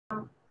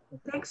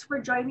Thanks for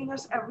joining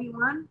us,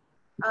 everyone.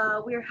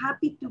 We're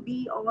happy to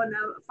be on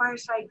a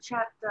Fireside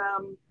Chat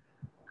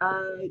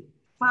uh,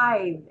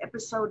 5,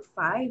 episode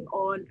 5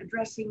 on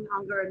addressing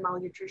hunger and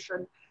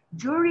malnutrition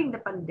during the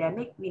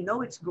pandemic. We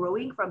know it's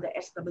growing from the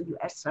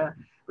SWS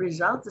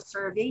results. The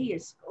survey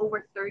is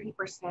over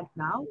 30%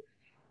 now.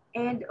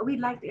 And we'd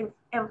like to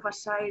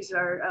emphasize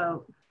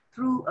our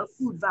through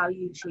food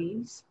value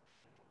chains.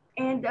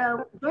 And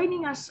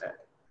joining us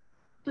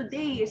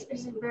today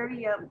is a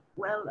very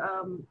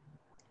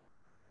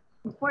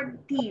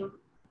important team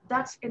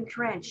that's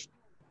entrenched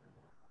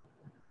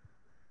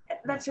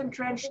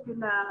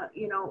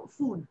in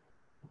food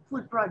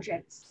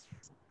projects.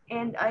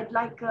 And I'd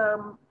like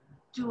to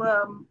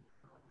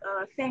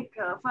thank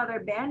Father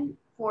Ben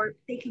for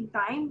taking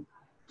time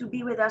to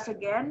be with us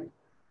again.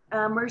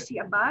 Mercy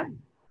Abad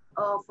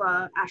of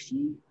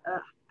ASHI,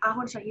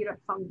 Ahon sa Hirap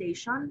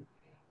Foundation.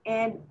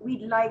 And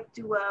we'd like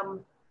to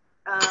um,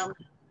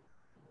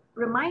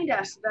 remind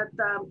us that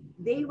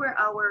they were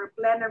our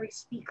plenary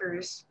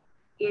speakers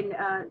in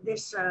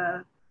this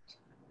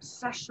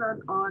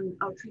session on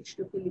outreach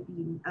to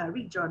Philippine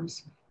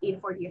regions in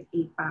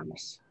 48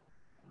 PAASE.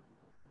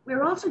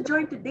 We're also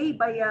joined today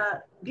by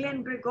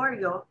Glenn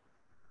Gregorio,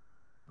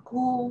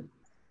 who,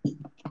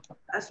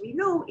 as we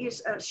know,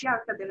 is a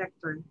Siarca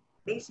director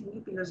based in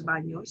UP Los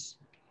Baños.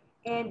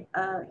 And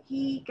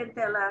he can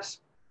tell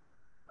us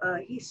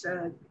his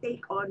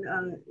take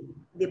on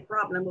the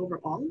problem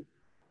overall.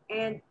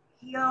 And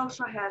he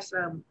also has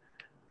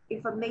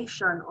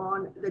information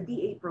on the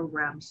DA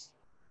programs.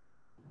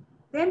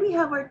 Then we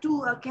have our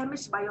two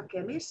chemists,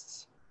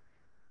 biochemists,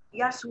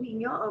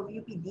 Yasuinyo of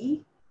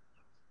UPD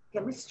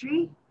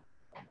Chemistry,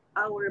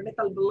 our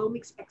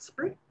metabolomics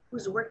expert,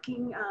 who's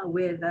working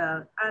with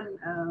Anne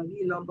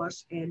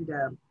Villalobos and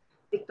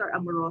Victor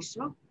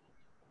Amoroso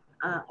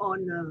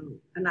on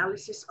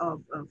analysis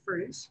of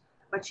ferns,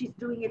 but she's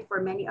doing it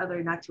for many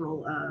other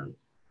natural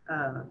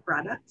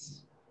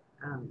products,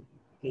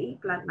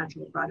 plant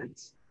natural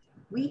products.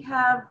 We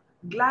have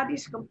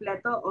Gladys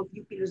Completo of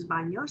UP Los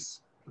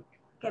Baños,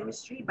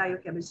 chemistry,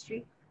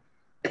 biochemistry,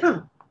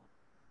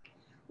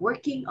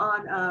 working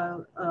on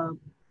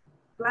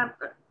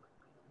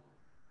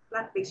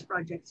plant-based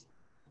projects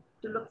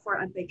to look for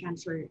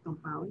anti-cancer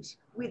compounds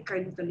with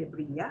Carlito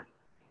Lebrilla.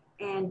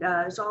 And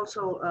is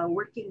also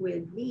working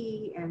with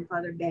me and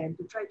Father Ben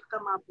to try to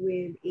come up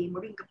with a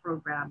Moringa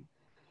program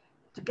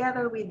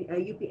together with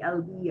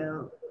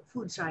UPLB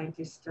food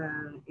scientists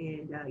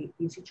and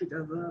Institute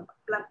of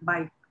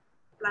Plant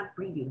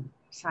Breeding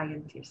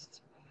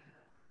scientists.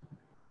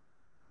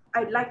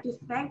 I'd like to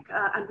thank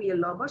Andrea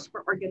Lobos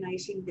for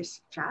organizing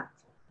this chat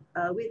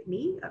with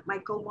me. My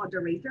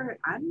co-moderator,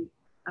 Anne,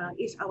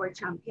 is our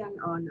champion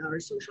on our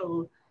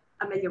social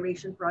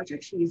amelioration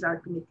project. She is our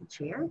committee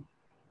chair,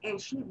 and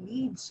she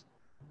leads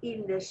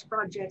in this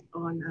project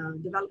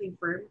on developing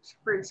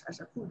ferns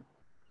as a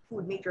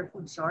major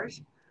food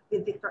source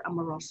with Victor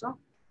Amoroso.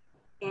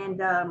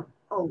 And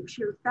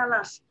she'll tell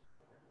us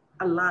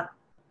a lot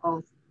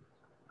of,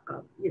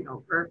 her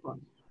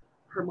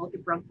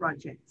multi-pronged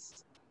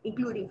projects,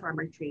 including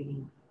farmer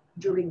training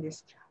during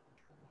this chat.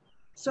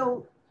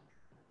 So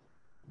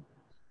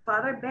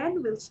Father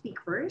Ben will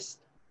speak first,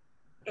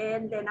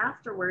 and then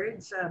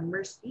afterwards,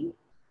 Mercy,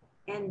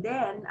 and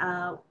then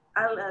I'll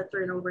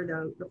turn over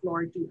the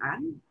floor to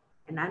Anne,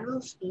 and Anne will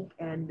speak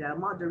and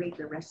moderate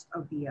the rest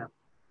of the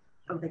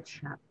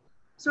chat.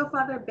 So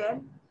Father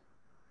Ben,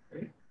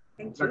 okay.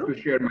 Thank you. I'd like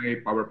to share my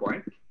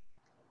PowerPoint.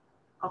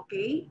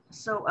 Okay,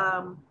 so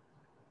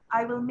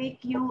I will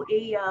make you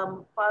a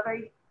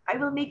Father. I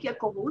will make you a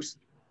co-host.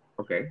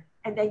 Okay.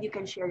 And then you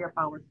can share your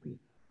PowerPoint.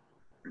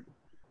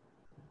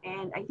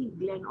 And I think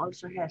Glenn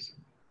also has,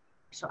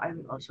 so I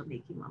will also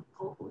make him a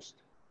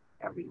co-host.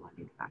 Everyone,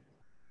 in fact.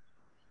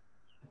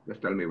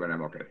 Just tell me when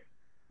I'm okay.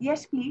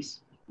 Yes,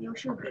 please. You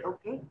should be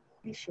okay.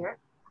 Please share.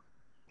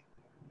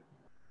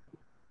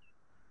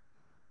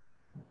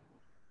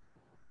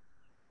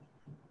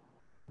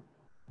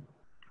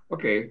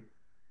 Okay.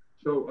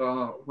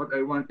 So what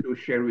I want to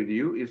share with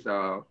you is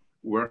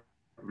work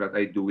that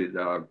I do with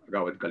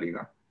Gawad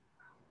Kalinga.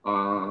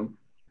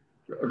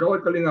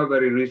 Gawad Kalinga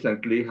very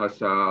recently has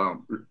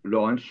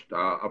launched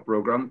a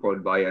program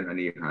called Bayan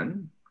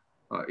Anihan.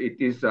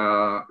 It is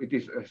a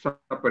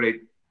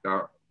separate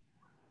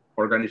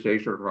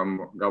organization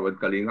from Gawad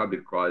Kalinga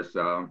because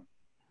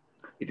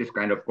it is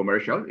kind of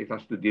commercial. It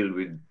has to deal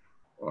with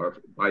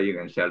buying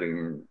and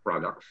selling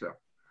products.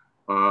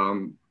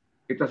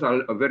 It was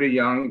a very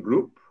young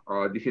group.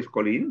 This is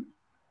Colleen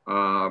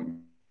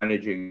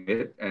managing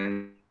it,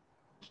 and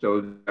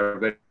so they're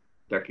very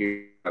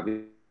techy.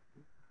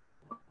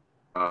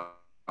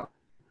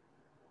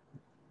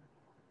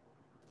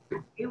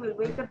 Okay, we'll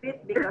wait a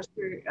bit because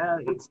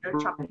it's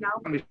choppy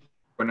now.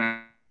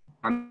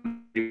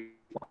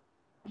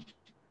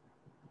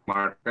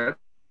 Market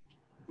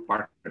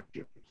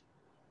partnerships.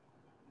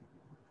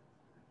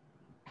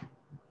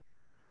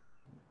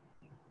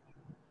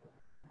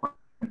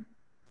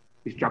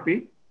 Is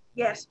choppy?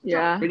 Yes.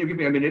 Yeah. Can you give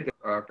me a minute?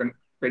 Can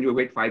you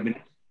wait 5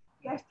 minutes?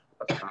 Yes.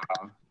 Thank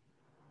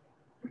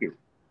you.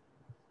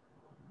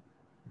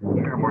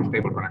 more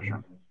stable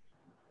connection.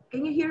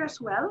 Can you hear us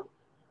well,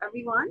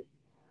 everyone?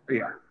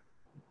 Yeah.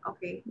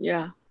 Okay.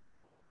 Yeah.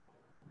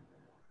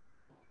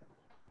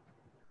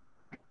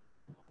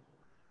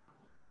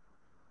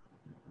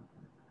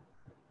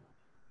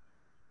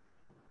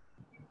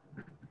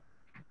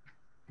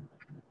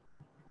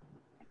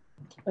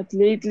 But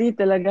lately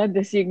talaga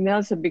the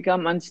signals have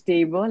become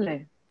unstable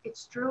eh.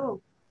 It's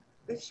true.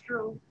 It's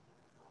true.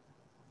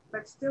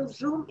 But still,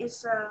 Zoom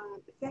is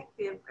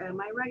effective. Am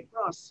I right,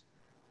 Ross?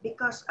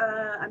 Because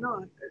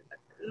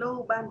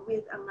low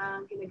bandwidth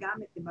ang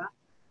ginagamit, di ba?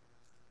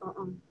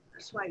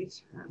 That's why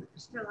it's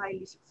still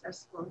highly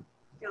successful,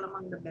 still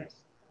among the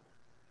best.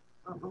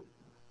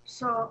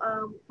 So,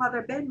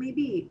 Father Ben,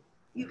 maybe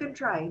you can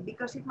try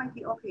because it might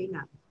be okay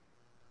now.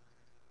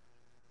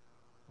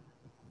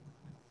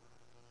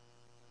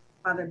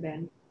 Father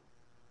Ben.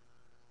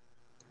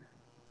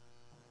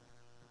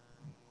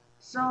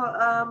 So,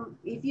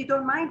 if you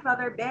don't mind,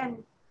 Father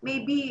Ben,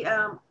 maybe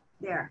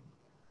there.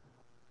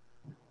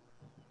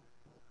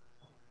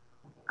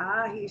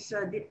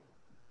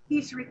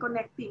 He's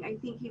reconnecting. I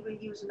think he will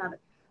use another.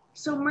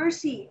 So,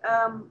 Mercy,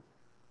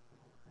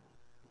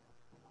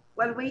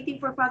 while waiting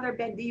for Father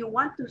Ben, do you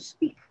want to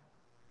speak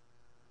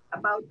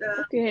about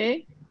the?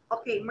 Okay.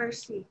 Okay,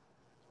 Mercy,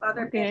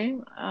 Father Okay.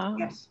 Ben.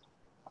 Yes.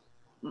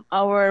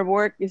 Our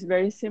work is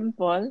very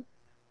simple.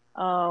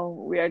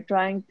 We are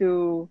trying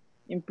to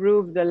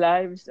improve the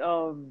lives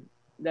of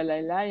the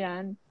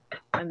laylayan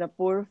and the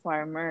poor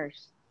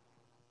farmers.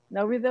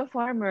 Now, with the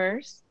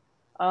farmers,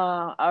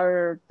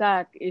 our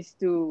task is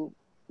to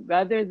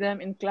gather them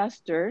in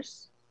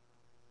clusters,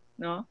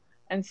 no,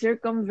 and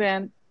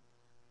circumvent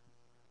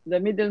the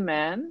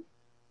middleman.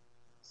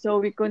 So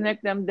we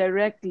connect them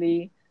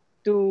directly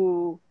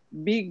to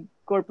big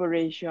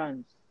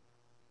corporations.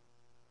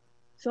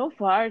 So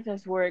far, it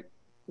has worked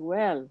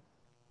well.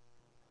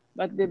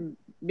 But the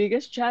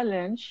biggest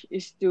challenge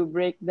is to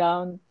break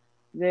down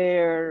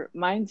their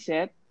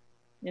mindset,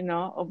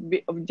 of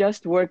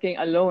just working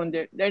alone.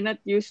 They're not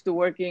used to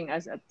working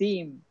as a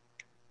team.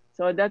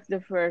 So that's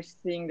the first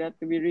thing that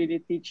we really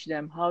teach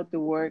them, how to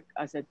work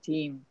as a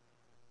team.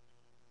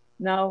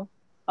 Now,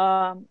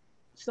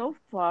 so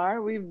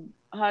far we've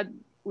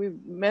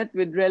met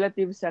with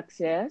relative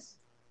success.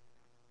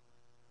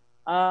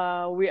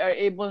 We are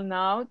able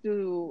now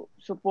to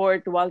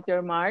support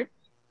Walter Mart,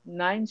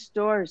 9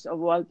 stores of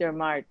Walter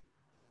Mart.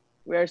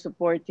 We are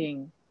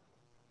supporting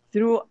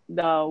through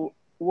the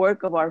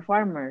work of our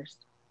farmers.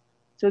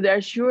 So they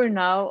are sure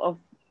now of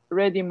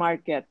ready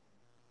market.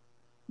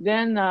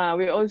 Then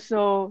we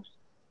also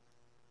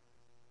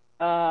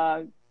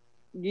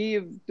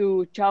give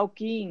to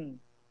Chowking,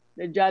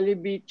 the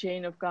Jollibee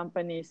chain of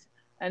companies,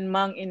 and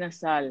Mang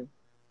Inasal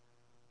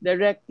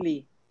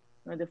directly.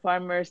 The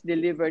farmers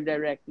deliver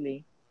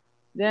directly.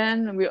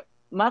 Then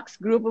Max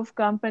Group of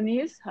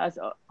companies have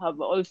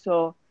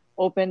also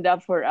opened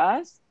up for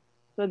us.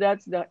 So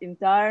that's the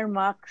entire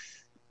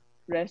Max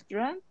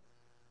restaurant,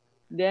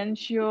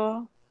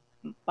 Densio,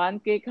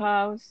 Pancake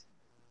House.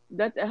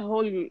 That's a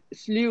whole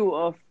slew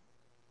of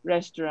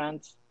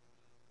restaurants,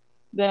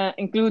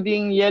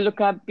 including Yellow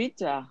Cab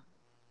Pizza.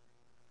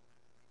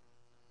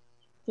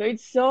 So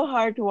it's so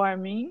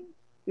heartwarming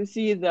to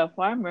see the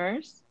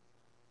farmers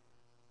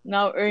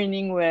now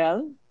earning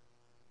well.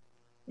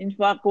 In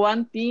fact,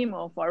 one team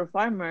of our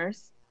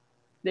farmers,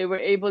 they were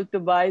able to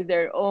buy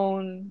their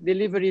own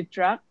delivery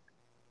truck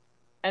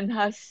and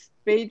has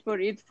paid for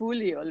it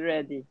fully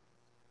already.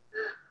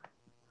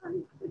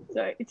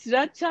 So it's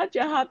not such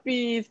a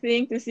happy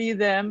thing to see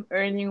them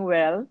earning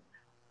well.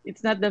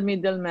 It's not the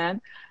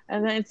middleman.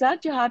 And then it's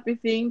such a happy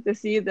thing to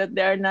see that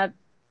they're not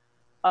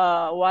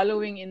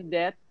wallowing in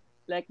debt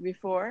like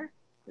before.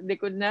 They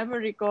could never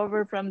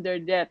recover from their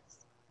debts.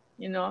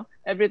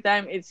 Every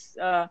time it's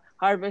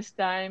harvest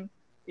time,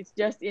 it's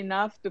just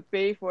enough to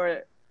pay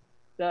for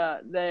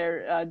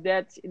their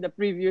debts in the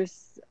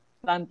previous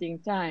planting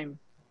time.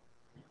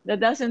 That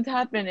doesn't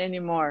happen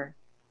anymore.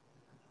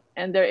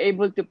 And they're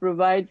able to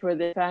provide for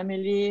their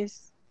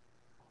families.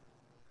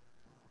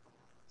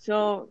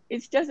 So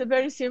it's just a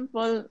very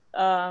simple,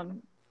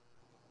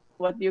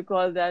 what do you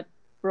call that,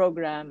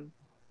 program.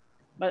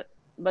 But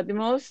the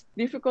most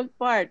difficult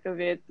part of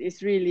it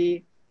is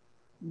really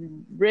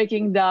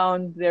breaking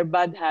down their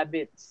bad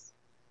habits.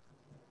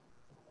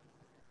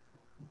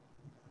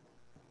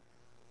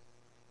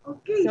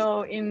 Okay.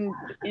 So in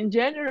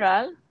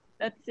general,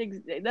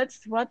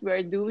 that's what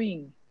we're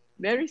doing.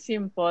 Very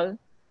simple,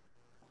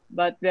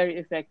 but very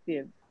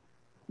effective.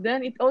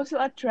 Then it also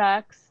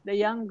attracts the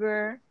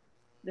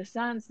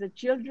sons, the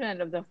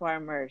children of the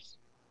farmers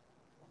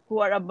who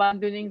are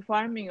abandoning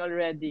farming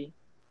already.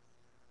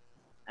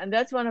 And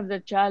that's one of the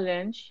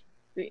challenge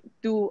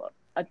to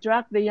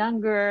attract the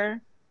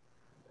younger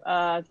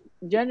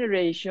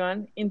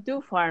generation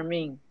into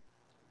farming,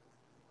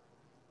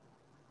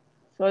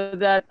 so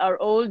that our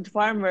old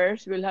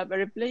farmers will have a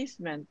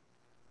replacement.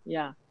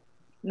 Yeah.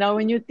 Now,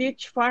 when you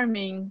teach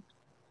farming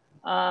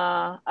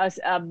as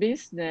a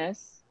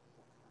business,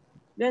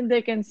 then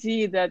they can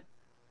see that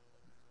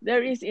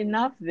there is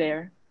enough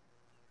there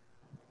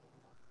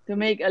to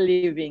make a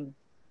living.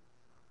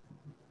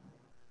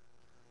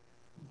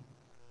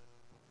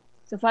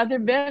 So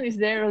Father Ben is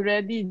there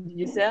already,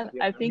 Giselle?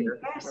 Yeah, I I'm think here.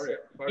 Sorry,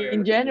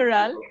 in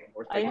general,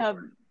 I have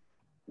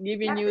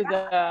given you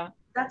the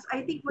That's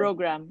I think what,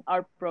 program,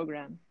 our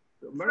program.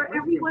 for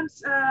everyone's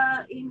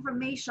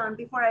information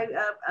before I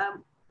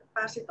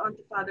pass it on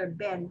to Father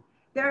Ben.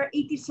 There are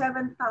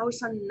 87,000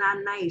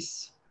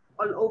 nanays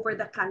all over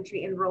the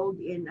country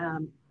enrolled in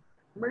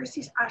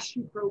Mercy's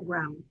ASHU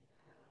program.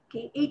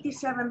 Okay,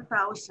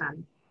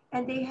 87,000.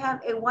 And they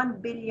have a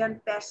 1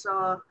 billion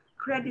peso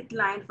credit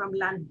line from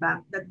Land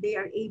Bank that they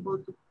are able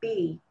to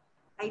pay,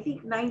 I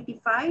think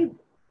 95%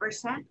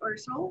 or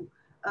so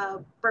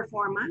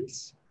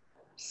performance.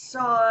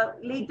 So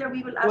later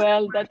we will ask.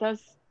 Well, that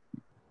has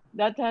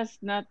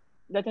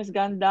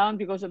gone down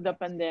because of the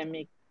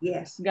pandemic.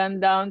 Yes. Gone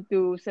down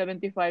to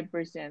 75%.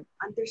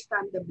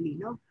 Understandably,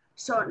 no?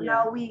 So Yeah.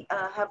 now we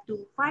have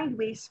to find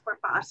ways for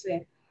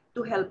PAASE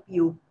to help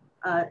you.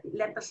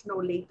 Let us know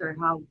later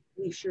how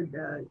we should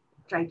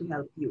try to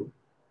help you.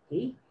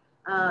 Okay.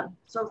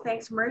 So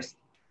thanks, Merce.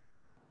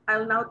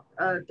 I'll now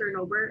turn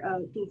over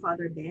to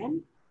Father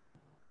Ben.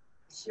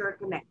 Sure,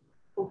 connect.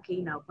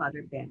 Okay now,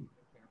 Father Ben.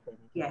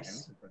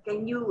 Yes.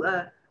 Can you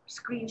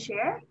screen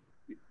share?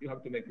 You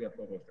have to make me a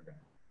co-host again.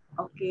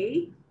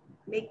 Okay.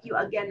 Make you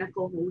again a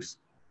co-host.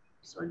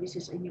 So this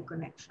is a new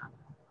connection.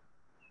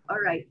 All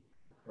right.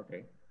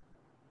 Okay.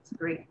 It's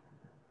great.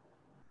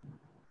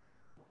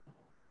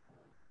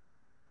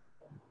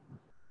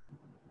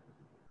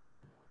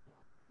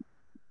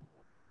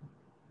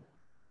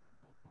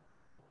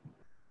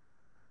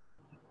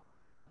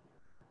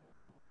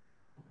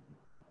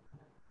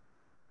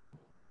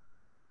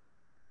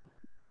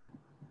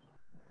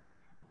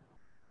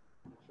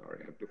 Sorry,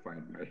 I have to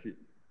find my.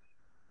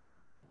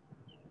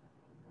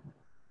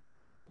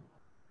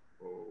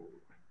 Oh.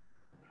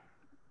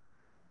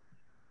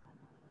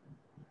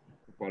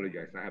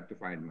 Apologize. I have to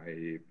find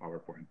my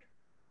PowerPoint.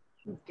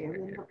 Okay, I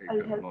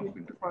I'll help lost you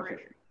in the for it.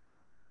 position.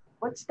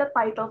 What's the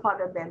title,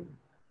 Father Ben?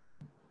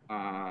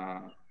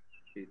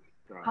 It's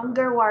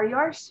Hunger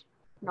Warriors?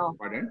 No.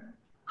 Pardon?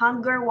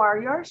 Hunger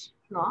Warriors?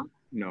 No?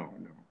 No,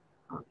 no.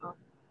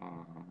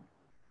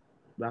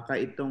 Baka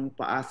itong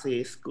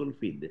PAASE school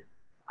feed.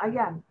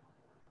 Ayan.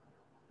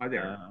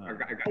 There. I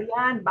got it.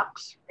 Ayan,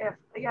 box F.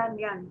 Ayan,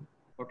 yan.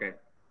 Okay.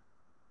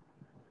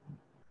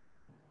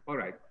 All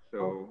right.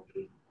 So,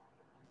 Okay.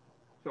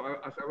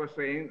 as I was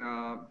saying,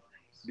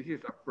 this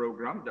is a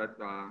program that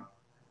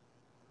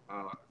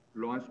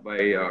launched by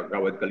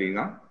Gawad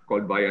Kalinga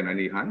called Bayan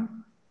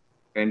Anihan.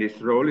 And its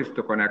role is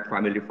to connect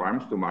family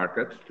farms to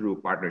markets through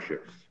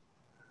partnerships.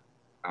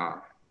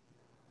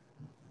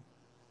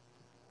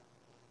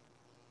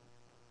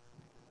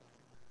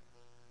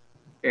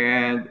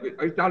 And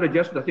it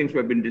acknowledges the things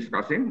we've been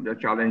discussing, the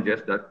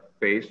challenges that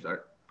face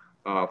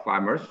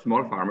farmers,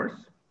 small farmers,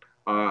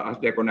 as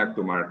they connect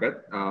to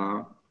market.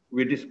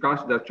 We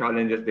discussed the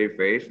challenges they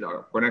face.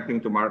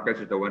 Connecting to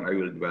markets is the one I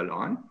will dwell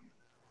on.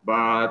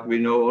 But we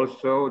know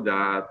also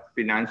that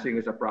financing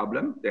is a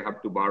problem. They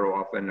have to borrow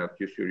often at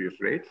usurious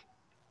rates.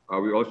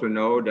 We also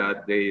know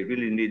that they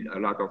really need a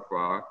lot of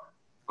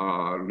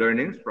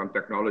learnings from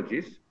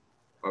technologies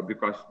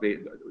because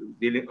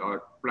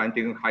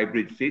planting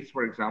hybrid seeds,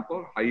 for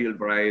example, high yield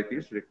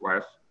varieties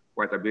requires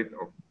quite a bit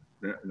of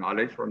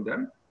knowledge from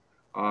them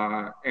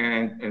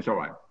and so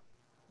on.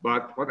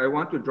 But what I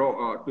want to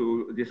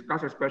to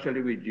discuss,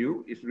 especially with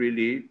you, is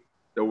really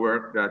the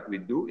work that we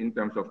do in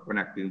terms of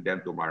connecting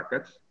them to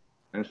markets.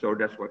 And so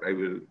that's what I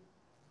will.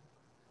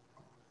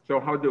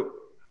 So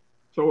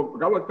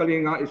Gawad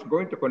Kalinga is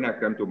going to connect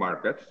them to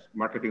markets,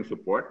 marketing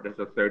support. That's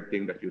the third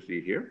thing that you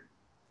see here.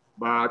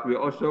 But we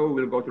also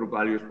will go through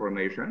values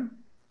formation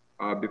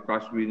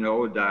because we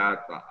know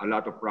that a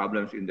lot of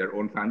problems in their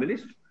own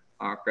families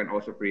can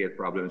also create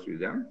problems with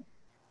them.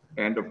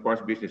 And of course,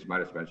 business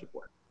management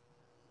support.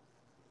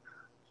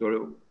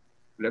 So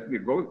let me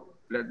go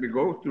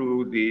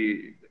through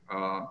the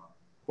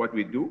what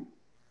we do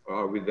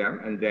with them,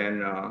 and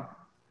then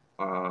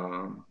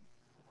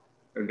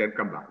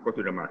come back, go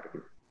to the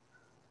marketing.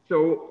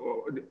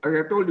 So as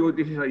I told you,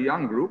 this is a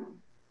young group,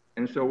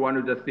 and so one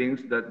of the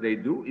things that they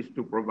do is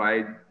to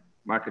provide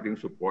marketing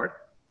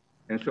support.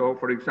 And so,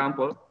 for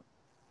example,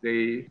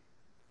 they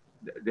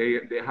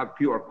have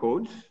QR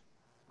codes,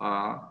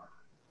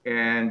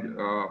 and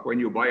when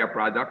you buy a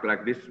product,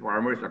 like this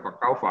farmer is a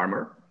cacao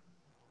farmer,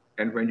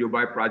 and when you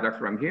buy products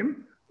from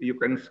him, you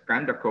can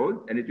scan the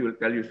code and it will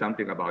tell you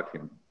something about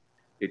him.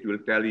 It will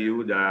tell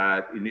you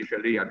that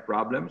initially he had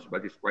problems,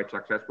 but he's quite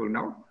successful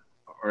now,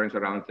 earns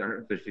around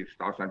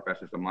 36,000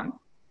 pesos a month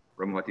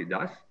from what he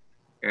does,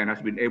 and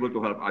has been able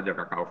to help other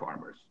cacao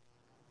farmers.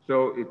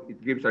 So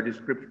it gives a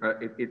description,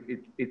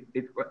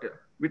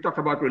 we talk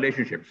about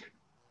relationships.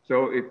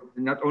 So it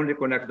not only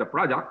connects the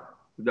product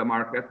to the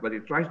market, but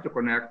it tries to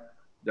connect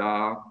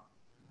the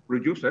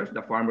producers,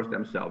 the farmers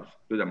themselves,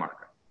 to the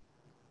market.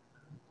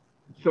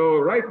 So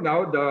right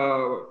now,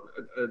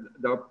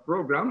 the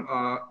program,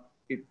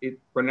 it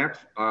connects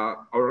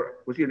our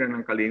Kusina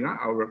ng Kalinga,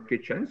 our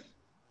kitchens,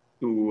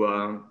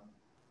 to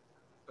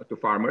to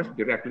farmers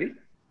directly.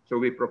 So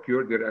we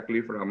procure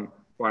directly from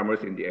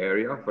farmers in the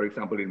area. For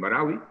example, in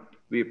Marawi,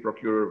 we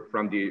procure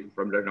from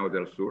Lanao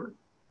del Sur.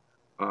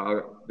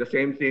 The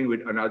same thing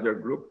with another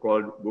group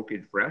called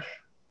Bukid Fresh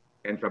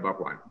and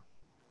Trabacuan.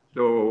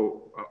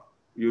 So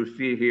you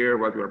see here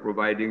what we're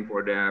providing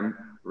for them: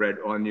 red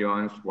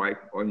onions, white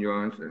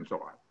onions, and so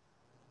on.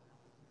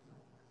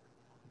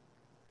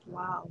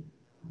 Wow.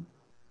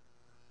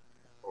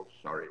 Oh,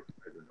 sorry,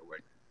 I don't know why.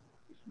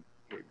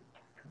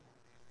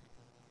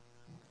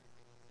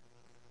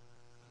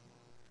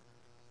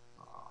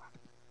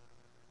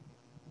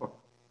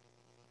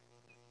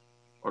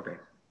 Okay.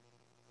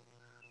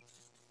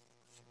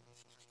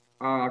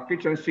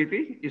 Kitchen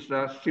City is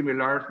a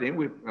similar thing.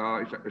 With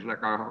it's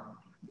like a,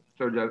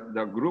 so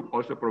the group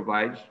also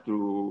provides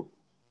to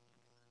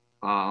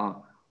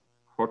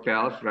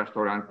hotels,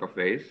 restaurant,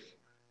 cafes,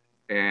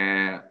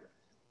 and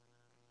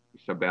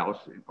Isabel's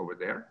over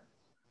there.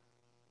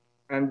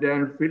 And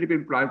then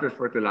Philippine Planters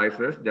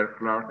Fertilizers, their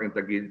Clark and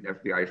Taguig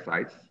FDI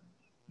sites,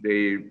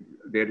 they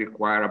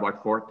require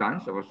about 4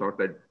 tons of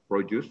assorted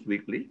produce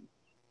weekly.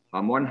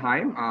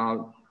 Monheim,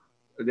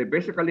 they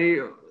basically,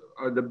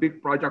 the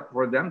big project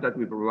for them that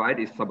we provide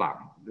is saba.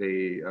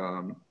 They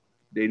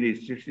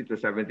need 60 to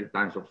 70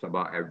 tons of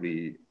saba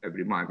every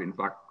month. In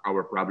fact,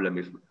 our problem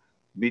is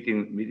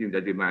meeting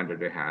the demand that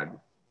they had.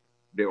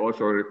 They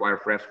also require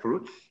fresh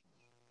fruits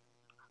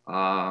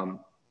and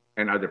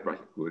other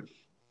processed goods.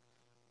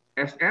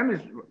 SM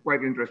is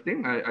quite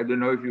interesting. I don't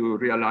know if you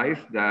realize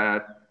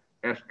that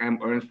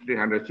SM earns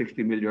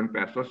 360 million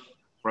pesos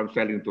from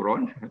selling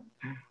turon.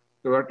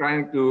 So we're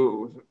trying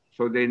to,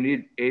 so they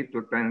need 8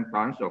 to 10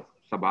 tons of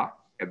saba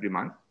every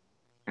month.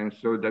 And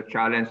so the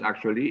challenge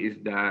actually is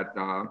that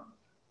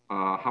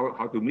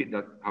how to meet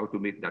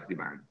that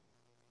demand.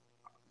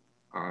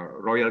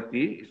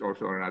 Royalty is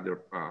also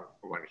another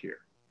one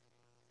here.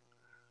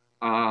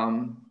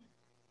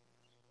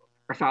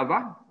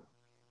 Cassava,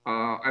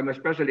 I'm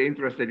especially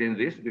interested in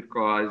this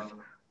because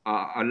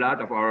a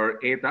lot of our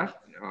ATAs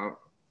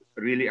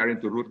really are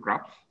into root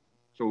crops.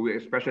 So we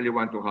especially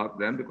want to help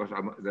them because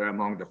they're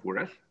among the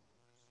poorest.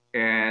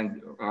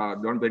 And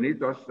Don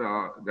Benito's,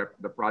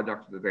 the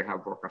products that they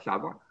have for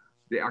cassava,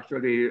 they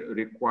actually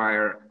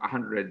require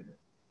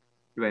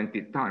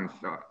 120 tons,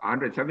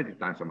 170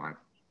 tons a month.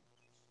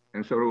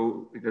 And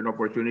so it's an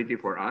opportunity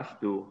for us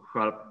to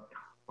help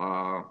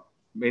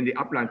mainly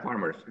upland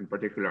farmers, in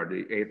particular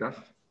the ATAs,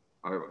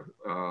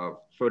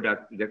 so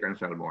that they can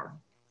sell more.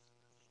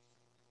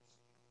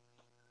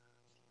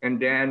 And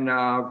then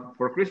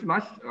for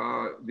Christmas,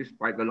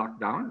 despite the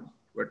lockdown,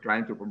 we're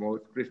trying to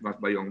promote Christmas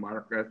bayong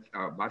markets,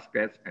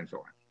 baskets, and so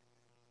on.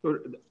 So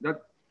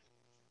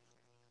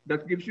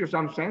that gives you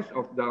some sense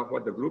of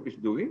what the group is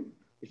doing.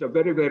 It's a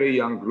very, very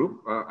young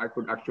group. I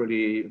could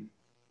actually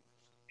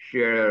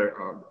share,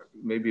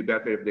 maybe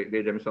better if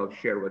they themselves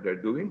share what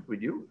they're doing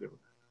with you.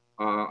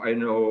 I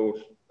know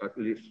at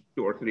least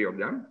 2 or 3 of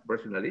them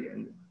personally,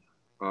 and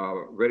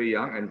very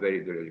young and very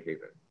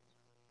dedicated.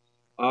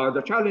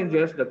 The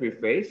challenges that we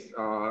face,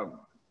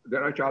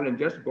 there are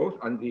challenges both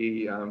on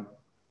the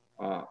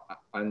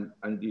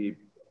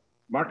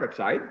market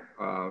side.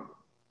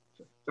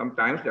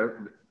 Sometimes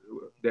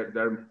there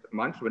are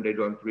months when they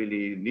don't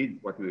really need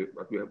what we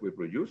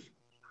produce,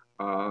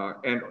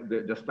 and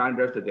the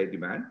standards that they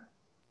demand.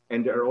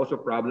 And there are also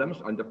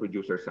problems on the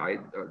producer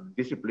side,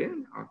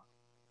 discipline.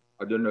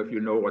 I don't know if you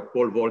know what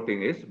pole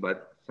vaulting is,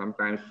 but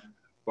sometimes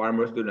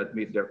farmers do not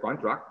meet their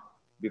contract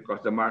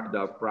because the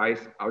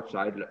price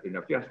outside in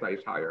a fiesta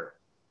is higher.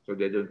 So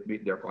they don't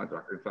meet their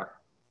contract. In fact,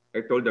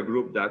 I told the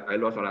group that I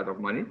lost a lot of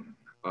money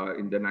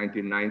in the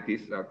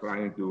 1990s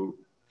trying to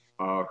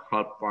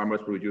help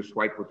farmers produce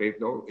white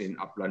potato in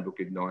Upland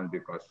Bukidnon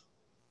because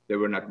they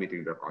were not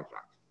meeting their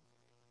contracts.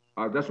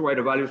 That's why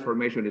the values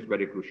formation is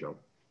very crucial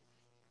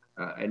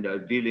and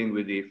dealing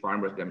with the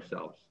farmers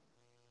themselves.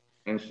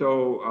 And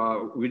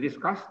so we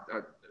discussed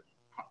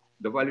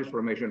the values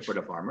formation for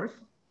the farmers,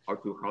 how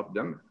to help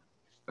them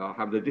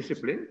have the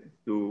discipline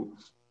to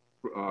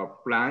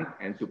plant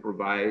and to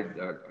provide,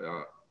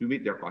 to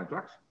meet their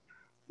contracts.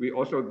 We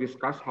also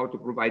discussed how to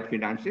provide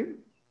financing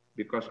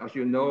because, as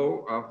you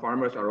know,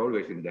 farmers are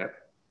always in debt.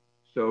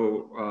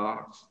 So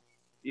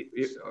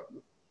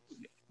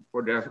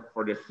for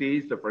the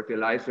seeds, the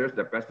fertilizers,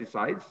 the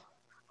pesticides,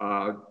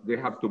 they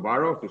have to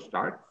borrow to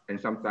start, and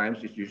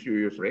sometimes it's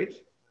usurious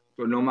rates.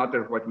 So no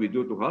matter what we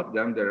do to help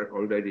them, they're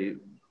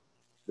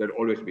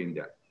always being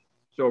debt.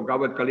 So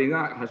Gawad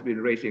Kalinga has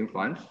been raising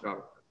funds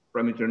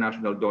from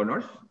international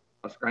donors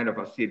as kind of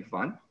a seed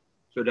fund,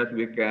 so that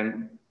we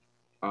can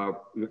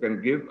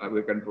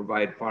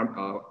provide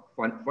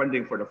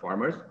funding for the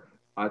farmers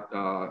at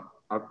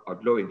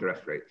low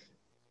interest rates.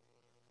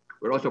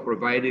 We're also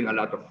providing a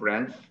lot of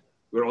grants.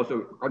 We're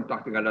also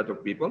contacting a lot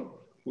of people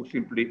who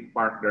simply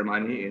park their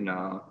money in,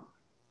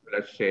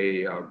 let's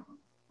say,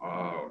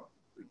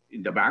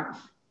 in the banks.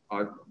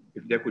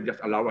 If they could just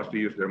allow us to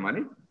use their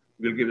money,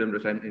 we'll give them the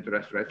same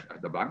interest rates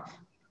as the banks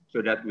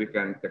so that we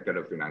can take care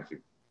of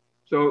financing.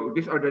 So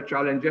these are the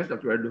challenges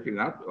that we're looking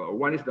at.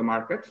 One is the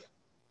markets.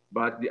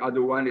 but the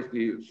other one is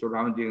the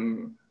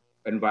surrounding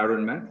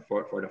environment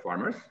for the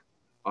farmers.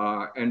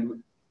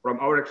 And from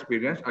our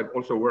experience, I've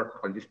also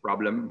worked on this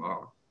problem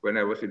when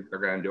I was in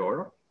Cagayan de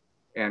Oro.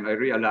 And I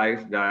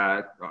realized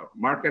that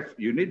markets,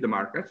 you need the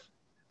markets,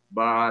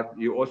 but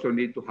you also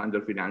need to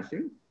handle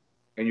financing,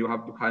 and you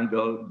have to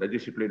handle the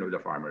discipline of the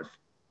farmers.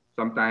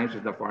 Sometimes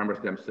it's the farmers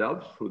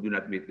themselves who do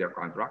not meet their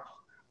contracts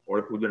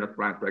or who do not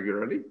plant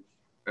regularly.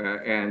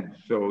 And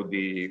so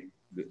the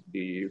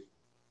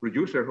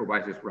producer who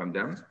buys this from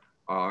them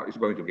is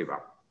going to give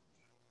up.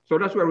 So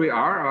that's where we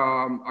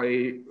are.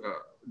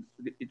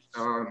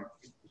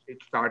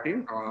 It's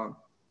starting.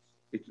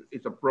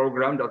 It's a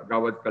program that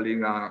Gawad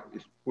Kalinga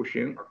is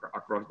pushing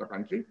across the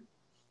country.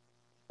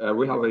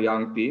 We have a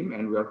young team,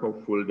 and we are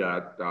hopeful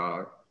that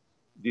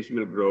this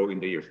will grow in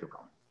the years to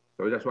come.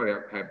 So that's what I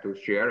have to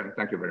share, and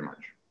thank you very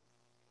much.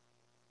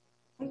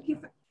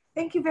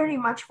 Thank you very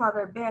much,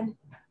 Father Ben.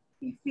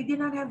 If we did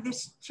not have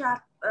this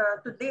chat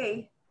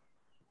today,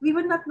 we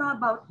would not know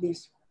about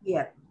this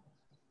yet.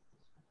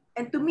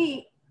 And to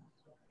me,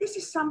 this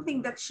is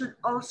something that should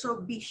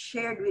also be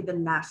shared with the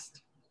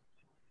NAST.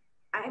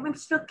 I'm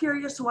still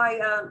curious why,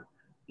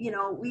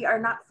 we are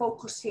not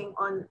focusing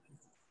on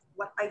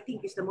what I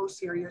think is the most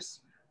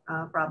serious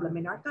problem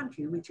in our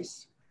country, which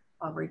is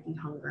poverty,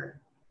 hunger,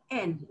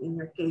 and in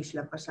your case, you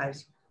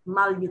emphasize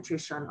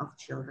malnutrition of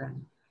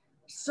children.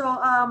 So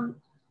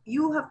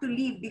you have to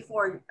leave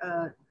before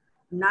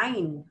 9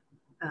 a.m.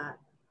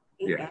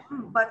 Yes.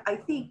 But I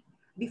think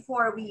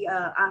before we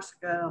ask,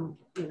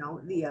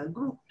 the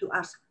group to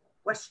ask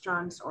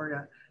questions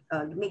or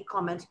make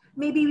comments,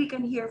 maybe we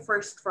can hear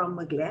first from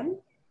Glenn.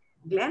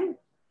 Glenn?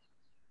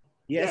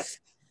 Yes.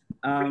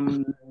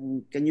 Can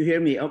you hear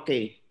me?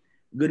 Okay.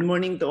 Good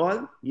morning to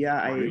all.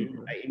 Yeah, I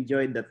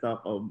enjoyed the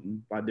talk of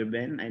Father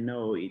Ben. I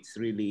know it's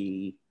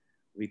really,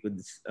 we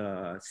could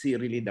see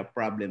really the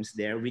problems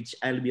there, which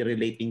I'll be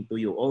relating to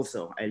you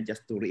also. I'll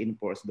just to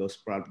reinforce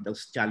those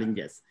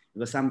challenges,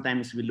 because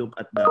sometimes we look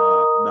at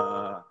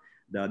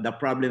the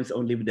problems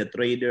only with the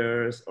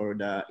traders or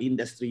the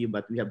industry,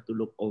 but we have to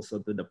look also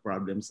to the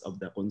problems of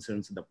the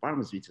concerns of the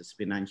farmers, which is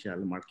financial,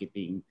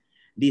 marketing,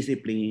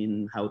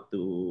 discipline, how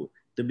to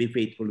be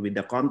faithful with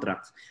the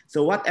contracts.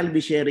 So what I'll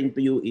be sharing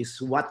to you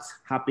is what's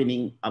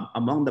happening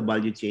among the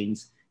value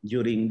chains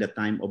during the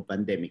time of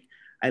pandemic.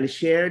 I'll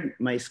share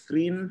my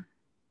screen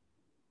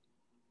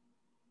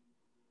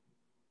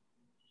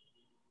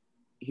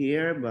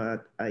here,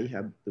 but I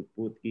have to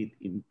put it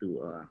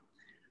into,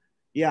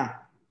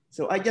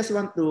 So I just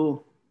want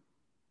to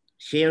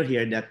share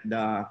here that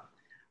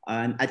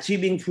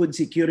achieving food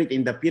security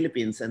in the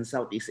Philippines and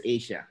Southeast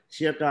Asia.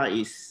 SHIRCA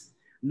is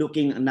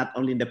looking not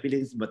only in the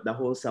Philippines, but the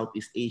whole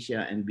Southeast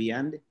Asia and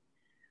beyond.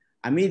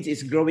 Amidst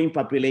its growing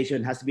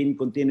population has been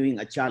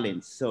continuing a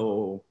challenge.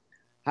 So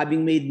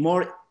having made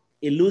more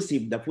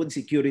elusive, the food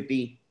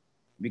security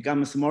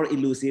becomes more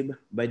elusive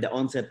by the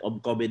onset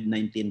of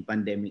COVID-19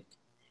 pandemic.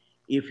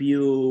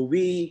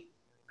 We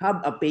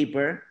have a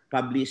paper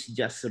published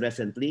just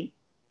recently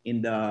in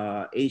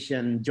the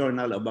Asian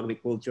Journal of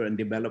Agriculture and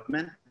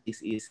Development.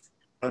 This is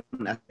on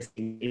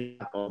assessing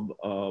the impact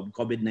of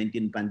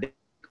COVID-19 pandemic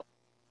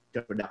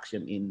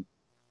production in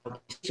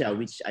Asia,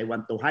 which I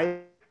want to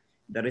highlight.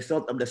 The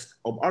result of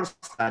our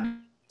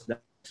study is the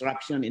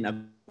disruption in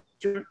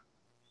agriculture,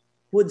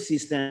 food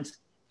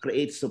systems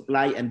create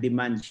supply and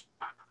demand,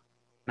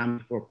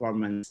 economic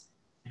performance,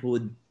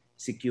 food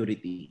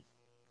security.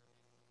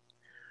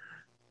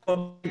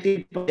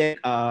 Actually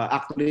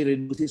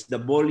reduces the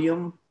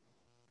volume,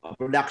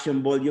 production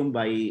volume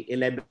by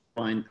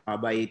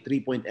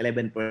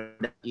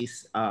 3.11%,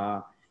 is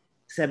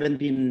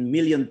 17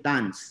 million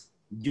tons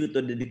due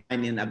to the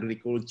decline in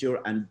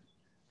agriculture and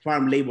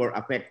farm labor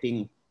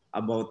affecting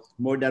about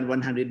more than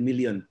 100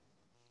 million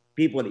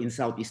people in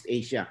Southeast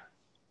Asia,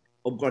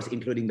 of course,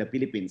 including the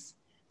Philippines.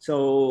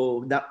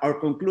 So our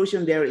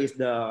conclusion there is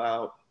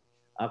the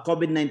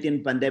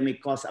COVID-19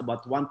 pandemic caused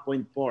about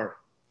 1.4%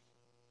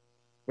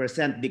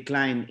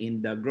 decline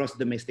in the gross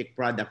domestic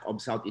product of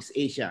Southeast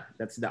Asia.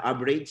 That's the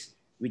average,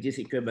 which is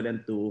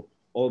equivalent to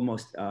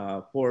almost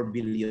 $4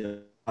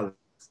 billion.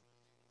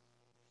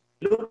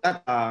 Look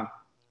at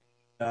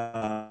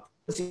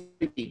food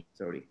security,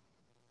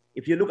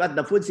 If you look at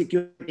the food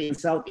security in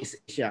Southeast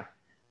Asia,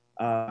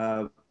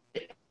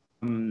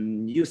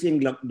 using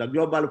the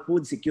Global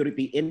Food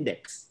Security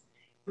Index,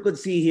 you could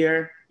see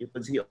here,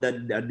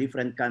 the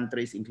different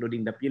countries,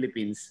 including the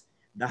Philippines.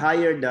 The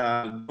higher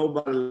the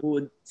Global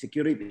Food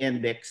Security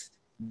Index,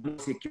 the more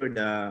secure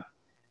the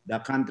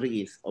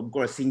country is. Of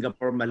course,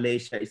 Singapore,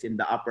 Malaysia is in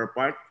the upper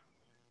part,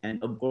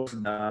 and of course,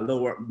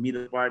 the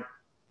middle part,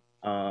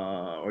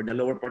 or the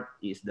lower part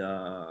is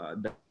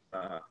the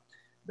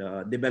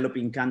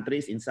developing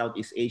countries in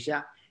Southeast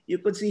Asia. You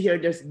could see here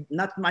there's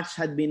not much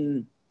had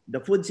been, the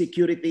food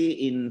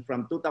security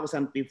from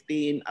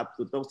 2015 up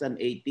to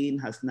 2018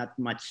 has not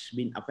much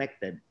been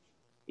affected.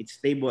 It's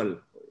stable,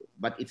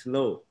 but it's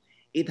low.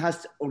 It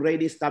has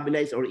already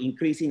stabilized or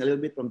increasing a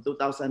little bit from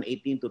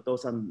 2018 to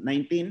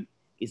 2019.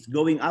 It's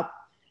going up.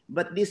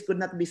 but this could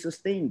not be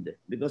sustained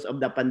because of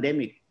the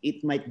pandemic.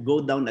 It might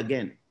go down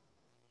again.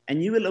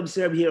 And you will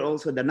observe here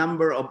also the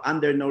number of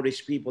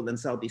undernourished people in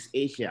Southeast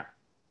Asia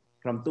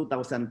from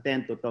 2010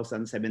 to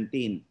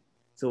 2017.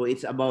 So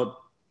it's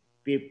about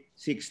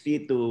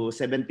 60 to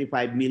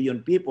 75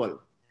 million people,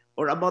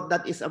 or about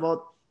that is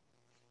about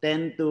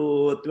 10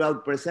 to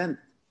 12%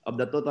 of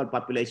the total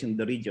population of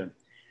the region.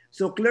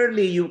 So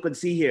clearly you could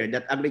see here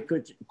that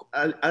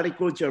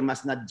agriculture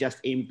must not just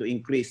aim to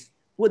increase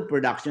food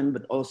production,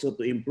 but also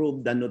to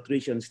improve the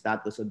nutrition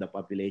status of the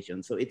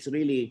population. So it's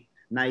really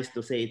nice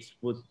to say it's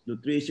food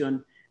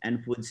nutrition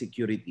and food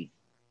security.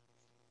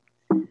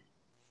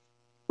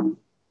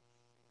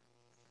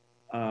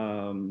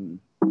 I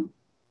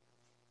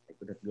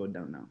could not go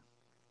down now.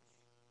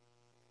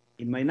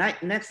 In my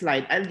next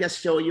slide, I'll just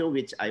show you,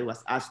 which I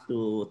was asked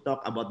to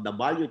talk about the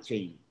value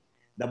chain.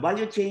 The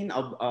value chain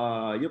of,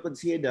 you could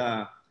see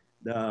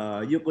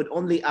you could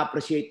only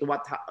appreciate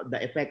the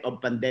effect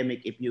of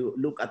pandemic if you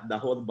look at the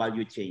whole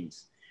value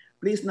chains.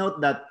 Please note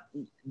that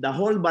the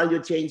whole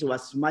value chain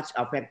was much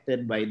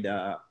affected by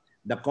the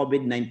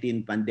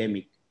COVID-19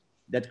 pandemic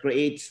that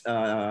creates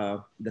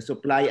the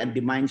supply and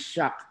demand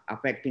shock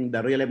affecting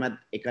the relevant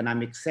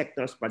economic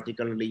sectors,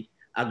 particularly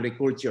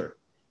agriculture.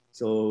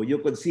 So you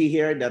could see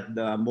here that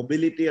the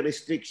mobility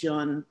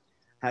restriction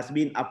has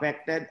been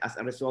affected as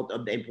a result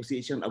of the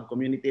imposition of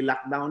community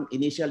lockdown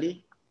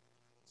initially.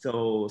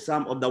 So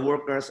some of the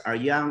workers are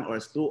young or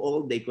too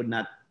old, they could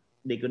not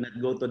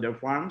go to their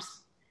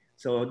farms.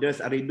 So there's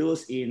a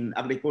reduce in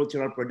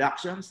agricultural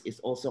productions. It's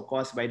also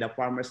caused by the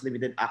farmers'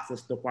 limited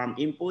access to farm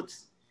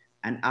inputs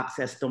and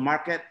access to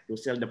market to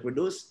sell the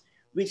produce,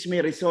 which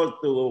may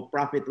result to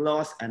profit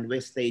loss and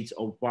wastage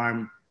of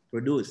farm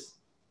produce.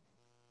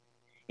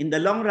 In the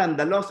long run,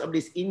 the loss of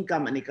this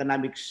income and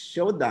economic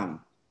slowdown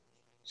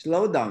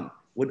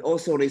would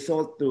also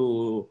result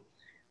to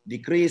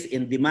decrease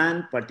in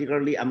demand,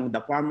 particularly among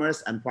the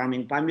farmers and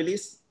farming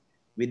families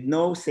with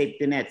no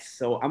safety nets.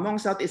 So among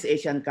Southeast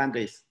Asian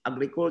countries,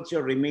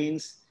 agriculture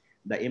remains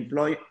the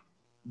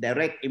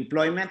direct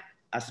employment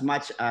as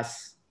much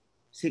as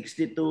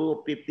 60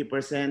 to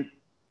 50%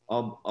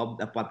 of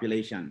the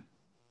population.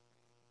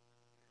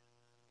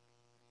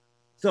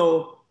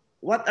 So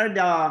what are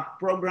the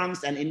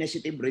programs and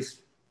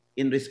initiatives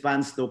in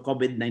response to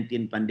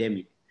COVID-19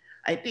 pandemic?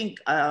 I think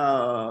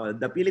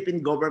the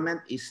Philippine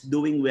government is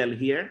doing well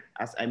here.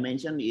 As I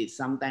mentioned,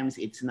 sometimes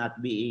it's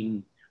not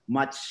being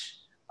much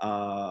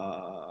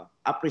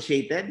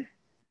appreciated,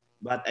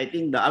 but I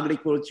think the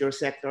agriculture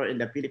sector in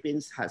the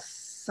Philippines has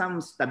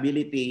some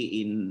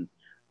stability in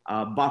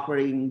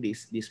buffering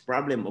this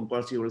problem. Of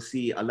course, you will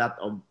see a lot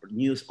of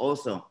news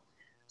also.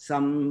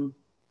 Some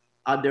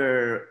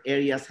other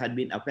areas had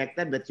been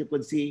affected, but you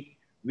could see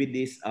with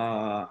this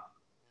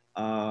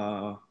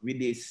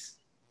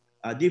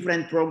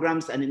different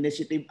programs and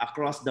initiatives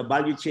across the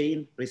value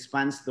chain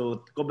response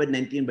to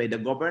COVID-19 by the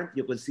government.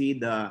 You could see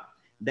the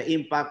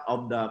impact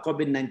of the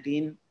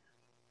COVID-19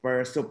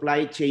 per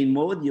supply chain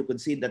mode. You could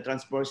see the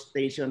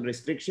transportation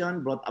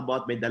restriction brought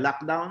about by the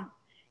lockdown,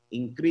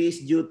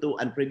 increase due to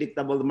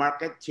unpredictable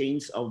market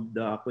change of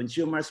the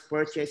consumer's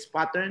purchase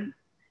pattern.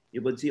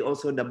 You could see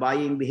also the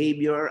buying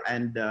behavior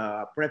and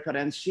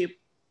preference shift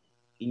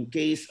in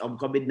case of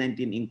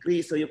COVID-19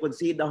 increase. So you could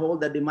see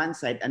the demand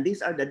side. And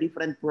these are the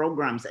different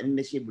programs and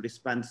initiative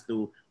response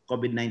to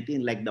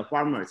COVID-19, like the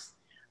farmers,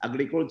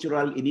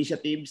 agricultural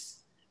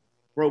initiatives,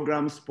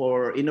 programs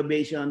for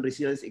innovation,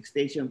 resilience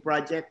extension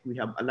project. We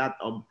have a lot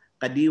of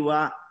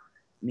Kadiwa,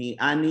 ni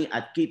Ani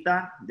at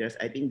Kita.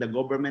 I think the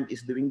government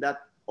is doing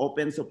that.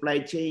 Open supply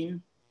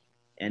chain.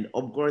 And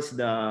of course,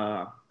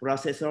 the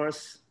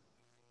processors,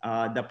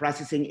 the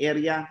processing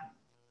area.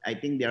 I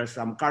think there are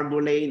some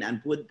cargo lane and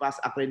food pass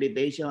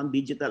accreditation,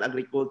 digital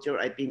agriculture.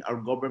 I think our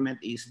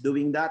government is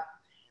doing that.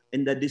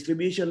 In the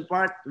distribution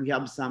part, we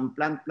have some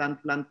plant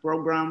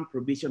program,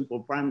 provision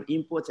for farm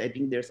inputs. I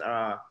think there's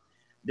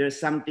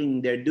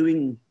something they're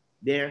doing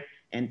there.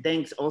 And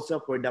thanks also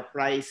for the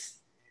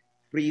price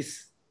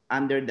freeze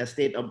under the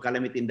state of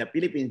calamity in the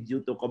Philippines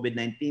due to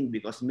COVID-19,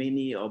 because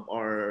many of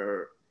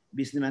our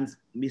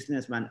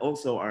businessmen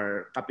also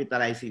are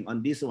capitalizing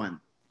on this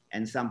one,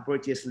 and some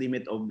purchase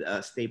limit of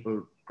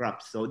staple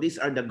crops. So these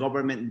are the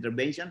government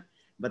intervention.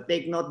 But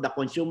take note, the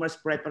consumer's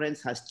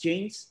preference has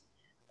changed.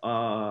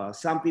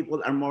 Some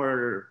people are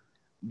more,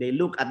 they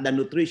look at the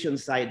nutrition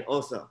side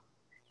also.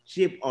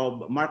 Shift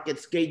of market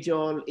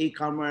schedule,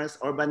 e-commerce,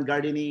 urban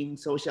gardening,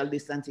 social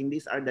distancing.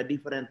 These are the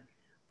different,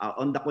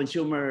 on the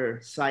consumer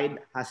side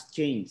has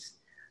changed.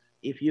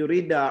 If you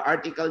read the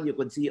article, you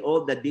could see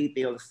all the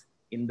details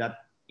in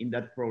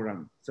that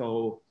program.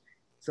 So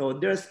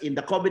there's, in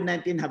the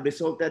COVID-19 have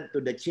resulted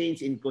to the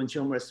change in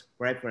consumers'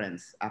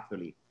 preference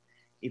actually.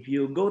 If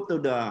you go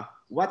to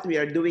what we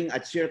are doing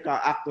at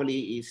Shirka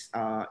actually is,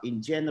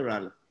 in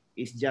general,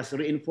 is just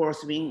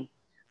reinforcing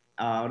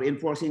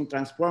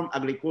transform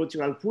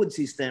agricultural food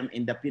system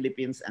in the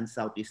Philippines and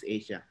Southeast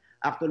Asia.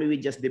 Actually, we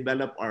just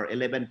developed our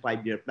 11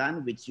 5-year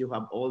plan, which you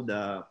have all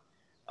the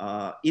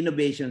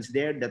innovations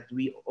there that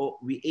we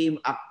aim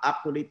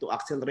actually to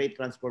accelerate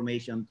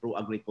transformation through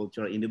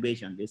agricultural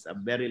innovation. There's a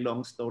very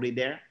long story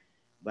there,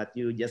 but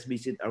you just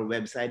visit our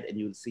website and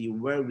you'll see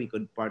where we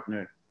could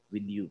partner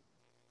with you.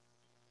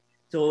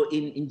 So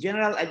in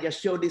general, I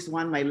just showed this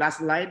one, my last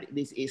slide.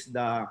 This is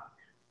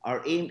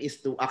our aim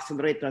is to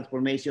accelerate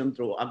transformation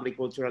through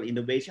agricultural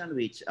innovation,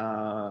 which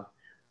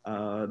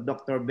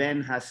Dr.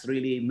 Ben has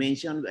really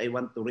mentioned. I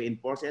want to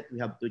reinforce it. We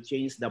have to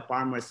change the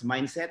farmer's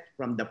mindset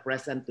from the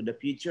present to the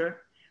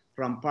future.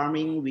 From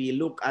farming, we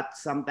look at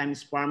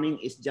sometimes farming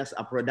is just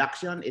a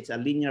production. It's a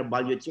linear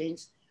value chain.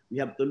 We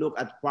have to look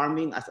at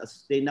farming as a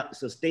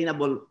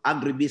sustainable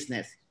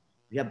agribusiness.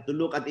 We have to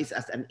look at this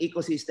as an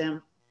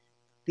ecosystem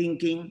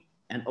thinking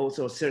and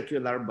also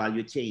circular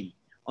value chain.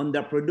 On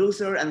the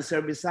producer and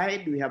service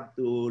side, we have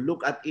to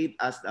look at it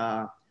as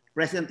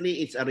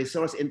presently it's a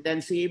resource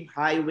intensive,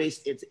 high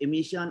waste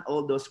emission,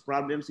 all those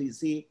problems you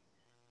see.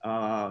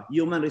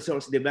 Human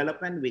resource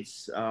development,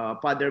 which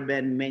Father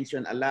Ben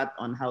mentioned a lot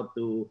on how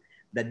to,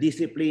 the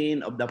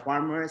discipline of the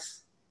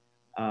farmers.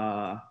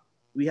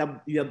 You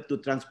have to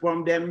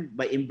transform them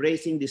by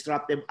embracing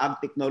disruptive ag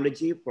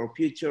technology for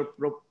future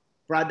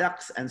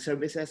products and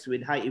services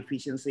with high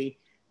efficiency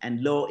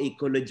and low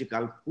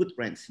ecological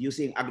footprints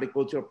using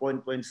agriculture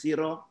 4.0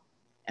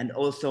 and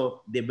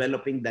also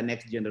developing the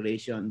next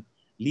generation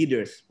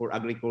leaders for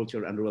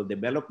agriculture and rural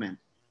development.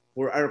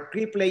 For our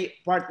play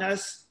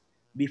partners,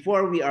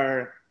 before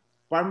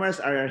farmers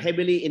are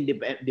heavily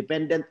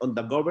dependent on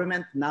the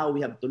government. Now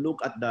we have to look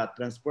at the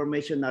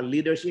transformational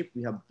leadership.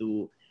 We have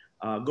to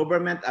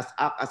government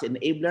act as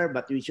enabler,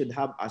 but we should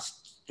have a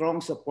strong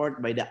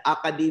support by the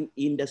academe,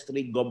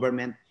 industry,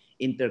 government,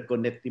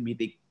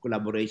 interconnectivity,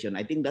 collaboration.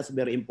 I think that's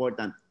very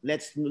important.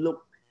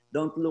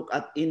 Don't look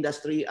at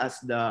industry as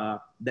the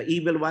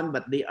evil one,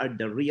 but they are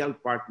the real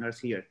partners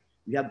here.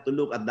 We have to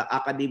look at the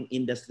academe,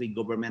 industry,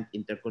 government,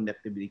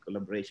 interconnectivity,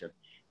 collaboration.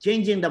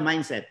 Changing the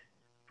mindset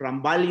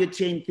from value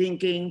chain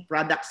thinking,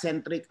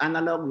 product-centric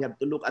analog, we have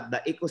to look at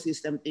the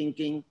ecosystem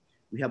thinking.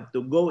 We have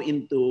to go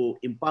into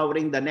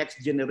empowering the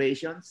next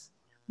generations,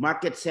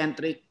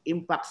 market-centric,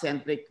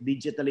 impact-centric,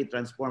 digitally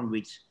transformed,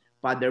 which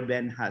Father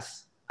Ben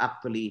has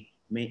actually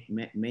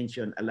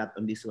mentioned a lot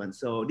on this one.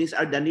 So these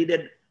are the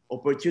needed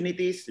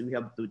opportunities. We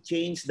have to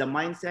change the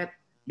mindset,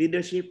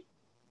 leadership,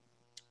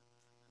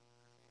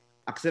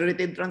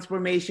 accelerated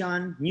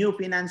transformation, new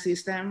finance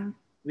system,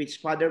 which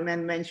Father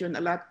Ben mentioned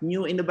a lot,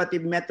 new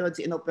innovative methods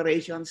in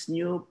operations,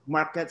 new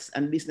markets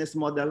and business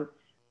model,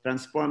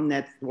 transform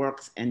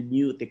networks, and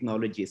new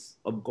technologies.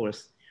 Of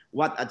course,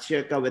 what at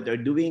Sherka what they're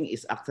doing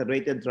is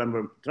accelerated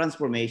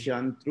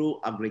transformation through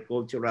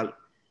agricultural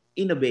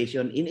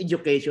innovation in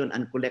education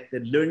and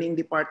collected learning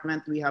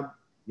department. We have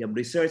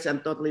research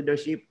and thought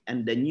leadership,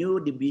 and the new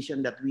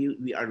division that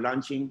we are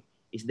launching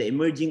is the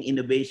emerging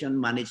innovation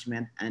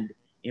management and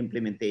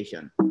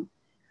implementation.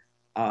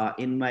 I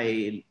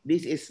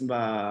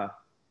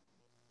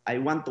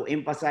want to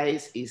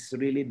emphasize is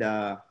really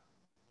the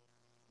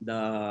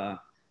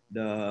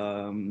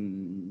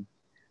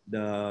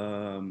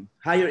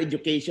higher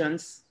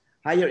educations.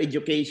 Higher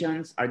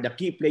educations are the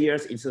key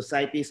players in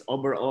society's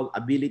overall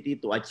ability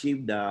to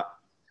achieve the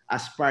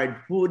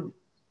aspired food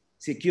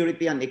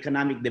security and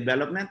economic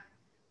development,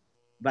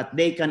 but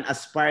they can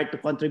aspire to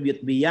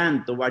contribute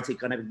beyond towards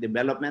economic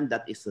development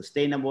that is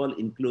sustainable,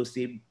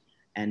 inclusive,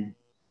 and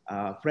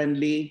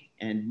friendly,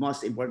 and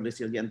most importantly,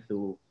 resilient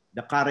to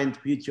the current,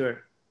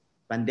 future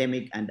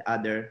pandemic and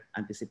other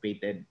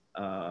anticipated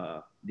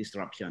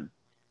disruption.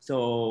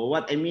 So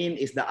what I mean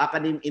is the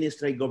academic,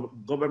 industry,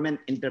 government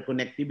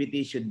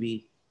interconnectivity should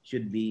be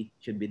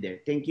there.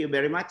 Thank you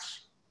very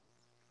much.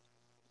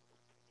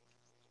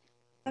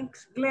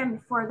 Thanks,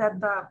 Glenn, for that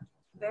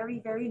very,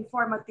 very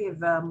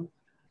informative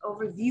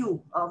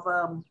overview of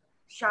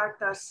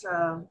Sharka's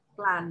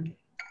plan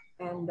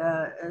and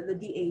the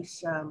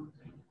DA's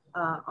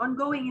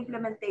ongoing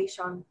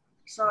implementation.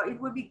 So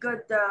it would be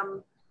good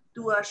to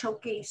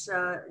showcase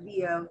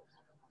the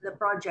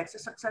projects, the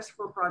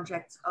successful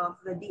projects of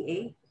the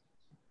DA,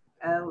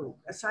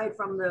 aside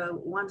from the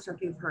ones that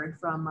we've heard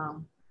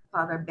from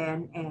Father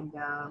Ben and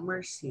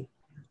Mercy.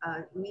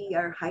 We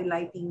are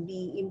highlighting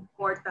the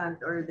important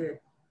or the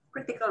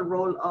critical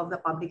role of the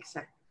public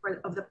sector,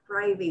 of the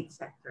private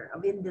sector,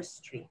 of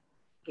industry,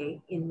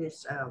 okay, in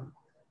this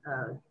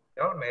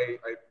may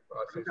I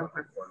say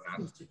something for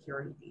food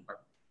security.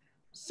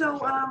 So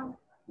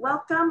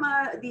welcome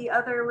the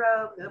other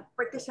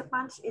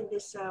participants in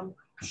this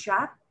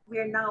chat. We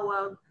are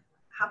now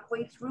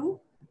halfway through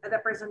the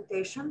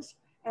presentations.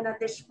 And at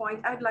this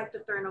point, I'd like to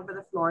turn over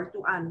the floor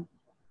to Ann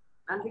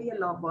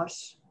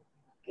Villalobos,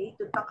 okay,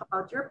 to talk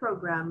about your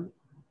program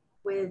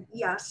with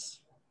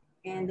Yas,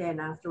 and then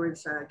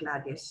afterwards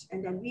Gladys.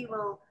 And then we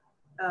will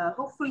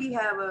hopefully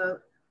have a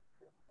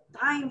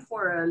time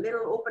for a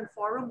little open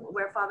forum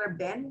where Father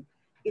Ben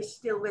is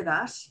still with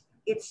us.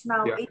 It's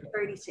now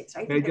 8:36.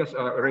 May I just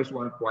raise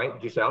one point,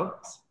 Giselle?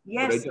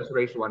 Yes. Could I just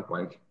raise one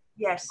point?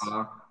 Yes.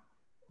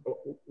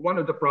 one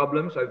of the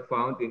problems I've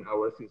found in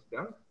our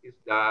system is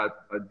that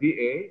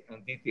DA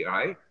and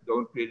DTI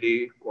don't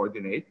really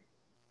coordinate.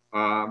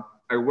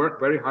 I worked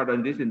very hard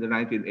on this in the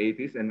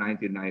 1980s and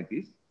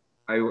 1990s.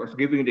 I was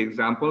giving the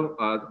example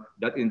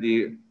that in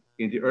the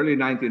early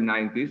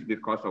 1990s,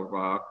 because of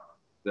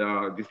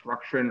the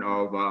destruction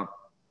of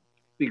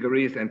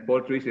piggeries and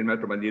poultries in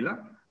Metro Manila,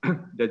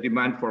 the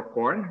demand for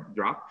corn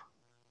dropped.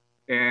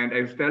 And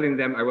I was telling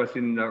them, I was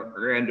in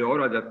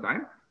Oro at that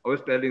time, I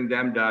was telling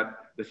them that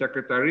the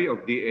secretary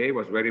of DA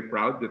was very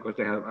proud because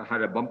they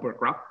had a bumper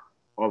crop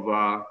of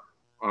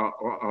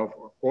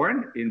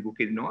corn in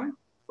Bukidnon.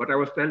 But I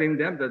was telling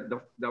them that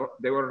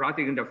they were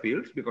rotting in the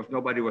fields because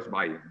nobody was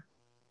buying.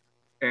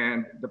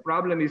 And the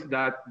problem is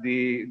that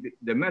the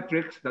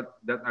metrics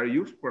that are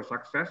used for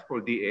success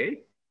for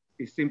DA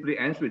is simply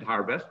ends with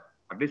harvest.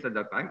 At least at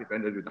that time, it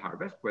ended with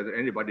harvest, whether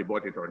anybody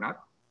bought it or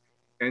not.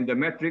 And the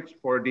metrics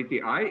for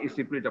DTI is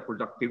simply the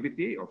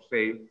productivity of,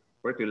 say,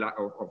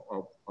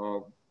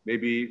 of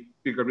maybe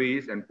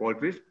piggeries and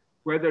poultries,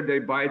 whether they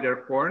buy their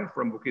corn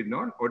from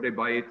Bukidnon or they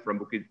buy it from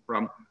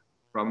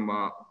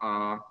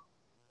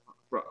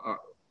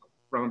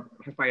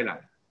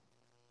Thailand.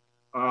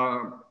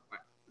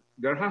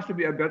 There has to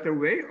be a better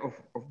way of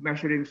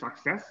measuring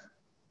success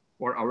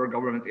for our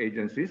government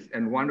agencies,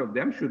 and one of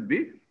them should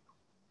be,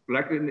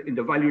 like in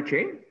the value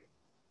chain,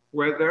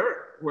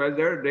 whether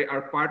they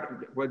are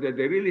whether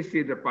they really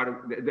see the part of,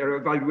 they're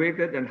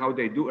evaluated and how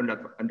they do on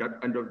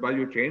the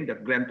value chain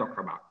that Glenn talked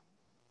about.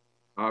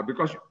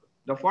 Because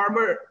the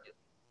farmer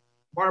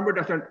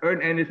doesn't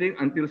earn anything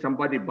until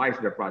somebody buys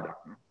their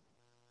product.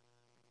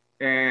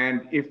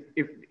 And if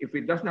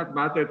it does not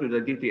matter to the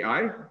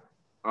DTI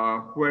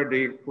where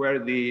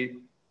the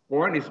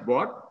corn is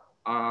bought,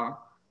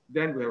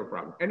 then we have a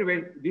problem.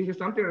 Anyway, this is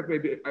something that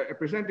maybe I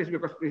present this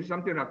because this is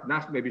something that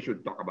NAS maybe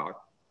should talk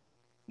about.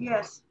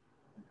 Yes.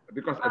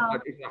 Because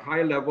it's a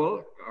high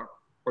level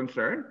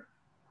concern,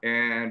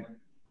 and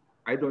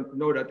I don't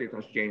know that it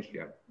has changed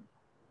yet.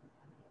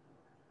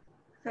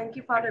 Thank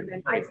you, Father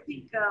Ben. I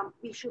think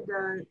we should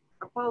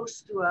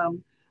propose to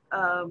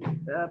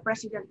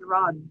President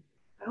Rod.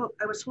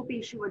 I was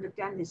hoping she would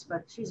attend this,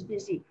 but she's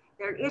busy.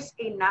 There is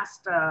a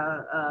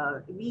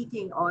NASTA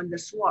meeting on the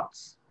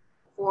SWOTs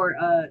for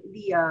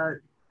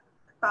the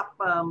top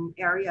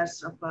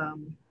areas of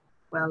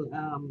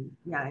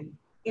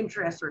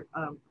interest or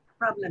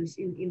problems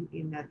in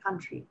the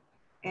country.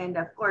 And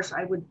of course,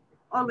 I would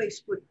always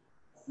put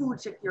food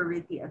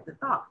security at the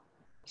top.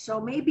 So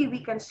maybe we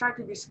can start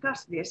to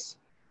discuss this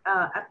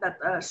at that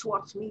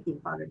SWOTs meeting,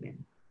 Father Ben.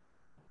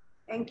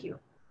 Thank you.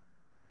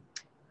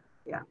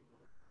 Yeah.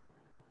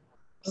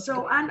 Okay.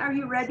 So Anne, are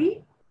you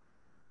ready?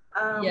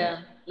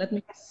 Yeah, let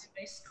me see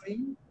my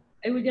screen.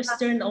 I will just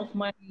turn off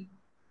my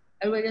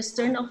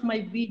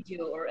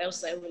video, or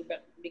else I will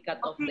be cut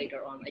off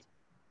later on.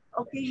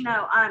 Okay,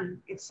 now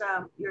Anne, it's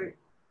your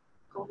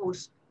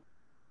co-host.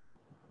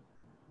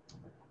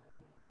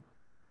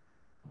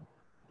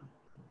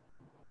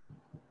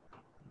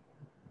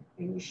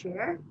 Can you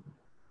share?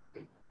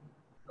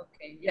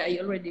 Okay, yeah, I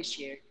already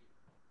shared.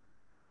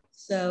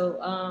 So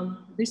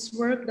this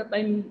work that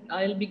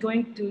I'll be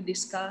going to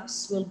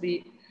discuss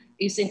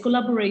is in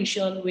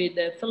collaboration with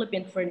the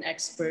Philippine fern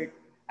expert,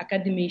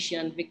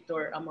 academician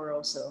Victor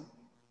Amoroso,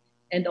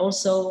 and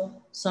also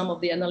some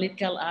of the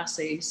analytical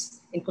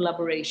assays in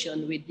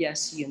collaboration with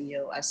Yes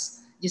Yunyo,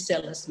 as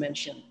Giselle has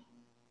mentioned.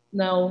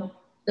 Now,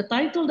 the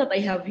title that I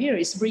have here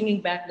is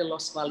Bringing Back the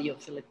Lost Value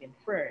of Philippine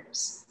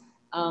Ferns.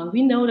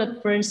 We know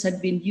that ferns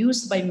had been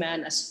used by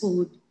man as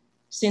food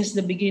since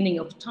the beginning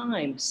of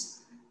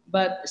times,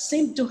 but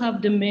seem to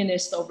have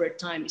diminished over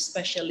time,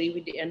 especially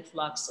with the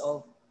influx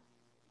of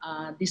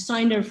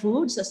designer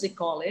foods, as they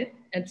call it,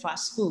 and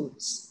fast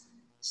foods.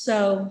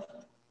 So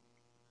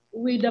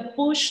with a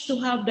push to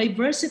have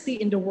diversity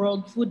in the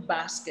world food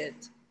basket,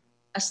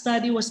 a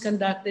study was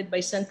conducted by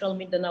Central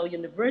Mindanao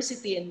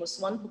University in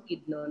Muswan,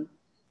 Bukidnon,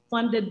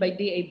 funded by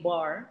DA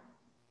Bar,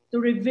 to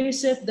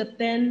revisit the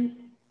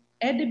 10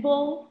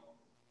 edible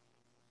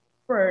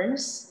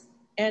ferns,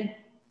 and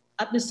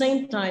at the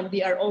same time,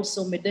 they are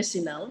also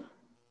medicinal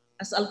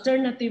as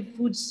alternative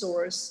food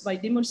source by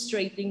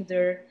demonstrating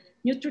their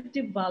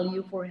nutritive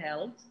value for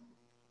health,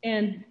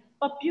 and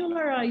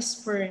popularize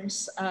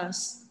ferns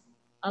as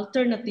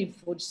alternative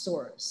food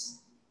source.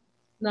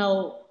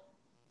 Now,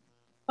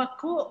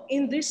 Paco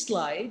in this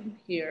slide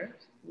here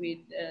with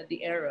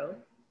the arrow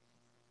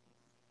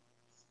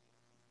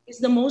is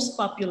the most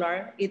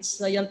popular. Its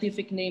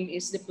scientific name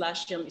is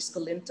Diplasium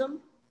esculentum,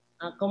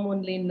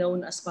 commonly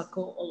known as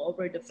Paco all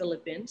over the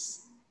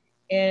Philippines.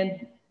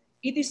 And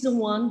it is the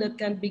one that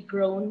can be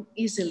grown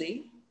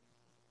easily.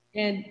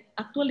 And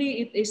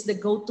actually, it is the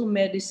go-to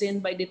medicine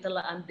by the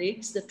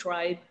Talaandigs, the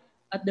tribe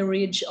at the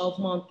ridge of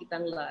Mount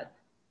Kitanglad.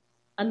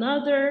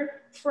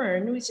 Another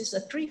fern, which is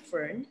a tree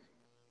fern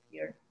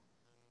here,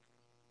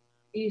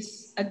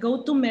 is a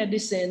go-to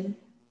medicine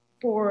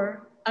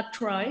for a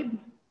tribe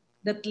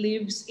that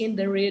lives in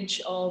the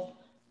ridge of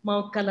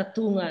Mount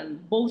Kalatungan.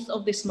 Both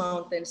of these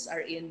mountains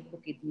are in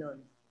Bukidnon.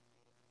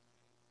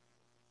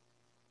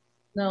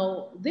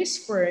 Now,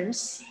 these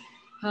ferns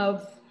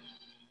have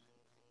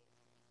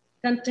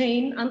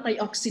contain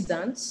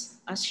antioxidants,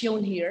 as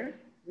shown here.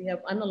 We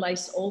have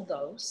analyzed all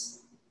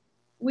those,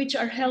 which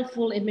are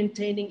helpful in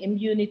maintaining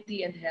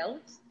immunity and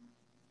health.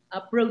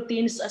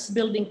 Proteins as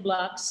building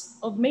blocks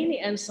of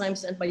many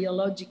enzymes and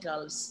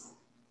biologicals.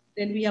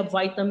 Then we have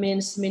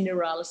vitamins,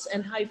 minerals,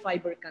 and high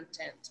fiber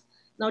content.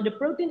 Now, the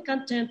protein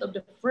content of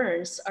the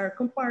ferns are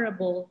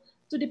comparable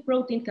to the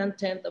protein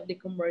content of the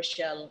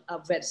commercial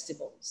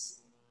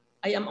vegetables.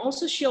 I am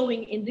also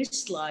showing in this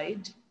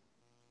slide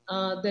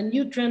the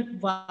nutrient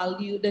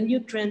value, the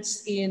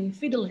nutrients in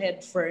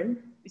fiddlehead fern,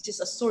 which is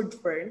a sword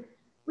fern,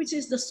 which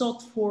is the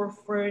sought for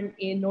fern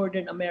in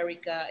Northern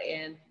America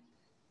and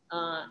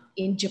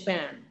in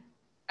Japan.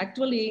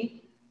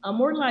 Actually,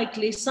 more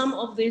likely, some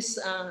of these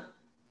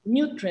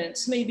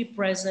nutrients may be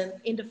present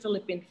in the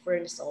Philippine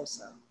ferns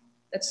also.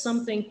 That's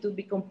something to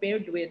be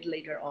compared with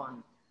later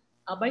on.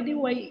 By the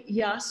way,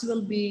 Yas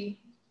will be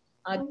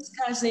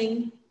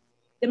discussing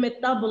the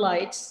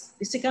metabolites,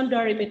 the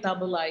secondary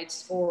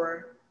metabolites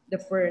for the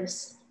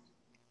ferns.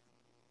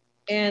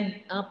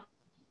 And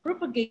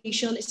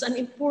propagation is an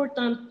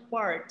important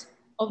part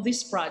of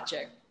this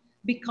project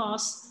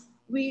because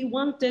we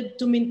wanted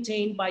to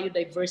maintain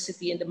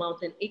biodiversity in the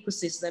mountain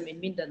ecosystem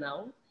in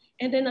Mindanao.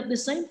 And then at the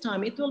same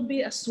time, it will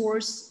be a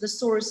source, the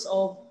source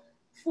of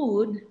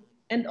food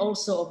and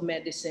also of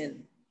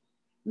medicine.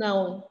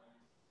 Now,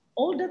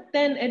 all the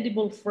 10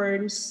 edible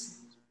ferns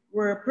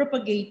were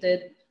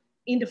propagated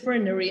in the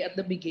fernery at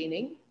the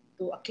beginning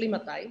to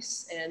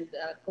acclimatize and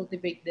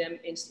cultivate them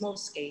in small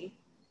scale.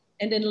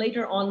 And then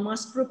later on,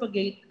 mass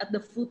propagate at the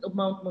foot of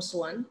Mount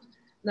Musuan.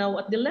 Now,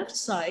 at the left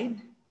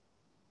side,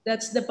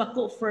 that's the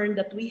Paco fern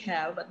that we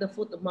have at the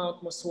foot of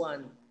Mount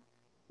Musuan.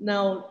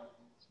 Now,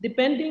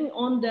 depending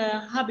on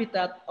the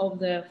habitat of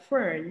the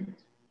fern,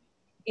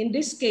 in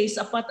this case,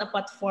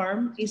 Apat-Apat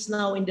Farm is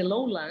now in the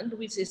lowland,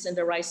 which is in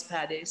the rice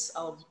paddies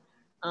of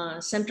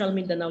Central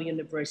Mindanao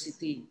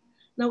University.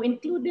 Now,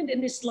 included in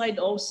this slide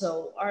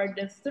also are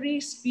the 3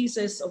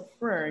 species of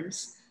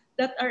ferns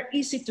that are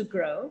easy to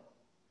grow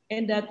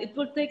and that it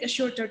will take a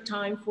shorter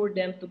time for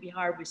them to be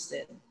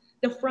harvested.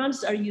 The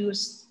fronds are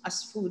used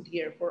as food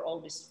here for all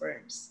these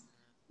ferns.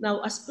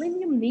 Now,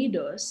 Asplenium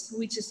nidus,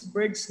 which is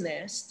bird's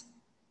nest,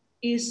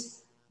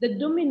 is the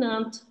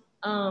dominant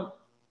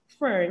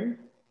fern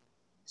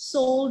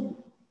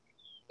sold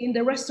in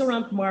the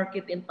restaurant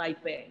market in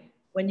Taipei.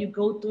 When you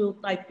go to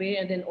Taipei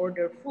and then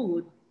order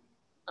food,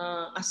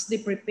 as they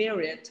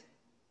prepare it,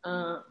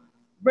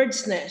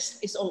 bird's nest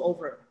is all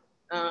over.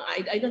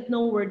 I don't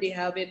know where they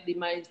have it. They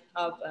might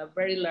have a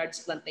very large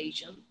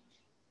plantation.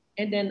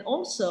 And then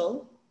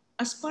also,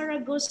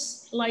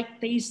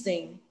 asparagus-like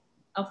tasting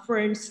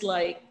ferns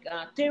like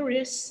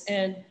teres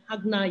and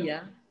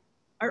hagnaya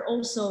are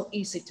also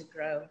easy to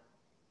grow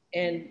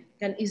and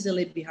can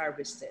easily be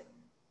harvested.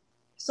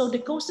 So the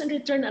cost and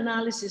return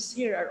analysis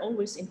here are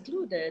always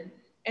included,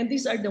 and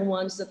these are the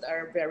ones that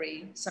are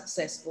very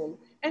successful,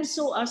 and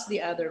so as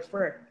the other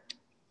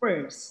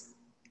ferns.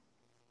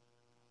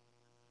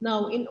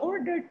 Now, in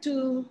order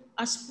to,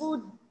 as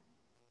fern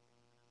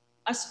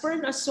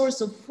as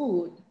source of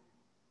food,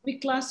 we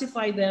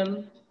classify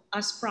them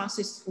as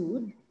processed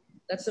food.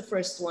 That's the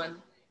first one.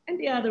 And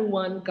the other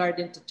one,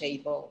 garden to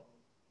table.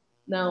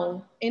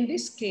 Now, in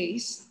this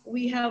case,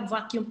 we have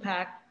vacuum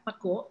packed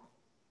Paco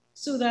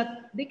so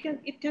that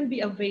it can be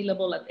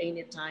available at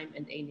any time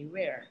and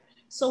anywhere.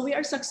 So we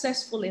are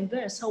successful in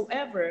this.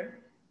 However,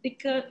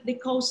 the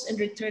cost and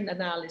return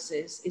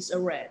analysis is a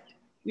red.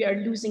 We are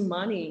losing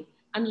money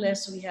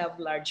unless we have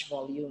large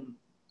volume.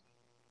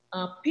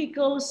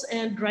 Pickles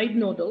and dried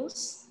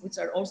noodles, which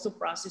are also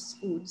processed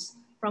foods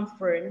from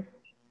fern,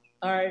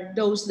 are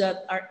those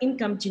that are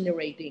income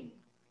generating.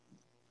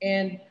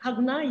 And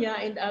hagnaya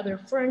and other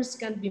ferns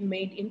can be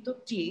made into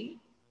tea.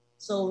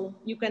 So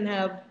you can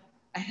have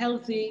a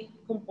healthy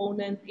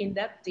component in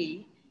that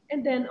tea,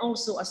 and then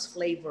also as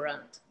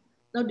flavorant.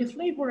 Now the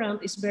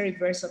flavorant is very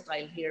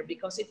versatile here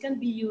because it can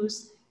be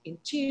used in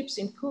chips,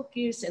 in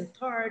cookies, and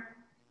tart,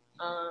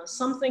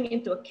 something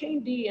into a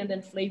candy, and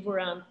then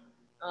flavorant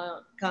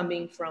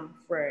coming from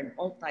fern,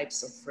 all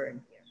types of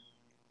fern here.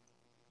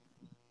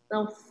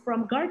 Now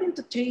from garden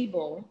to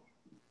table,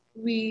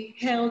 we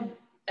held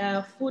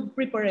a food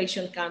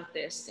preparation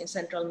contest in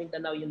Central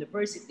Mindanao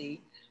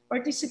University,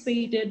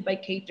 participated by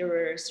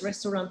caterers,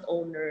 restaurant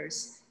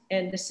owners,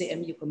 and the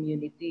CMU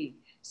community.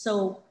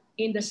 So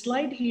in the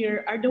slide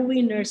here are the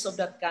winners of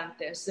that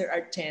contest. There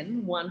are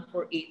 10, one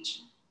for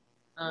each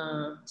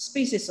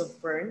species of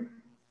fern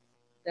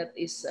that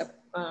is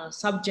a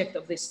subject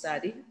of this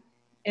study.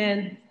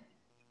 And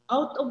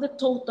out of the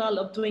total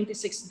of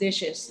 26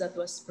 dishes that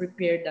was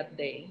prepared that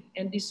day,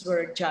 and these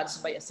were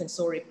judged by a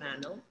sensory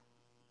panel,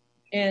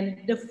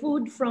 and the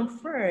food from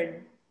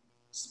fern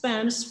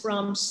spans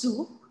from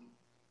soup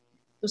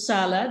to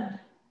salad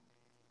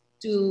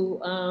to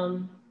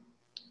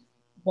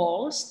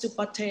balls to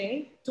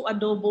pate to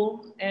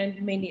adobo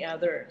and many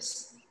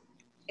others.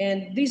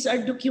 And these are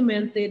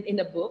documented in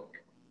a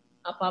book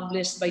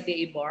published by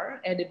the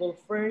Edible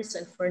Ferns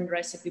and Fern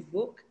Recipe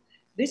Book.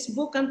 This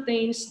book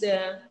contains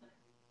the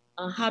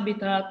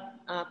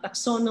habitat,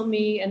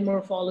 taxonomy, and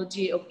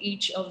morphology of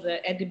each of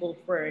the edible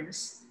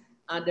ferns,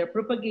 their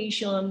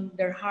propagation,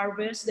 their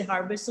harvest, the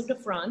harvest of the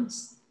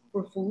fronds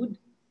for food,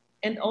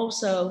 and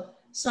also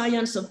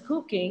science of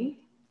cooking,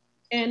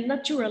 and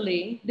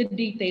naturally, the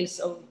details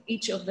of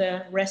each of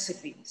the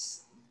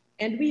recipes.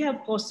 And we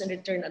have cost and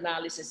return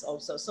analysis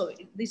also. So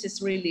this is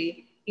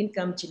really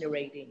income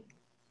generating.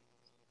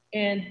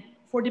 And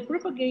for the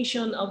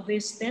propagation of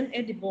these 10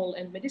 edible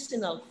and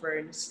medicinal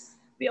ferns,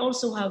 we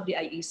also have the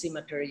IEC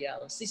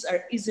materials. These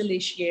are easily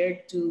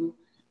shared to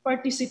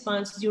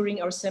participants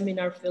during our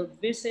seminar field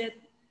visit,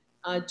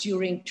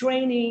 during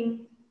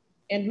training,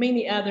 and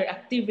many other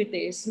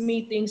activities,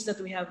 meetings that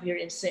we have here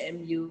in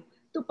CMU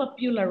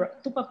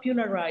to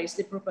popularize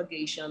the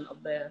propagation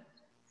of the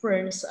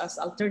ferns as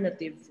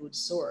alternative food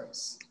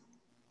source.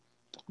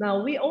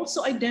 Now, we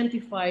also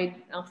identified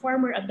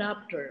farmer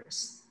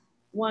adapters.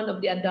 One of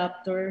the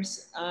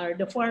adapters are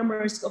the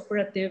Farmers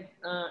Cooperative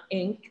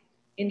Inc.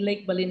 in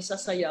Lake Balinsa,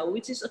 Sayao,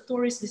 which is a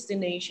tourist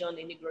destination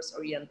in Negros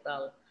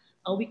Oriental.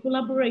 We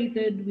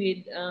collaborated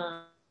with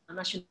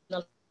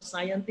national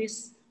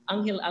scientist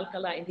Angel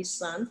Alcala and his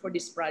son for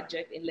this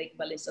project in Lake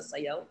Balinsa,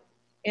 Sayao.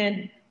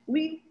 And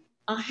we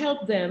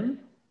help them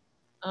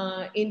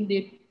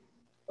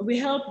we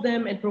help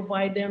them and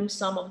provide them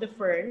some of the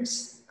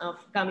ferns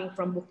coming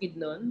from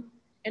Bukidnon,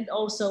 and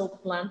also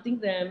planting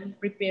them,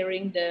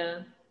 preparing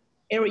the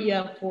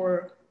area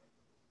for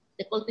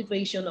the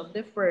cultivation of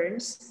the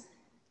ferns,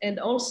 and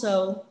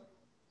also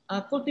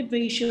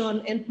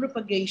cultivation and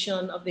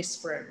propagation of these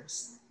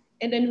ferns.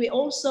 And then we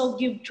also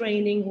give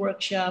training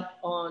workshop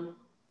on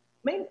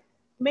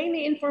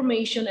many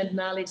information and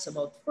knowledge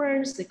about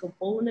ferns, the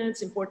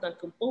components, important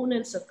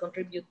components that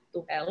contribute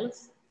to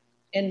health,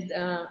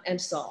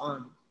 and so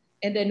on.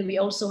 And then we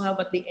also have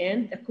at the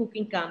end a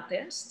cooking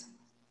contest,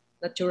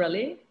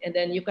 naturally. And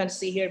then you can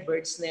see here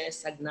bird's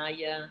nest,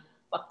 agnaya,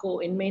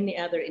 pako, and many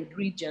other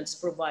ingredients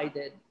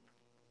provided.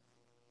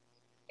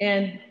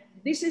 And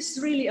this is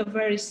really a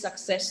very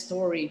success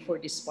story for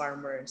these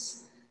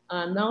farmers.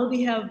 Now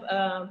they have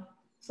a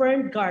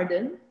fern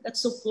garden that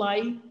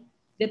supply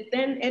the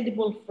 10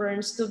 edible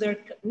ferns to their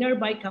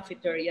nearby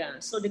cafeteria.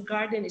 So the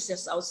garden is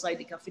just outside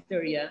the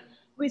cafeteria,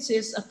 which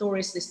is a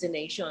tourist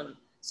destination.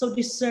 So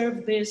they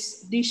serve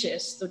these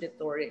dishes to the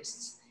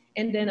tourists.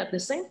 And then at the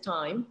same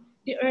time,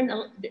 they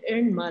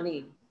earn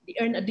money, they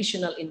earn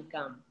additional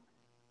income.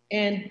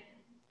 And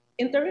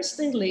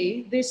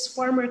interestingly, these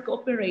farmer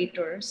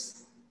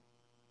cooperators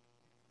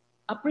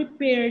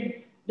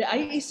prepared the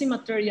IEC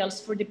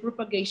materials for the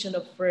propagation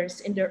of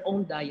ferns in their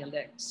own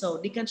dialect. So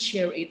they can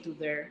share it to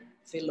their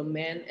fellow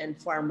men and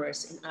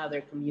farmers in other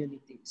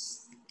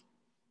communities.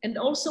 And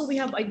also we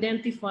have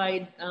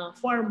identified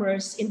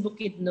farmers in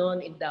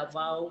Bukidnon, in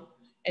Davao,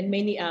 and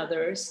many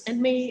others.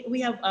 And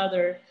we have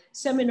other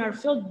seminar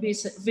field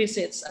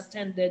visits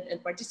attended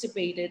and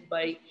participated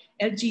by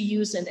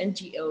LGUs and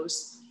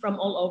NGOs from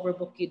all over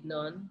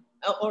Bukidnon,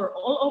 or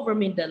all over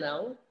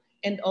Mindanao,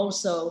 and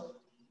also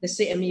the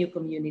CMU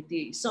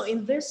community. So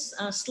in this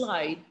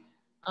slide,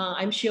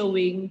 I'm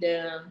showing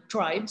the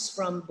tribes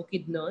from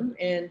Bukidnon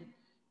and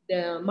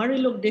the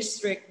Marilog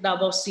District,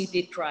 Davao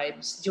City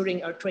tribes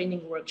during our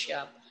training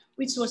workshop,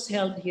 which was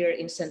held here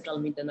in Central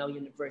Mindanao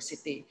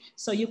University.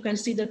 So you can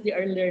see that they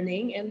are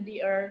learning, and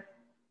they are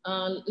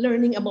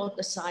learning about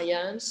the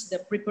science, the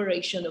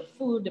preparation of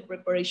food, the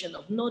preparation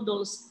of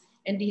noodles,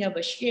 and they have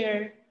a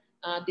share,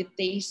 they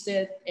taste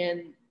it,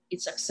 and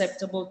it's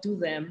acceptable to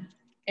them.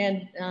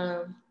 And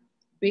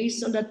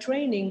based on the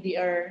training, they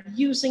are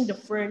using the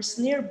ferns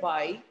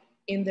nearby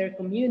in their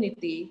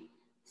community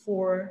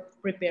for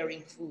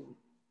preparing food.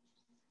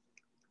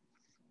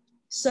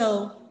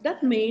 So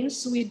that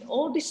means with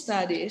all the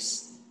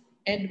studies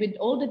and with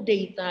all the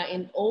data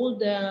and all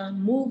the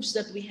moves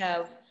that we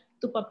have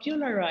to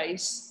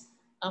popularize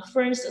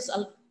ferns as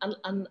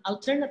an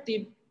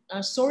alternative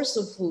source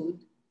of food,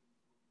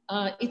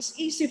 it's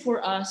easy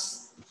for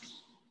us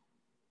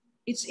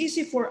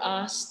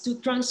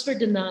to transfer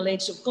the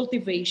knowledge of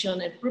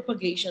cultivation and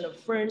propagation of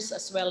ferns,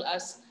 as well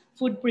as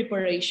food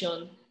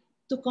preparation,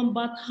 to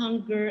combat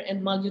hunger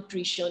and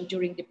malnutrition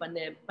during the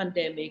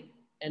pandemic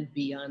and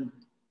beyond.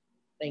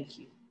 Thank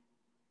you.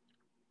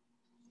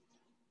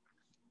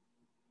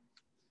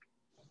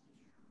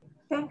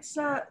 Thanks,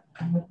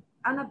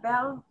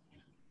 Annabelle.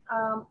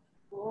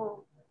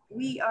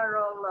 We are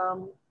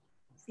all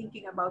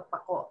thinking about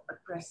pako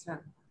at present.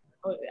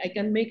 Oh, I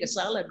can make a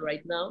salad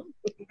right now.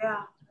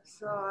 Yeah,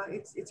 so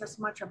it's as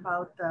much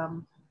about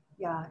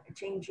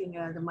changing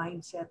the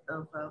mindset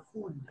of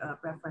food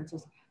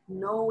preferences,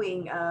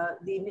 knowing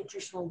the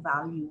nutritional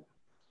value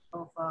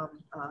of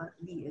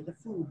the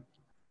food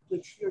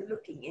which you're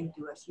looking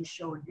into, as you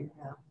showed in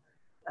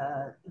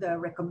the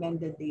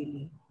recommended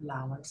daily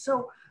allowance.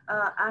 So,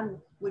 Anne,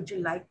 would you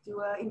like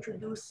to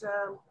introduce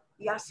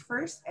Yas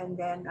first, and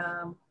then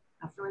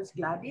afterwards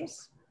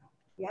Gladys?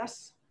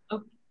 Yes.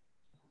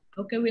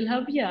 Okay, we'll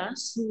have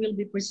Yas, who will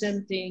be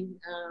presenting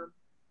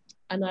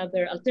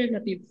another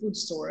alternative food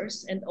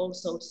source, and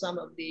also some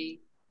of the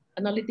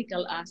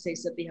analytical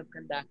assays that they have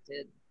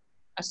conducted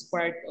as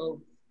part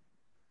of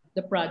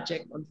the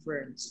project on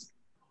ferns.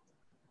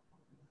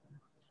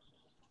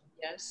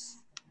 Yes.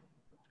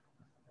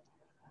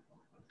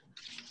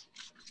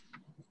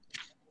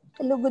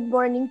 Hello, good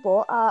morning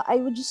po. I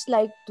would just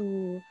like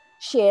to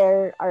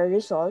share our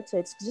results. So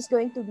it's just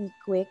going to be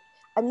quick.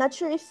 I'm not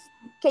sure if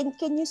can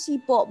you see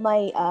po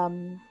my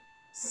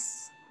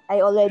I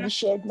already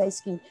shared my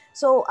screen.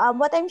 So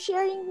what I'm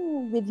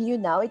sharing with you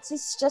now, it's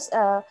just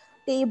a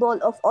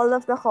table of all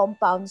of the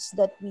compounds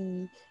that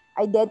we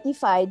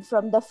identified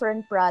from the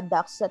fern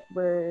products that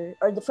were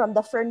from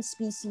the fern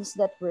species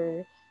that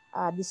were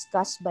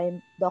discussed by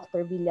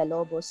Dr.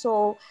 Villalobos.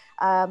 So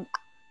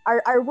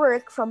our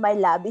work from my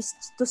lab is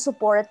to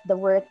support the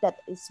work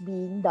that is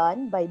being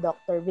done by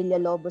Dr.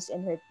 Villalobos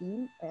and her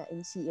team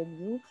in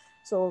CMU.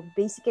 So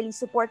basically,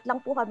 support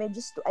lang po kami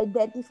just to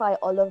identify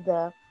all of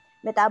the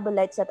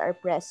metabolites that are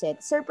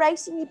present.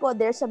 Surprisingly po,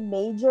 there's a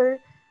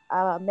major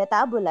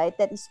metabolite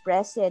that is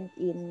present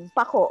in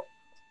pako,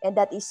 and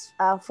that is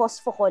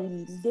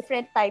phosphocholine,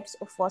 different types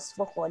of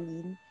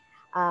phosphocholine.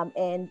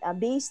 And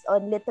based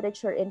on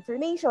literature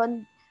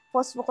information,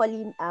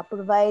 phosphocholine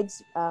provides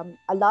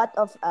a lot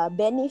of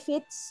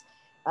benefits,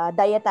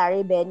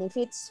 dietary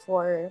benefits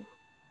for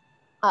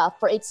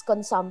its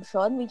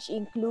consumption, which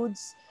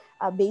includes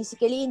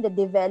basically in the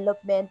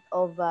development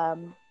of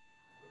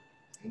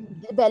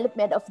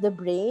the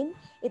brain.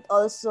 It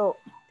also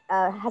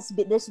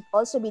there's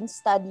also been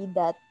studied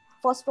that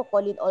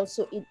phosphocholine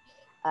also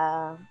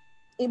uh,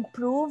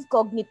 improve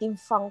cognitive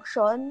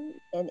function,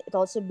 and it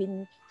also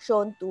been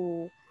shown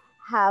to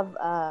have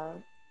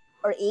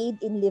or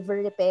aid in liver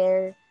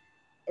repair.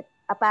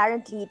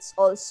 Apparently, it's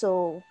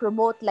also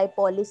promote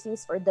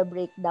lipolysis or the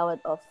breakdown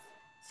of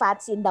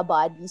fats in the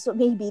body. So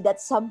maybe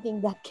that's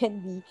something that can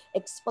be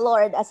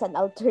explored as an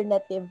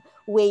alternative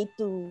way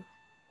to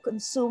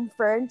consume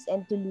ferns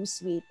and to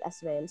lose weight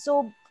as well.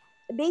 So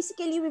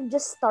basically, we've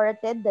just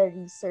started the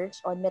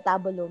research on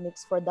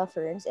metabolomics for the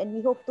ferns, and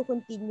we hope to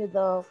continue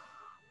the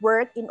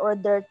work in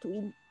order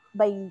to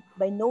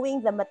by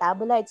knowing the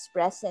metabolites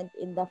present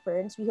in the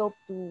ferns, we hope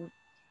to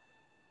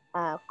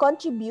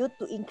contribute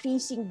to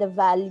increasing the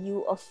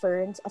value of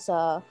ferns as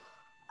a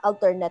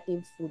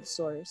alternative food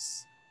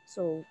source.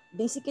 So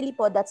basically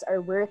po, that's our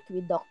work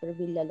with Dr.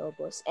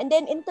 Villalobos. And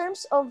then in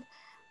terms of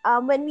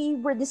when we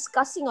were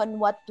discussing on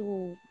what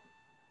to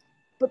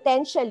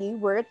potentially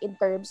work in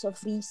terms of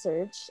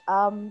research,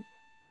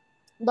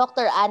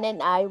 Dr. Anna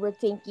and I were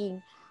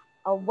thinking,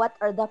 what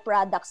are the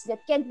products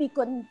that can be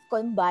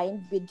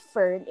combined with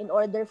fern in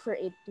order for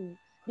it to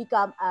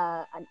become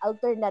an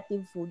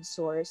alternative food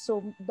source.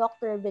 So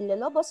Dr.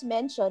 Villalobos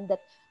mentioned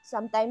that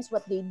sometimes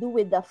what they do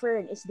with the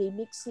fern is they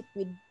mix it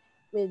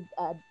with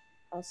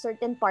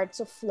certain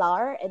parts of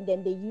flour, and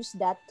then they use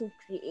that to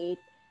create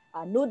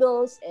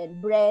noodles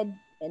and bread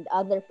and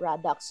other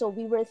products. So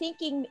we were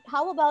thinking,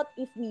 how about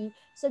if we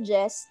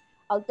suggest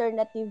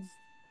alternative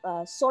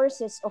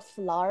sources of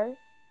flour,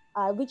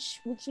 which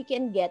we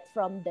can get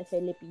from the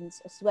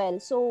Philippines as well.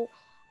 So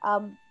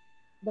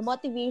the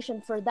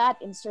motivation for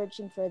that in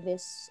searching for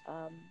this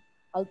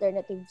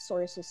alternative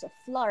sources of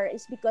flour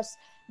is because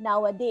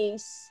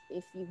nowadays,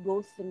 if you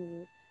go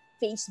through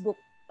Facebook,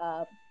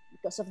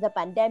 because of the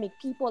pandemic,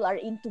 people are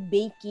into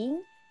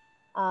baking.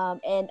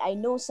 And I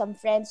know some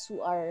friends who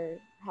are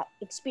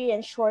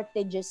experience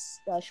shortage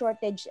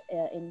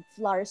in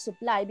flour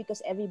supply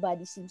because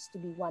everybody seems to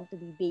be want to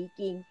be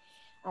baking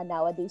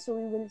nowadays. So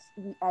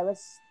I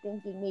was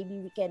thinking maybe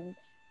we can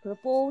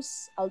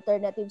propose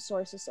alternative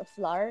sources of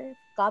flour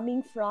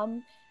coming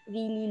from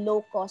really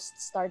low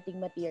cost starting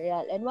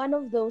material. And one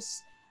of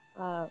those,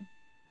 let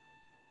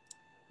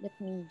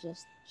me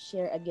just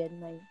share again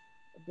my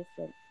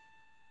different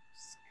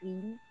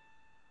screen.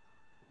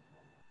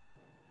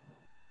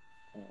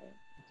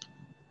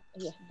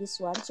 Yeah, this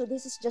one. So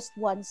this is just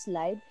one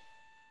slide.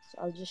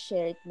 So I'll just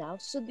share it now.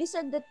 So these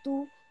are the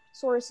two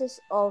sources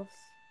of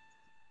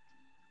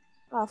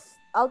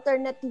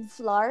alternative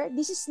flour.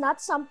 This is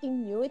not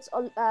something new. It's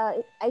all.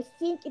 I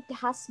think it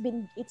has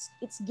been.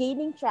 It's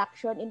gaining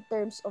traction in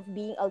terms of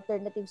being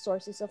alternative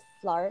sources of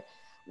flour.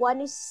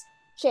 One is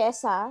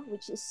chesa,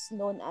 which is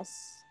known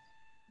as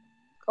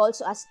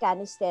also as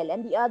canistel,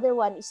 and the other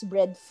one is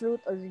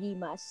breadfruit or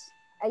rimas.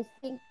 I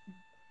think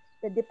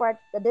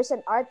there's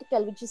an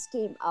article which just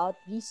came out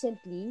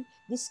recently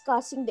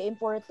discussing the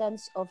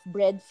importance of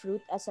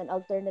breadfruit as an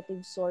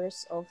alternative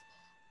source of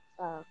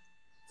uh,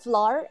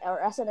 flour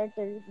or as an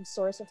alternative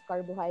source of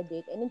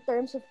carbohydrate. And in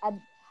terms of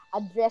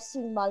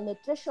addressing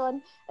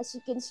malnutrition, as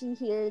you can see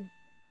here,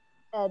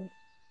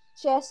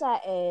 chesa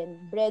and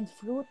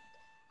breadfruit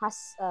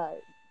has a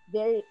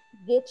very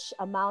rich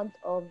amount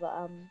of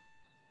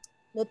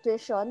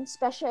nutrition,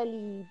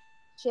 especially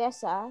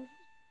chesa.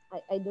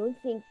 I don't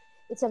think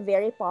it's a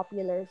very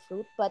popular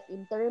fruit, but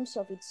in terms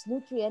of its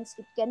nutrients,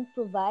 it can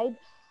provide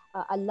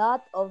a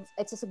lot of,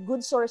 it's a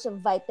good source of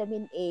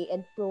vitamin A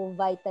and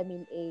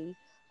provitamin A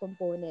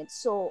components.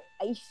 So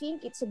I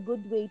think it's a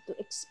good way to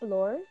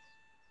explore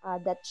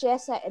that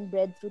chesa and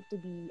breadfruit to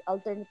be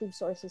alternative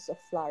sources of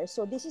flour.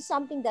 So this is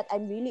something that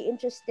I'm really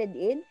interested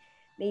in.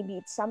 Maybe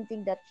it's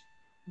something that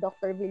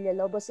Dr.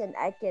 Villalobos and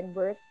I can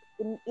work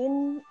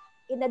in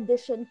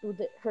addition to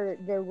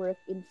their work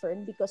in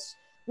Fern, because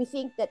we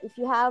think that if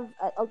you have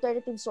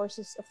alternative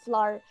sources of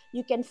flour,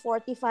 you can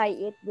fortify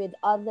it with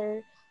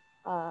other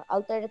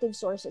alternative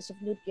sources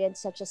of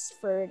nutrients such as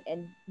fern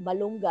and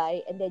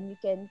malunggay, and then you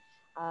can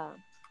uh,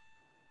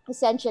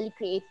 essentially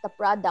create a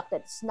product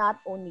that's not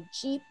only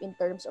cheap in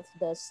terms of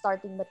the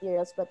starting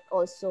materials, but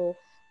also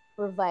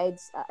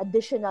provides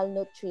additional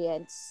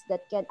nutrients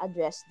that can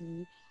address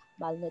the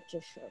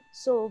malnutrition.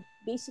 So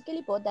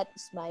basically po, that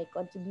is my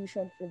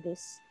contribution to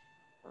this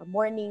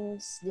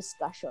morning's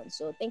discussion.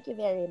 So thank you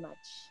very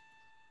much.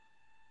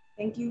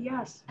 Thank you.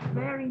 Yes,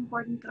 very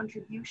important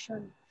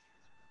contribution.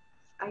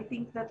 I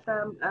think that,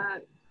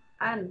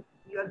 Anne,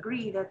 you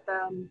agree that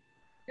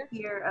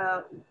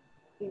here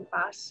in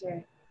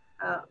PAASE,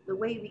 the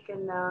way we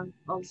can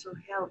also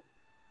help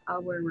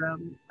our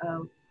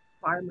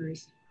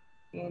farmers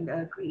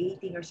and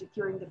creating or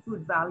securing the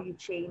food value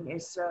chain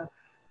is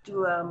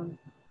to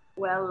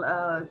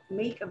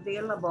make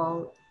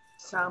available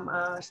some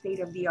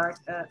state-of-the-art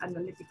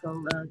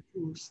analytical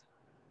tools,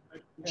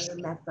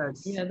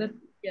 methods.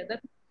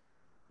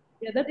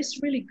 That is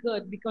really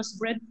good, because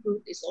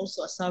breadfruit is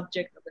also a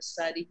subject of a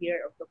study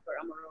here of Dr.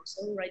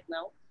 Amoroso right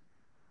now,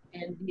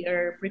 and we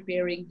are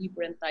preparing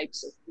different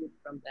types of food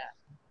from that,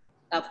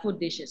 food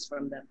dishes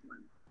from that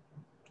one.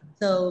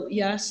 So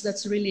yes,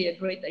 that's really a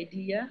great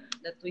idea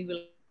that we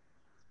will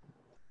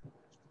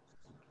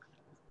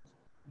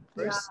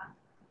first. Yeah.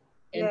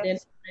 And Yes. then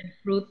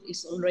breadfruit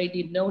is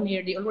already known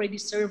here. They already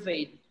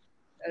surveyed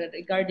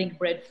regarding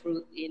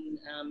breadfruit in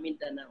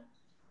Mindanao.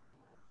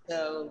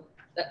 So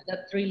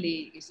that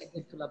really is a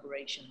good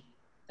collaboration.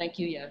 Thank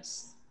you,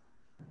 Yas.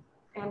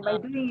 And by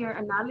doing your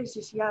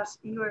analysis, yes,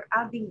 you're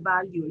adding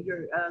value.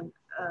 You're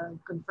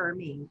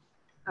confirming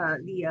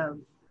the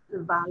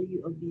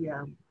value of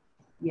the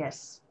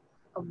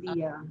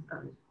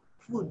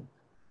food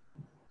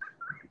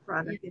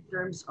product in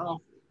terms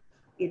of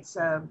its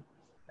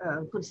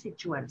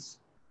constituents.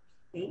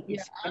 Okay,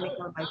 its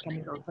chemical by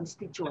chemical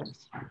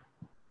constituents.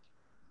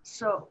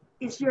 So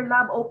is your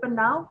lab open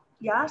now?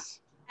 Yes.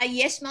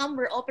 Yes, ma'am,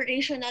 we're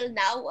operational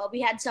now. We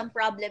had some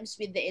problems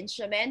with the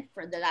instrument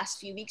for the last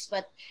few weeks,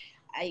 but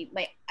I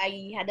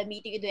had a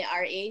meeting with the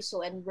RA,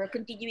 so and we're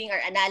continuing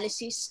our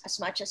analysis as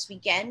much as we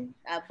can,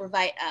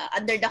 provide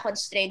under the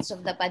constraints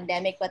of the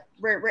pandemic. But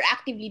we're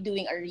actively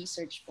doing our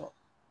research po.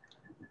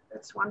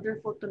 That's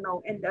wonderful to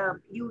know. And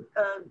you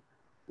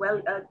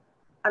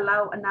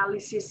allow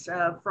analysis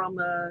from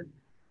the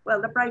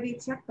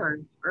private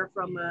sector or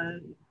from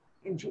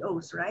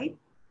NGOs, right?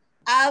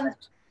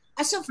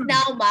 As of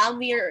now, ma'am,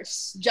 we're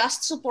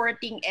just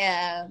supporting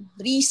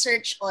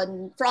research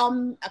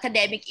from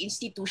academic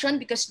institution,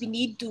 because we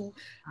need to.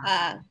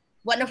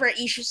 One of our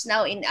issues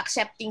now in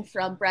accepting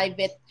from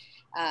private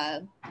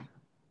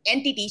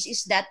entities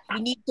is that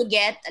we need to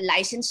get a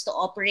license to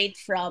operate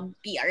from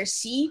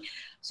PRC.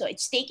 So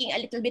it's taking a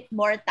little bit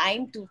more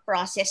time to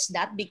process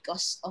that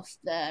because of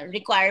the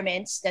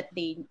requirements that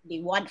they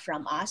want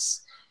from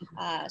us.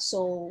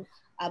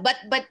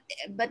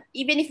 But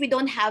even if we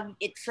don't have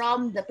it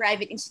from the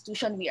private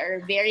institution, we are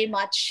very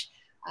much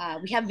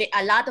we have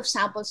a lot of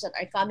samples that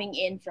are coming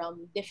in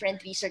from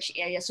different research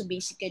areas. So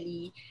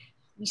basically,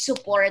 we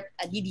support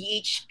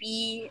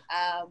DDHP,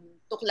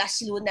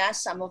 Tuklas Luna,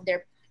 some of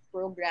their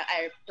program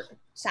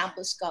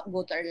samples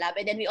go to our lab,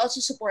 and then we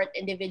also support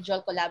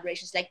individual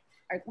collaborations like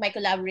my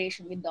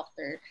collaboration with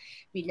Dr.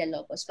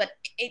 Villalobos. But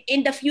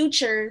in the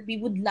future, we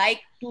would like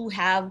to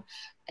have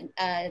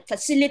a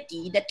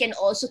facility that can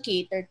also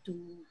cater to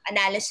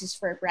analysis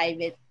for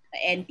private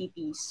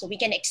entities, so we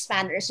can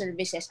expand our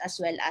services as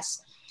well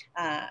as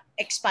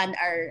expand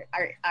our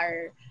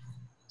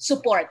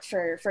support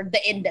for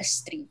the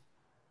industry,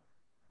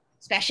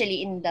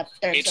 especially in the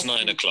terms it's of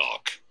 9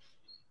 o'clock.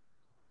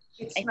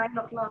 It's 9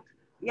 o'clock.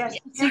 Yes.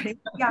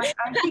 Yeah.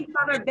 I think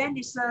Father Ben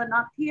is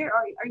not here.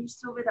 Or are you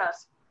still with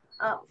us?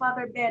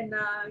 Father Ben,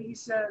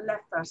 he's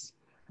left us.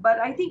 But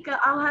I think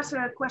Al has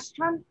a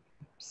question.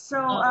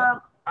 So,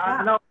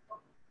 no,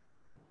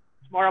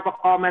 it's more of a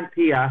comment,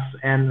 Hias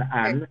and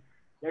Anne.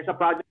 There's a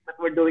project that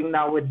we're doing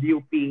now with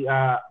UP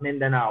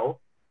Mindanao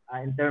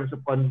in terms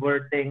of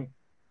converting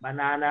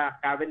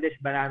Cavendish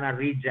banana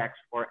rejects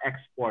for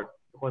export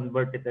to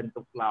convert it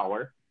into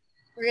flour.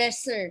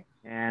 Yes, sir.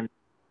 And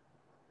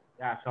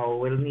yeah, so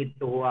we'll need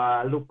to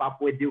loop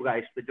up with you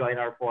guys to join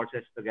our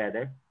forces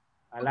together.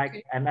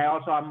 And I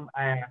also am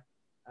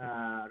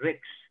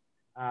Rick's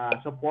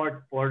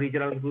support for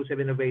regional inclusive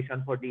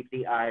innovation for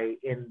DTI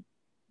in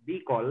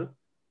Bicol,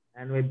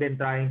 and we've been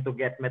trying to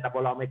get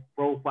metabolomic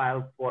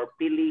profile for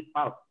pili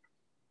pulp.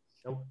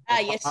 So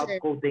yes, pulp sir.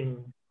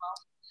 coating.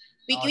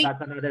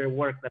 That's another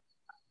work that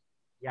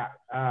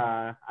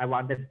I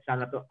wanted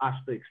us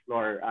to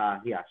explore.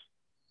 Yes.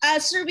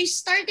 Sir, we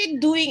started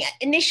doing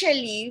the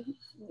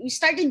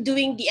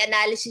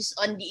analysis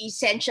on the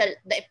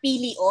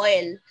pili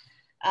oil.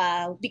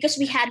 because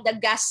we had the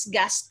gas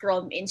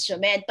chrom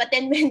instrument. But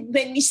then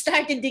when we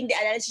started doing the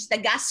analysis, the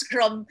gas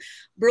chrom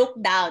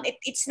broke down.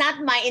 It's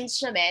not my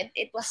instrument.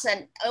 It was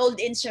an old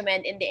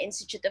instrument in the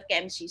Institute of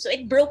Chemistry. So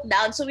it broke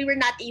down. So we were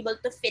not able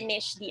to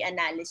finish the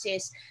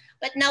analysis.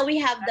 But now we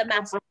have the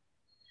mass.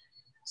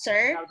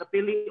 Sir? The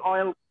pili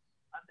oil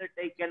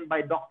undertaken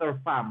by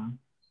Dr. Pham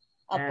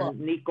and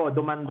Nico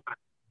Dumandan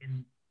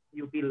in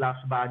UP Las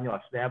Baños.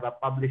 They have a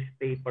published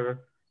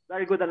paper,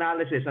 very good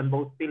analysis on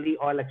both pili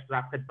oil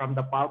extracted from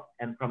the pulp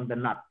and from the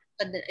nut.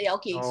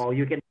 Okay. So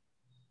you can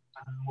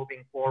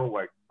moving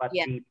forward. But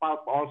the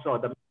pulp also,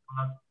 the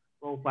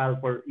profile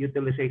for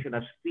utilization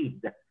as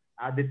feed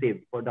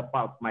additive for the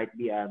pulp might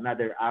be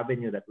another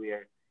avenue that we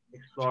are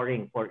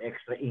exploring for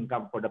extra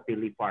income for the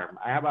pili farm.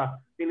 I have a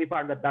pili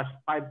farm that does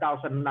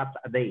 5,000 nuts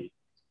a day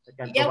that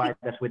can provide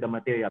us with the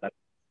material.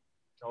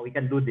 So we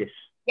can do this.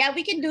 Yeah,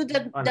 we can do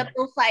the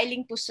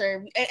profiling to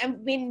serve. I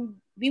mean,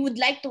 we would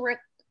like to work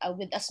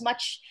with as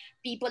much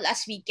people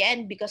as we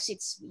can because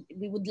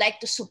we would like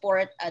to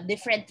support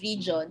different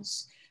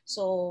regions.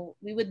 So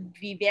we would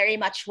be very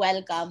much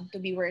welcome to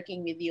be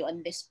working with you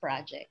on this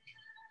project.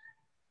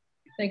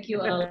 Thank you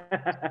all.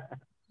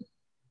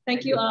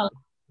 Thank you all.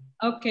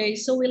 Okay,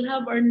 so we'll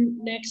have our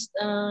next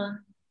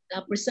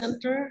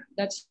presenter.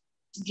 That's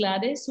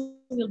Gladys, who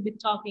will be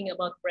talking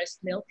about breast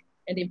milk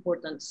and the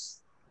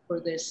importance for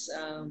this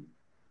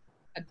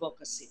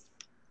advocacy.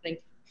 Thank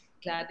you.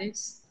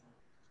 Gladys.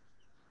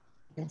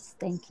 Yes,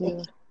 thank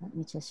you. Let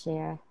me just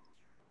share.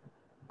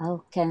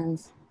 Oh, can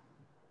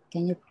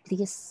you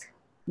please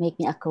make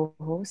me a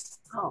co-host?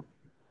 Oh,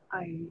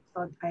 I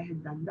thought I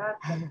had done that.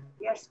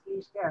 Yes,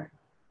 please, there.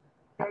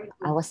 Very good.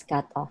 I was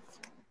cut off.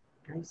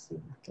 I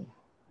see. Okay.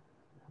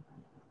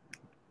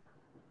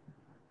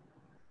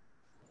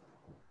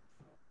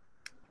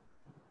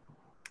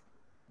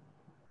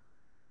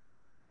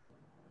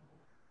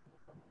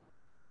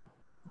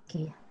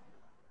 Okay.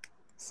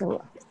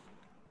 So,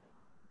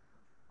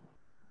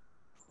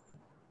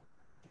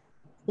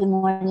 good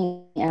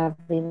morning,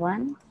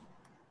 everyone.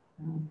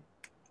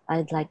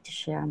 I'd like to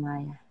share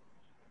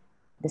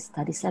the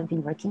studies I've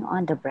been working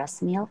on, the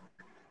breast milk,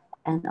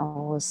 and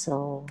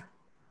also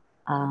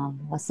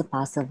what's the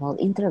possible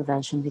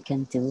intervention we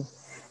can do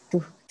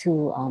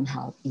to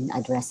help in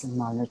addressing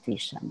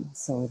malnutrition.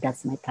 So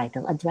that's my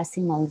title,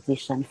 Addressing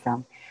Malnutrition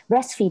from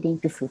Breastfeeding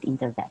to Food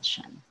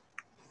Intervention.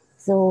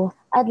 So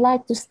I'd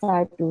like to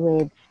start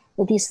with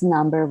this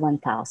number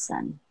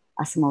 1,000.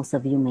 As most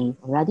of you may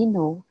already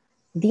know,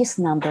 this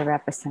number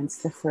represents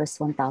the first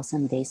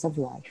 1,000 days of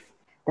life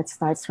that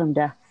starts from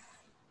the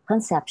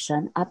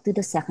conception up to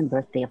the second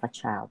birthday of a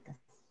child.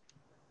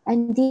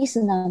 And this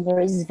number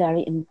is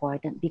very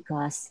important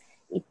because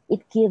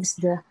it gives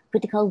the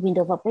critical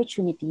window of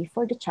opportunity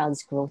for the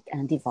child's growth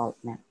and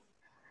development.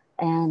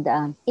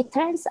 And it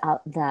turns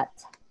out that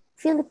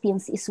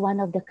Philippines is one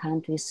of the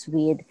countries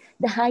with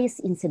the highest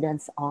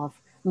incidence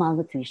of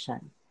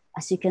malnutrition.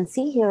 As you can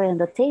see here in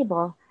the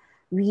table,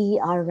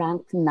 we are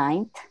ranked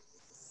 9th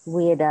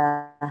with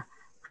the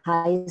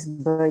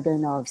highest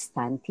burden of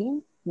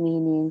stunting,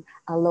 meaning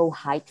a low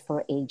height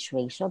for age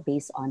ratio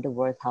based on the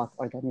World Health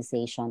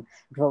Organization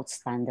growth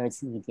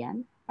standards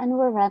median. And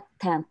we're ranked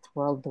 10th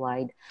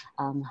worldwide,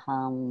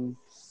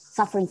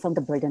 suffering from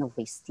the burden of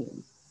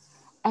wasting.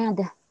 And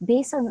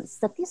based on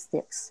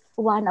statistics,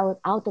 1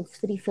 out of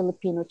 3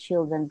 Filipino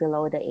children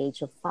below the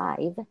age of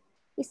 5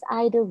 is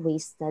either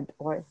wasted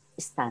or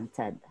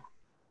stunted.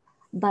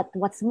 But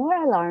what's more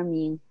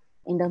alarming,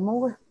 in the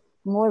more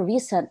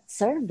recent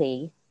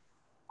survey,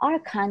 our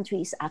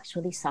country is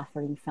actually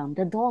suffering from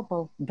the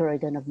double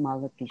burden of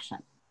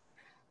malnutrition.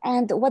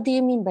 And what do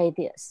you mean by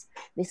this?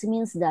 This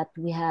means that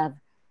we have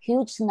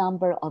huge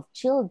number of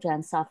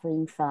children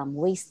suffering from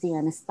wasting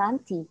and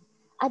stunting.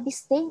 At the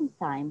same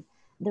time,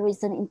 there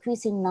is an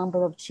increasing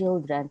number of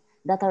children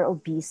that are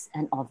obese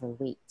and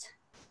overweight.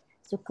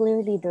 So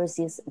clearly there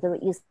is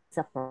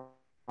a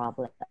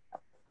problem.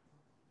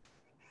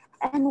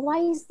 And why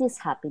is this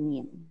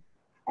happening?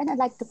 And I'd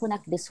like to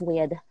connect this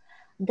with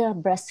the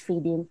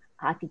breastfeeding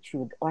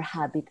attitude or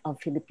habit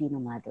of Filipino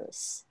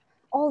mothers.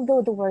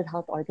 Although the World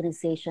Health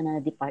Organization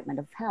and the Department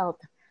of Health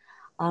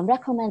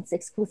recommends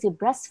exclusive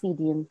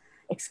breastfeeding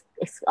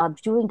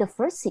during the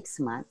first 6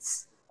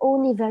 months,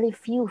 only very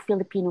few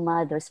Filipino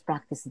mothers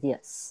practice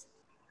this.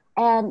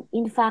 And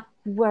in fact,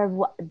 where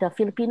the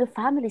Filipino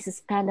families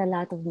spend a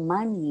lot of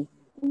money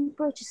in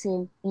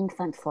purchasing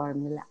infant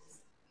formulas.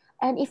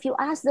 And if you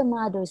ask the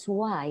mothers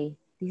why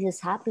this is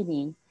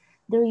happening,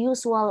 their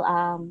usual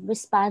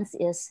response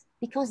is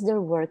because they're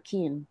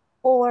working,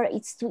 or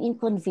it's too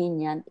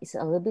inconvenient, it's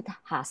a little bit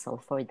hassle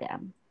for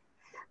them.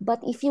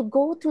 But if you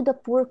go to the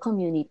poor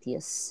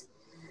communities,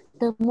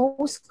 the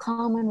most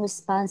common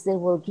response they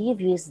will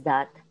give you is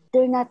that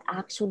they're not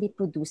actually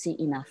producing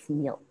enough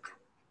milk.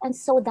 And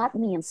so that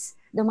means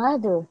the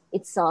mother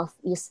itself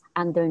is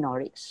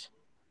undernourished.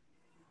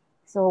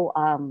 So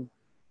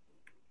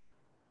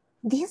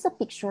this is a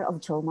picture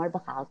of Jomar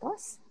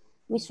Bacaltos,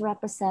 which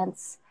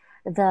represents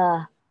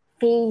the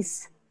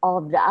face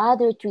of the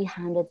other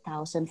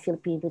 300,000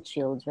 Filipino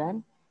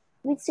children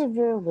with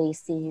severe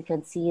wasting, you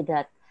can see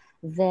that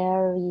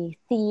very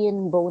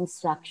thin bone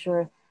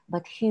structure,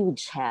 but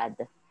huge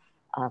head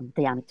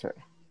diameter.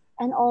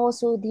 And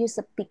also there's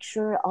a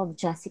picture of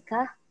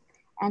Jessica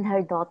and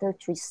her daughter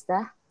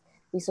Trista,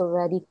 who is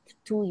already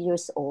 2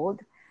 years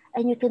old.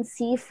 And you can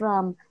see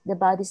from the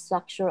body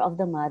structure of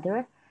the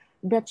mother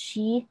that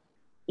she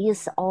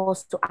is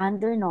also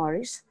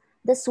undernourished.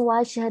 That's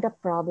why she had a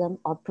problem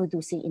of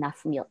producing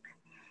enough milk.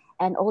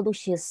 And although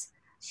she's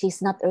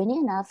not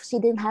earning enough, she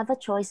didn't have a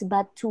choice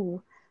but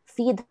to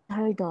feed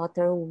her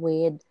daughter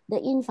with the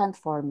infant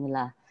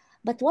formula.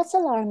 But what's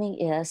alarming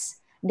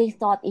is they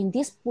thought in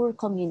these poor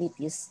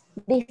communities,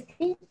 they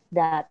think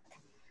that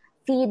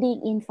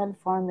feeding infant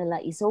formula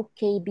is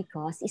okay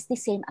because it's the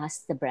same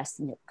as the breast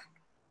milk.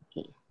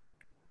 Okay.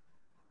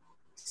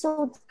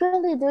 So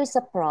clearly there is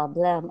a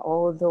problem,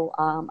 although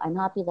I'm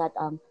happy that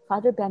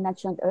Father Ben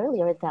mentioned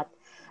earlier that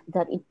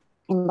in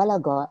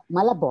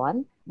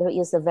Malabon, there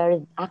is a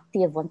very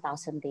active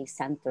 1,000-day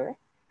center.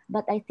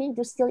 But I think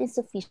there's still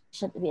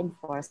insufficient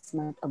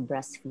reinforcement of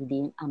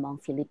breastfeeding among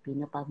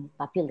Filipino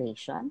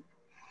population.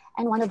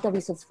 And one of the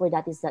reasons for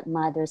that is that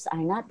mothers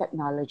are not that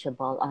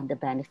knowledgeable on the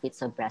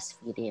benefits of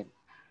breastfeeding.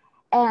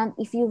 And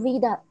if you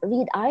read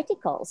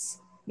articles,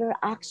 there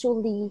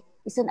actually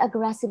is an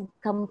aggressive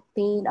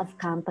campaign of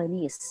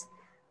companies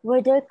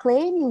where they're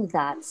claiming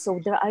that. So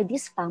there are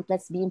these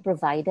pamphlets being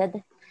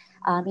provided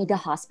in the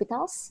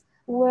hospitals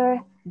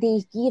where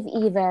they give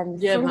even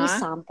free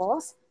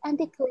samples, and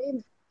they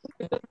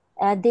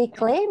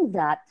claim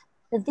that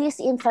these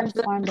infant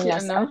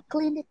formulas are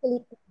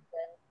clinically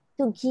proven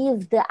to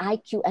give the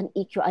IQ and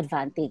EQ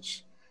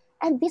advantage.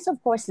 And this,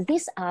 of course,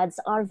 these ads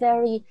are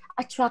very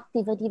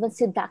attractive and even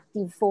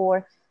seductive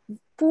for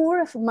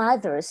poor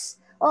mothers,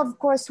 of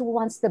course, who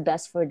wants the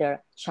best for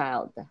their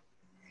child.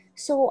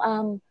 So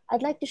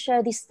I'd like to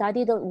share this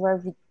study that where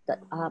we,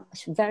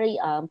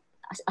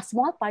 a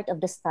small part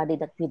of the study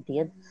that we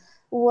did,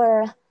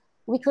 where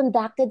we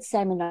conducted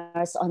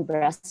seminars on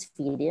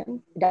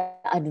breastfeeding, the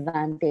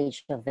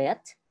advantage of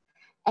it.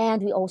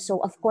 And we also,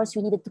 of course,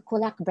 we needed to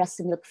collect breast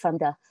milk from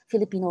the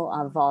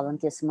Filipino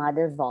volunteers,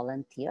 mother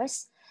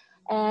volunteers.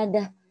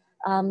 And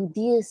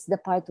this is the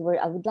part where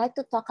I would like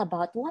to talk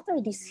about what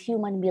are these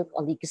human milk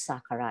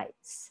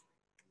oligosaccharides.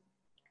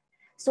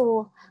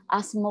 So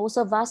as most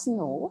of us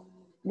know,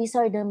 these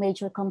are the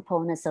major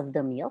components of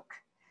the milk,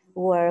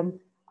 where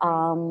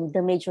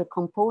the major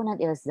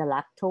component is the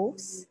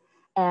lactose.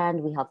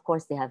 And we have, of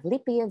course, they have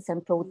lipids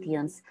and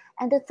proteins.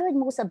 And the third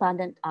most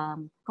abundant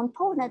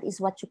component is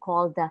what you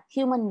call the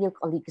human milk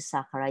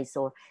oligosaccharides,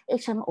 or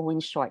HMO in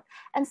short.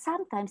 And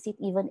sometimes it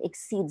even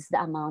exceeds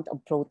the amount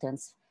of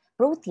proteins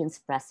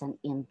present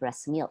in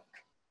breast milk.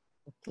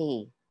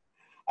 Okay.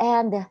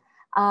 And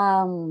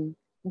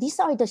these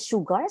are the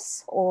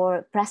sugars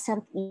or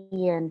present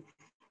in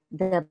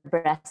the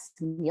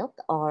breast milk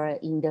or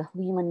in the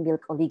human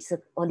milk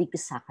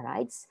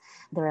oligosaccharides.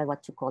 There are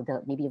what you call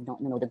maybe you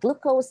know the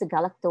glucose, the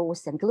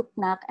galactose, and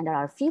glucnac, and there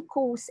are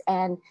fucose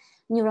and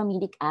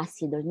neuramidic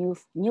acid or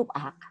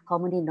NUAC,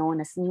 commonly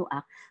known as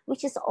NUAC,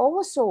 which is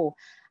also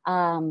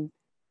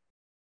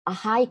a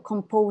high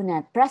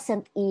component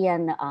present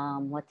in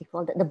what you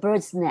call the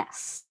bird's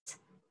nest.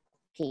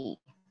 Okay.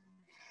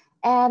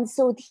 And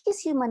so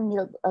this human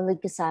milk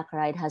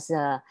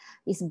oligosaccharide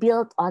is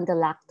built on the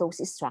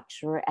lactose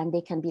structure, and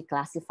they can be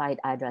classified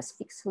either as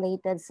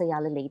fucosylated,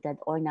 sialylated,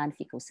 or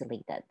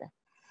non-fucosylated.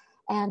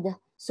 And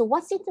so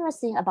what's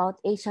interesting about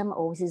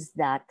HMOs is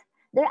that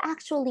they're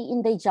actually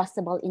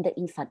indigestible in the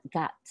infant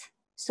gut.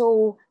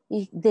 So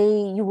if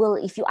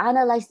you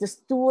analyze the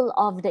stool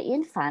of the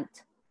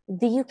infant,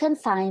 you can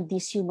find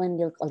these human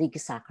milk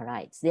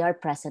oligosaccharides. They are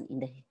present in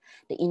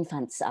the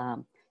infant's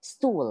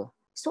stool.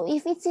 So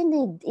if it's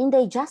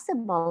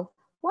indigestible,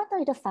 what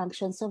are the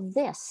functions of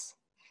this?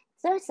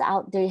 Turns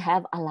out they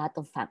have a lot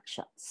of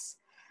functions.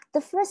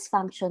 The first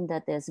function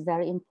that is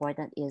very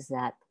important is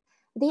that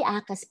they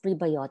act as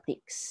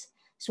prebiotics.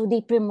 So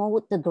they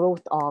promote the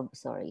growth of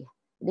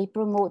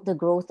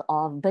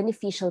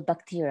beneficial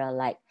bacteria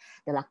like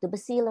the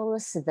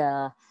lactobacillus,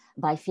 the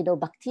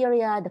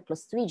bifidobacteria, the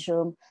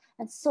clostridium.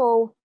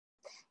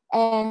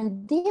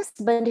 And these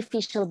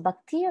beneficial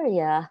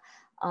bacteria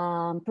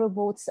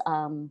promotes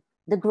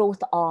the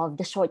growth of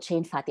the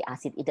short-chain fatty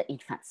acid in the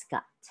infant's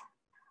gut.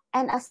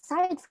 And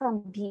aside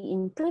from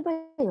being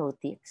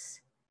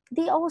prebiotics,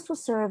 they also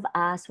serve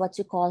as what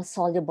you call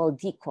soluble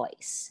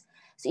decoys.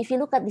 So if you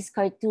look at this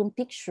cartoon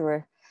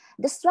picture,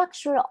 the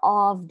structure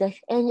of the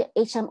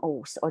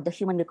HMOs or the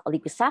human milk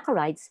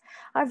oligosaccharides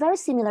are very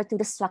similar to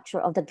the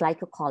structure of the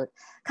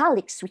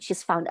glycocalyx, which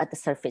is found at the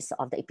surface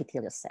of the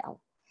epithelial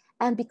cell.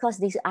 And because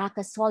they act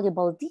as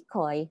soluble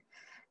decoy,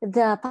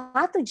 the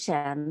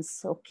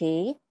pathogens,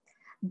 okay,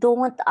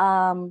 don't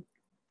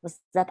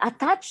that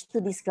attach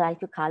to this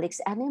glycocalyx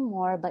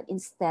anymore, but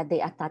instead they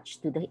attach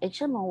to the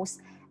HMOs,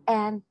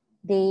 and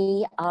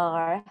they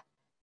are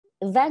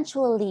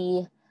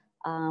eventually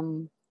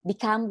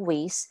become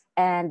waste,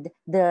 and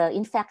the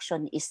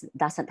infection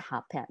doesn't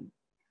happen.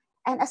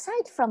 And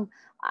aside from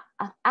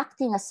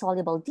acting as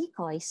soluble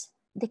decoys,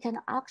 they can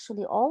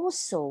actually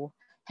also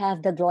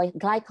have the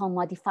glycol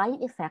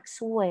modifying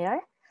effects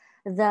where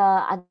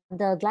the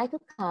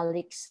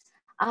glycocalyx,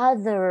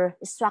 other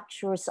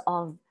structures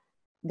of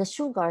the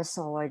sugars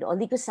or the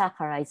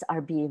oligosaccharides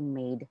are being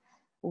made,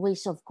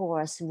 which of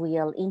course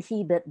will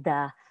inhibit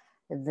the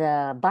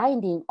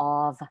binding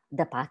of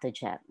the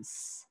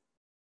pathogens.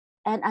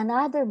 And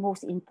another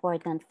most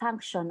important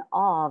function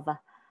of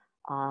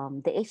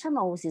the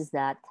HMOs is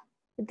that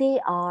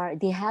they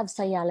have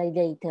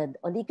sialylated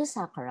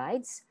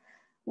oligosaccharides,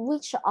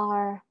 which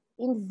are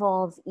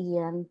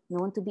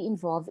known to be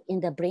involved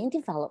in the brain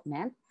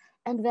development.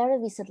 And very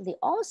recently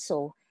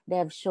also, they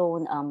have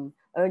shown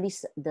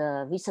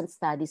the recent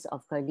studies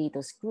of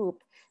Carlito's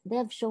group, they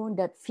have shown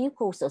that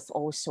fucose is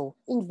also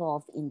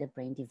involved in the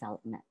brain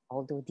development,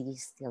 although this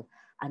is still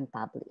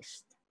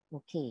unpublished.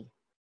 Okay,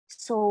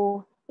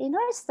 so in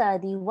our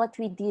study, what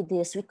we did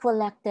is we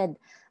collected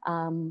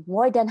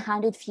more than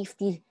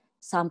 150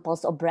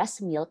 samples of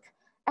breast milk,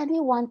 and we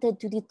wanted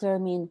to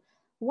determine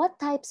what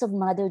types of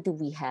mother do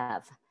we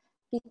have,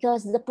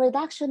 because the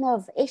production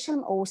of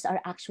HMOs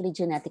are actually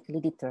genetically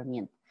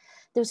determined.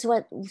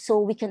 So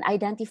we can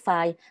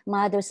identify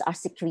mothers are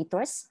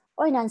secretors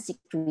or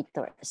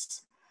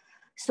non-secretors.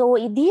 So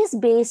it is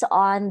based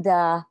on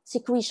the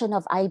secretion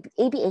of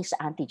ABH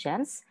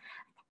antigens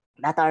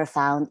that are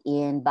found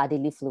in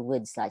bodily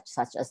fluids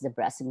such as the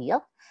breast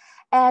milk.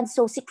 And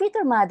so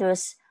secretor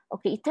mothers,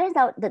 okay, it turned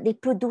out that they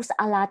produce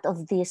a lot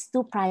of this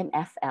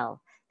 2'FL,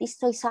 this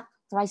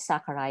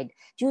trisaccharide,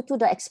 due to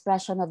the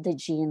expression of the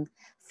gene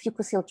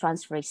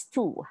fucosyltransferase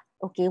 2.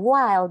 Okay,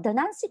 while the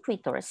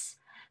non-secretors,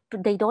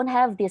 they don't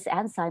have this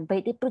enzyme,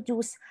 but they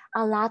produce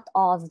a lot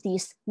of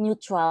these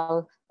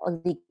neutral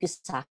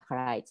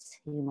oligosaccharides,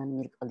 human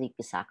milk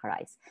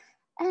oligosaccharides.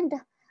 And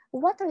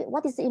what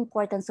is the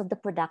importance of the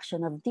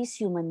production of these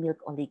human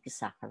milk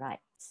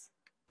oligosaccharides?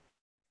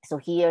 So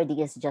here,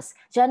 this is just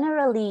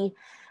generally,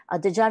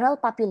 the general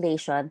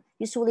population,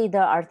 usually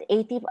there are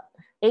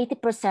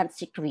 80%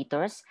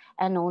 secretors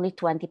and only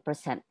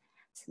 20%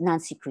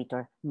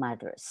 non-secretor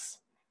mothers.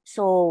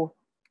 So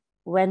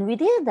when we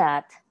did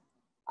that,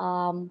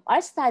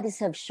 our studies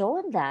have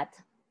shown that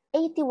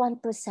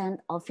 81%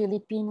 of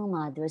Filipino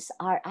mothers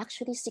are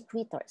actually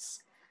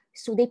secretors.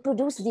 So they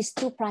produce this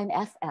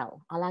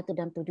 2'FL. A lot of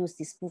them produce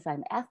this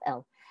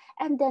 2'FL.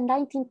 And then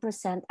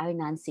 19% are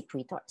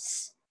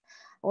non-secretors.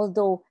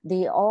 Although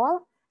they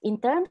all, in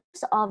terms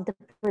of the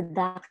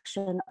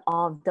production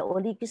of the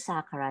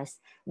oligosaccharides,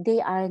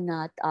 they are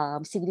not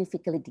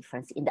significantly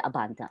different in the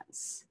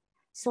abundance.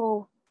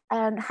 So,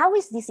 and how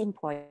is this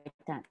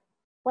important?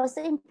 What's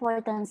the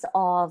importance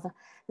of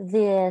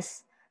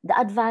this, the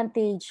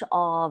advantage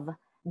of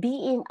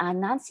being a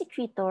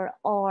non-secretor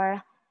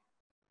or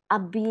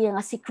being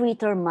a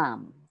secretor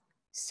mom?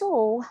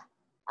 So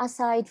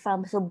aside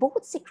from, so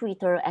both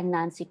secretor and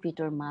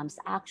non-secretor moms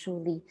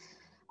actually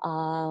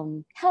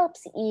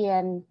helps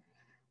in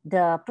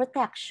the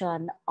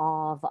protection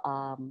of,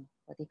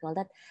 what do you call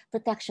that?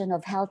 Protection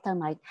of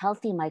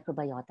healthy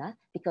microbiota,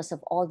 because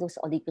of all those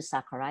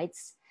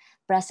oligosaccharides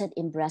present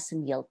in breast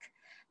milk.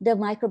 The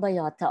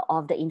microbiota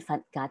of the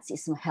infant guts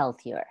is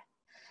healthier.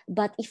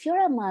 But if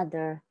you're a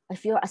mother,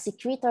 if you're a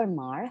secretor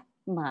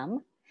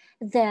mom,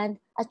 then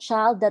a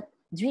child that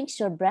drinks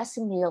your breast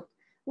milk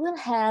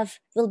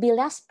will be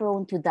less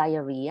prone to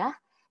diarrhea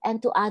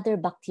and to other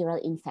bacterial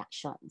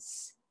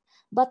infections.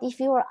 But if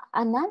you're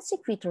a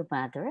non-secretor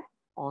mother,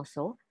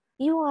 also,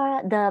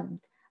 your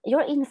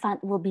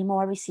infant will be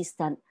more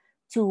resistant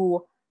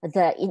to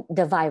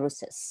the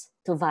viruses,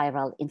 to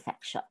viral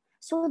infection.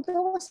 So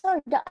those are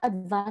the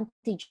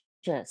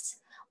advantages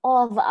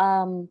of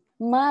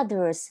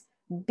mothers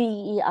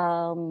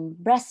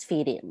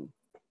breastfeeding.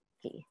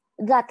 Okay.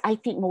 That I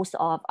think most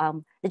of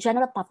the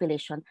general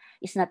population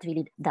is not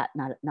really that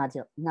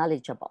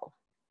knowledgeable.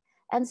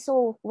 And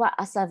so,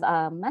 as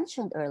I've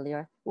mentioned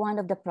earlier, one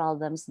of the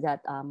problems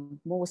that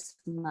most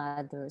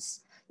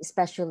mothers,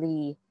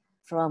 especially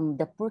from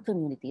the poor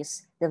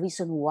communities, the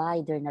reason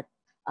why they're not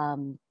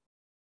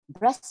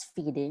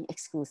breastfeeding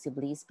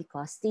exclusively is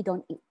because they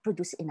don't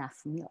produce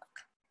enough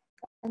milk.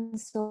 And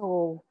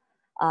so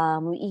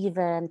we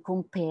even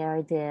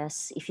compare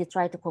this, if you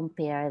try to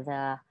compare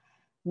the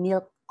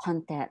milk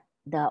content,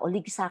 the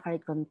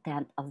oligosaccharide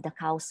content of the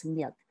cow's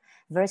milk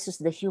versus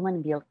the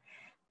human milk,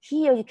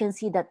 here you can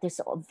see that there's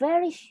a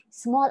very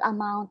small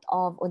amount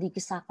of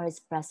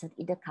oligosaccharides present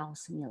in the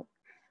cow's milk,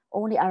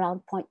 only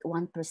around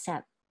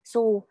 0.1%.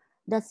 So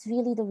that's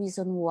really the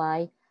reason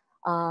why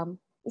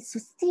it's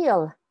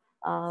still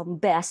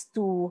best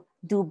to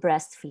do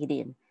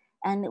breastfeeding.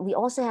 And we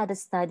also had a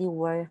study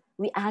where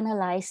we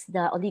analyzed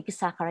the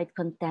oligosaccharide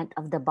content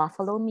of the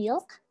buffalo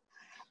milk.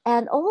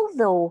 And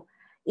although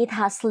it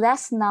has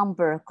less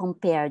number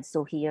compared,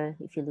 so here,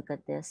 if you look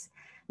at this,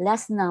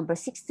 less number,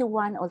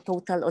 61 or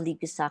total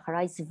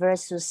oligosaccharides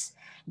versus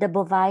the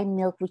bovine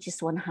milk, which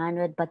is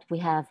 100, but we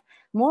have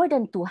more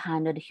than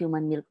 200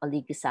 human milk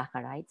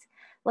oligosaccharides.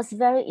 What's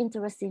very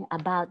interesting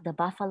about the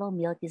buffalo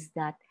milk is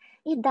that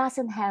it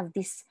doesn't have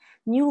this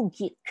new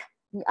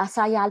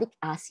sialic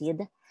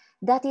acid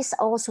that is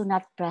also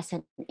not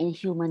present in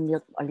human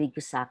milk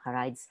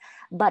oligosaccharides.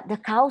 But the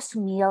cow's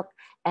milk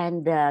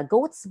and the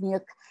goat's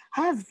milk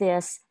have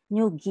this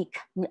nucleic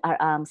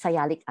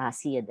sialic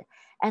acid.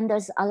 And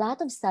there's a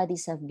lot of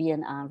studies have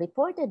been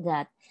reported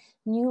that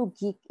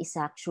nucleic is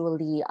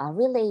actually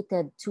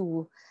related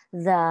to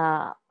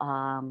the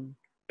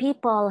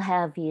people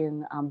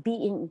having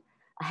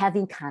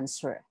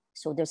cancer.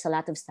 So there's a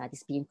lot of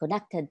studies being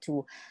connected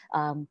to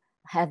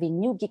having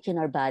nucleic in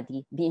our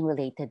body being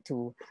related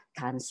to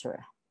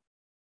cancer.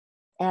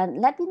 And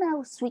let me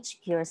now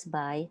switch gears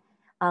by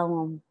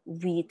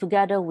we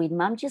together with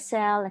Ma'am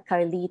Giselle,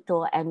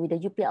 Carlito, and with the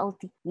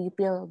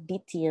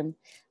UPLB team,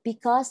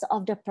 because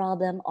of the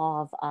problem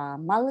of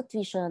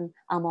malnutrition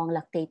among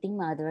lactating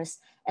mothers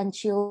and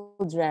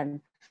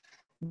children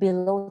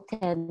below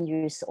 10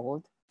 years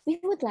old, we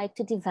would like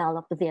to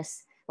develop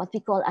this, what we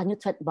call a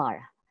nutrient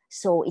bar.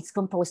 So it's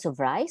composed of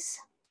rice,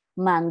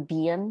 mung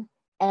bean,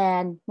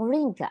 and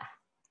moringa.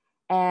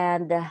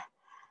 And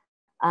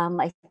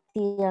I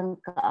think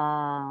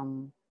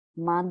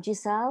Ma'am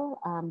Giselle,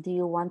 do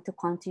you want to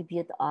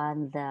contribute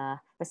on the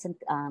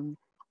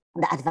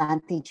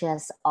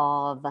advantages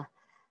of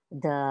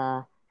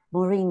the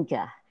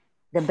moringa,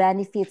 the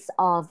benefits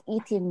of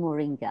eating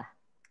moringa?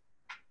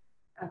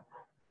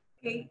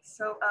 Okay,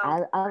 so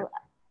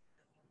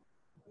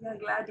yeah,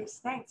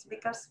 Gladys, thanks,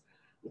 because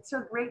it's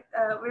so great.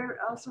 We're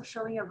also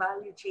showing a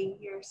value chain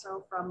here.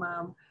 So from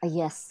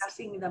yes,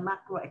 discussing the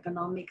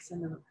macroeconomics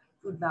and the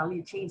food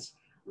value chains,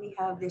 we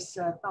have this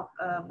talk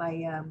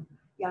by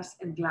Yas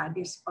and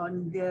Gladys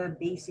on the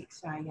basic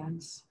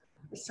science.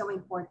 It's so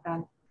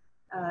important.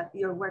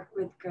 Your work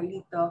with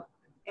Carlito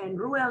and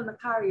Ruel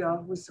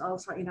Nacario, who's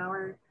also in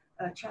our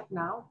chat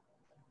now,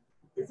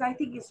 I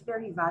think it's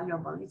very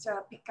valuable. It's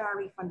a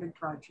PICARI funded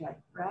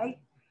project, right?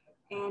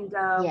 And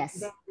yes.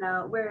 then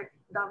we're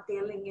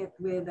dovetailing it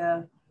with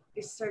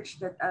research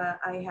that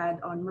I had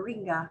on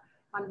moringa,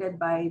 funded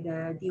by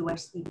the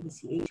DOST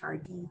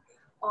BCHRD,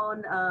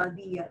 on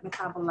the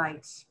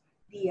metabolites,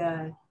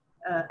 the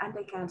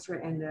anti-cancer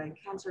and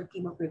cancer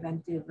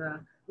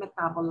chemopreventive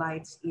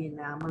metabolites in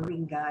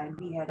moringa. And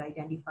we had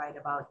identified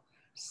about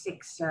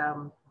 6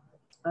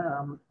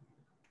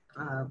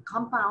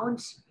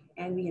 compounds,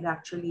 and we had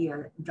actually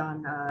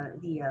done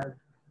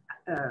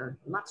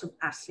lots of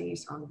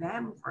assays on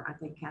them for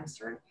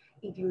anti-cancer,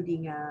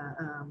 including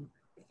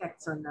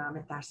effects on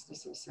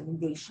metastasis and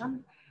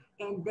invasion.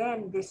 And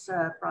then this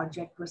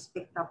project was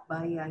picked up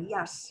by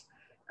Yas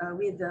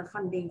with the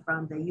funding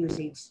from the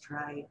USAID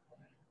Stride.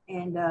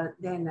 And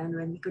then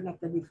when we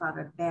connected with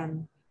Father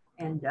Ben,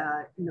 and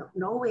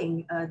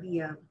knowing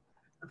the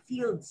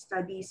field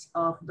studies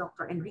of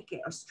Dr.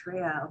 Enrique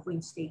Ostrea of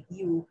Wayne State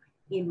U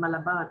in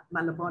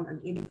Malabon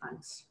on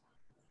infants,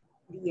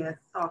 we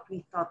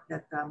thought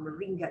that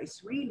moringa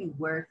is really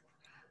worth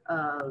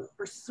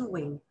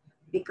pursuing,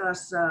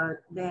 because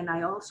then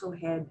I also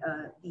had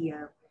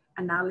the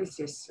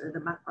analysis, the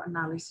macro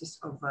analysis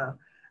of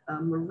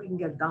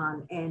moringa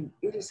done, and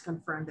it is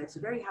confirmed that it's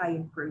very high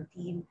in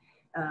protein,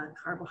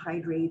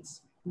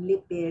 carbohydrates,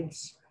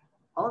 lipids,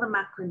 all the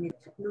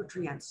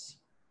macronutrients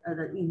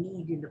that we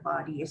need in the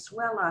body, as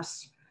well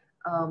as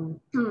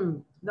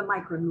the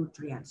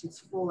micronutrients. It's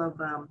full of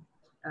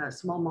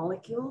small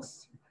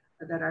molecules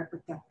that are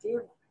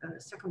protective,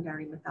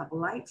 secondary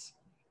metabolites,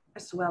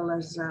 as well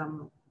as,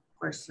 of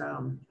course,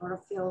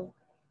 chlorophyll,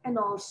 and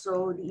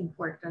also the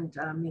important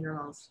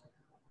minerals,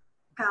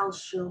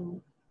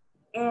 calcium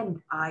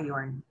and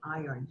iron,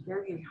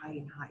 very high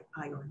in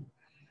iron.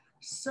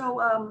 So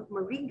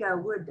moringa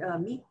would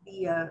meet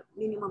the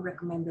minimum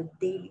recommended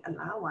daily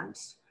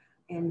allowance,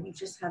 and we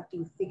just have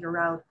to figure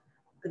out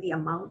the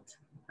amount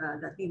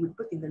that we would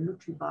put in the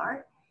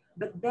NutriBar.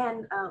 But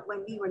then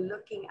when we were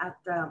looking at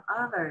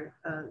other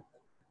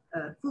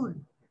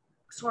food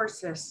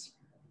sources,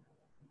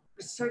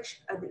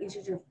 research at the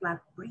Institute of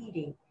Plant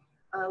Breeding,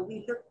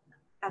 we looked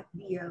at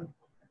the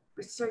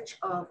research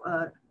of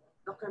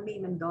Dr. May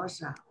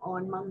Mendoza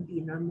on mung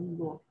bean or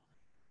mungo,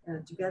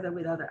 together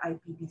with other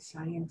IPB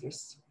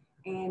scientists,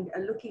 and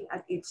looking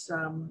at its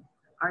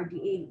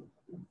RDA,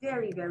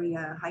 very, very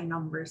high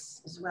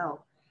numbers as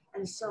well.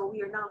 And so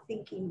we are now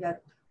thinking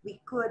that we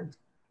could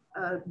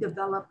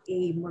develop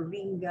a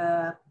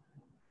moringa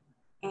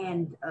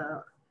and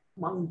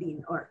mung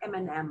bean or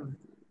M&M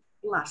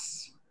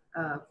plus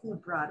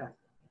food product.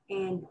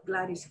 And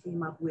Gladys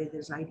came up with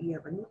this idea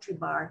of a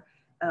NutriBar,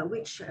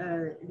 which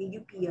the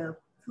UP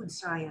Food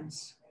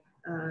Science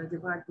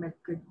Department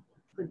could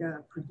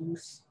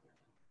produce.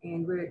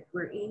 And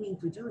we're aiming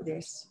to do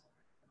this.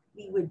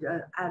 We would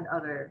add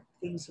other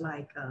things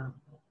like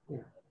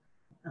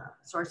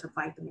source of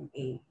vitamin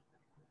A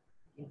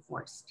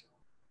enforced.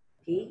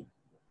 Okay,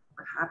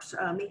 perhaps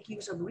make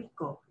use of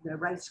RICO, the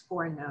rice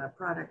corn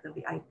product of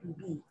the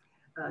IPB,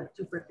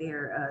 to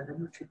prepare the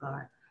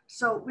NutriBar.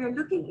 So we're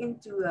looking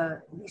into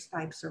these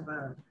types of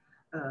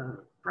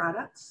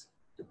products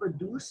to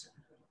produce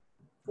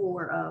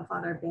for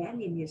Father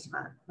Ben in his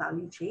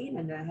value chain,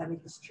 and have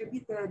it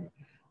distributed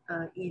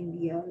in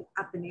the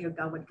Ateneo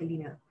Gawad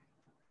Kalina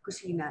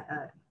Kusina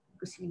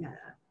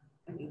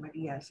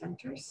Maria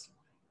centers,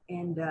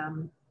 and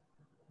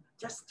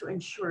just to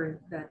ensure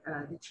that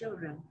the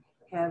children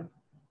have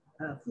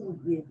food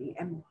with the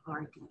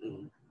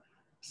MRTA.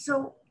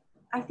 So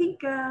I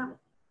think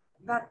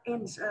that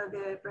ends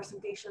the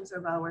presentations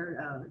of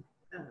our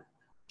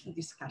key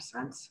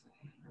discussants.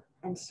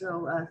 And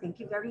so thank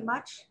you very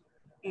much.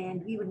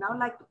 And we would now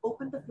like to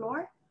open the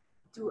floor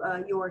to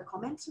your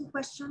comments and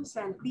questions.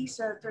 And please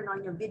turn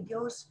on your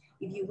videos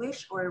if you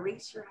wish, or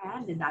raise your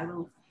hand and I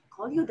will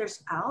call you.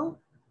 There's Al.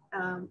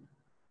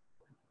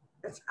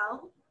 That's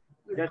Al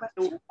with a Just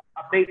question. to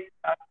update,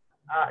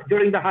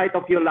 during the height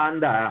of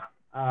Yolanda,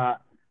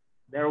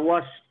 there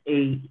was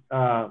a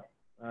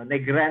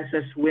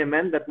Negrenses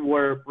women that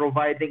were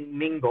providing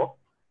Mingo,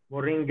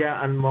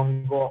 Moringa, and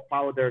Mongo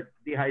powder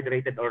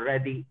dehydrated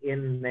already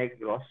in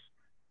Negros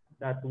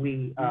that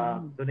we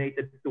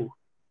donated to,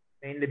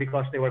 mainly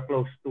because they were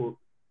close to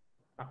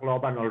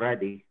Tacloban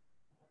already.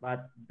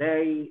 But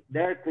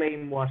their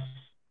claim was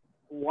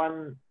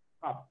 1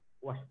 cup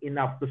was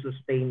enough to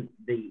sustain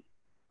the,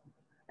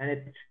 and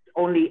it's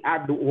only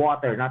add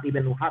water, not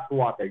even hot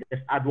water,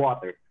 just add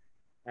water.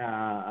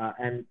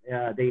 And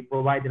they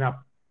provide enough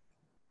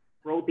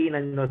protein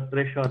and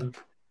nutrition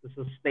to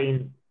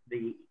sustain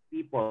the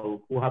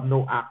people who have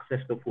no access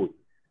to food.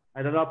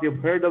 I don't know if you've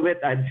heard of it.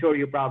 I'm sure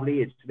you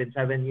probably, it's been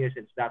 7 years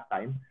since that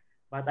time.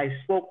 But I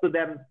spoke to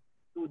them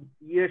 2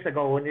 years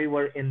ago when we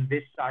were in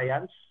this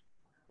science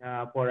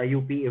for a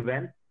UP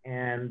event.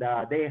 And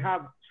they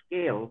have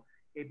scale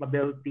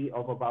capability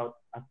of about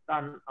 1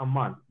 ton a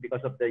month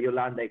because of the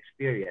Yolanda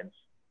experience.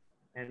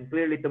 And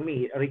clearly to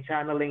me,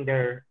 rechanneling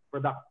their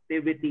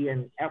productivity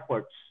and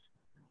efforts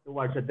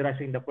towards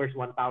addressing the first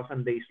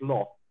 1,000 days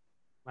law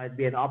might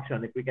be an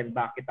option if we can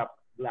back it up,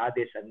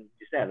 Gladys and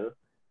Giselle,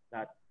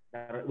 that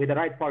with the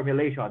right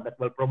formulation that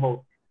will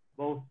promote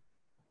both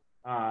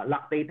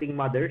lactating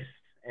mothers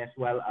as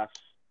well as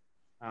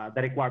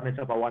the requirements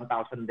of a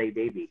 1,000-day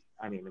baby,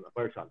 a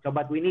person. So,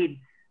 but we need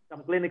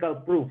some clinical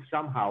proof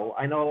somehow.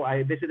 I know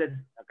I visited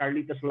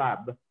Carlito's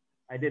lab.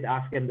 I did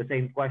ask him the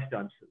same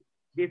questions.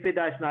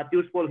 Bifida is not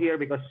useful here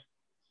because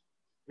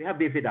we have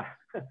Bifida.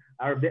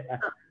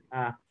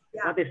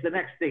 What is the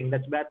next thing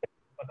that's better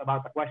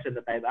about the question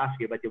that I've asked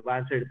you, but you've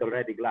answered it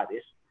already,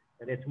 Gladys,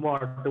 that it's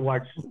more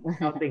towards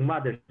helping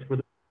mothers.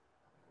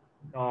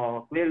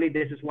 So clearly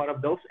this is one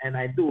of those, and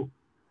I do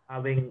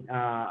having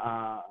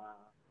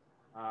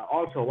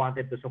also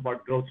wanted to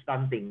support growth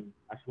stunting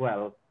as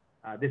well.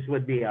 This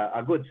would be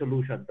a good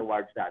solution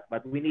towards that,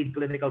 but we need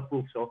clinical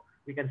proof so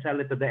we can sell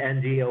it to the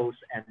NGOs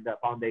and the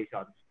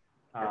foundations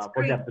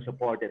for them to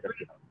support it as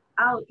well.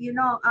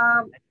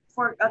 Al,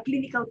 for a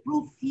clinical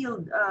proof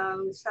field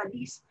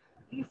studies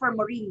for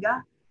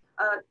Moringa,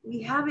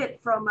 we have it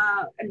from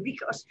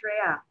Enrique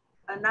Ostrea,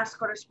 a NAS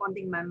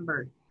corresponding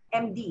member,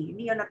 MD,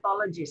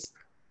 neonatologist.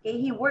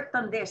 Okay, he worked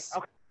on this,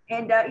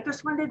 and it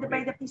was funded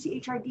by the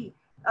PCHRD.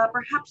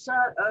 Perhaps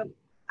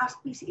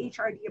ask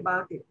PCHRD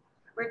about it.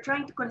 We're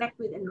trying to connect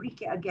with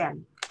Enrique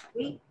again.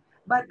 Okay,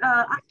 but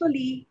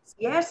actually,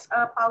 yes,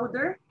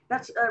 powder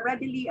that's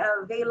readily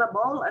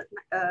available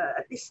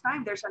at this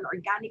time. There's an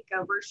organic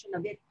version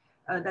of it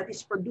that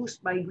is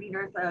produced by Green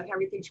Earth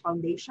Heritage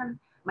Foundation,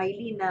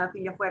 Maylene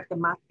Villafuerte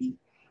Mati.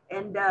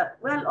 And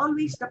well,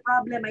 always the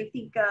problem, I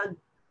think,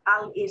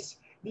 Al, is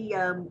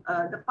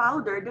the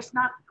powder does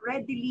not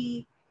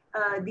readily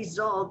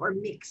dissolve or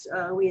mix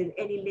with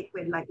any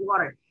liquid like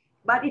water,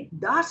 but it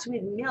does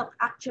with milk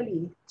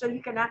actually. So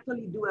you can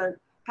actually do a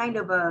kind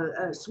of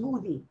a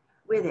smoothie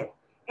with it.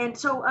 And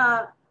so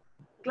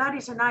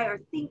Gladys and I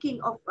are thinking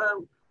of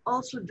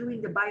also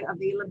doing the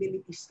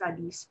bioavailability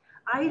studies,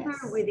 either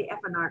with the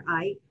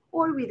FNRI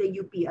or with the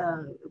UP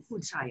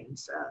food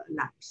science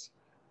labs.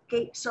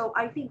 Okay, so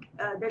I think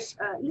there's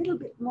a little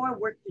bit more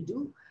work to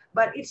do,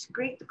 but it's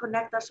great to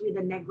connect us with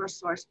the Negros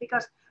source,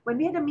 because when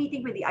we had a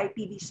meeting with the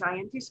IPV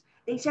scientists,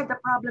 they said the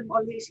problem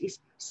always is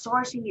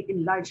sourcing it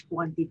in large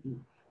quantity,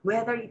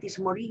 whether it is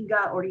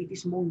Moringa or it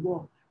is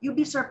Mongo. You'd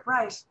be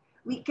surprised.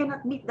 We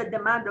cannot meet the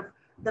demand of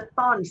the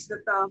tons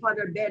that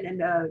Father Ben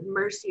and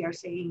Mercy are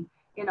saying,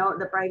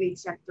 the private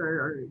sector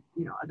or,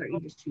 other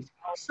industries.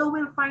 So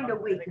we'll find a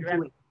way to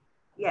do it.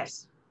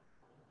 Yes.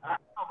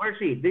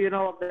 Mercy, do you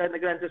know of the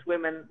Negrenses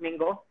women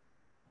Mingo?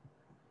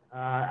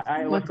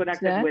 I was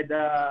connected with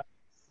a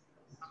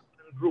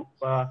group.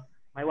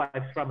 My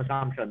wife's from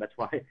Assumption, that's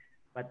why.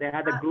 But they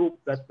had a group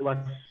that was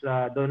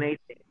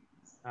donating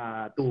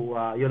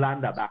to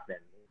Yolanda back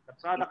then. The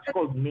product's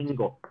called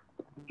Mingo.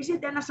 Is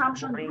it an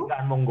Assumption group?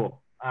 Moringa and Mongo.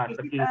 Is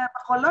it a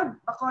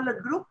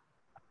Bacolod group?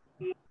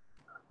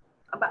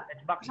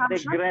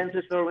 It's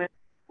Negrenses or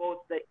both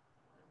the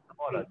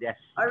Bacolod, yes.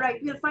 All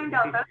right, we'll find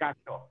out.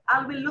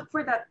 I will look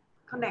for that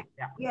connect.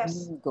 Yeah.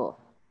 Yes. Mingo.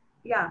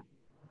 Yeah.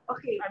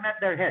 Okay. I met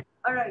their head.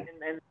 All right.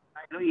 In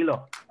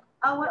Iloilo.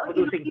 Well,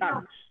 producing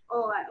tons.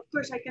 Oh, of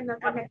course, I can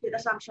connect with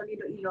Assumption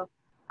Iloilo.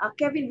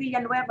 Kevin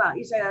Villanueva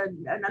is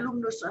an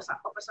alumnus of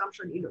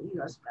Assumption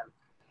Iloilo as well.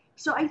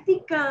 So I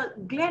think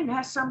Glenn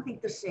has something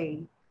to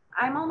say.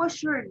 I'm almost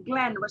sure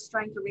Glenn was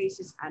trying to raise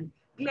his hand.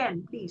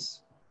 Glenn,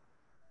 please.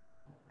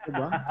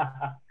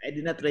 I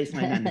did not raise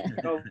my hand.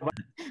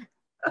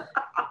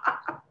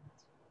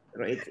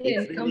 It's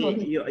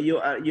really,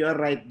 you are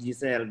right,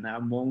 Giselle. Na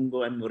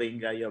Mongo and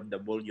Moringa, you have the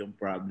volume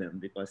problem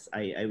because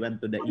I went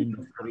to the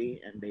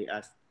industry and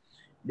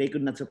they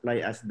could not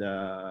supply us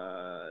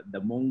the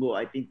Mongo.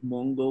 I think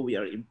Mongo, we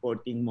are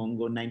importing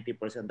Mongo.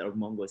 90% of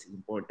Mongo is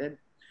imported.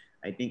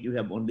 I think you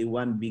have only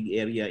one big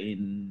area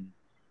in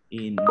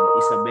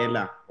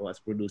Isabela who was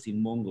producing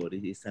Mongo.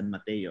 This is San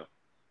Mateo,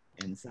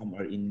 and some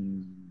are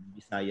in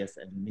Visayas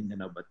and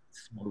Mindanao, but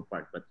small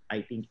part. But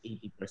I think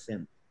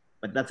 80%.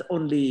 But that's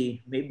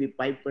only maybe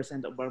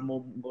 5% of our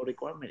Mongo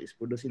requirement is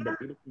produced in the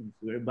Philippines.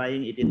 We're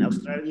buying it in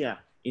Australia,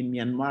 in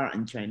Myanmar,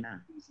 and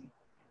China.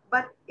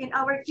 But in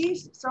our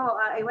case, so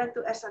I went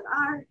to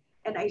SNR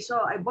and I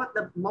bought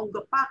the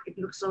Mongo pack. It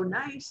looks so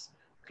nice.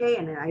 Okay,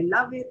 and I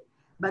love it.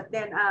 But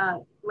then,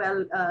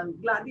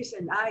 Gladys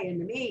and I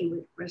and May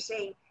were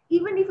saying,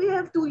 even if we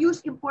have to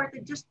use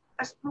imported just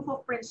as proof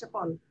of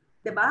principle,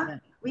 diba?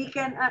 We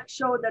can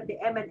show that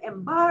the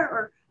M&M bar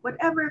or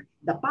whatever,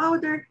 the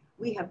powder,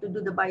 we have to do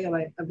the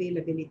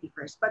bioavailability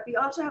first. But we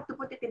also have to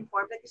put it in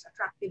form that is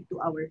attractive to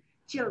our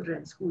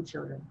children, school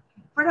children.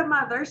 For the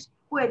mothers,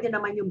 pwede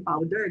naman yung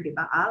powder, di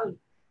ba, Al?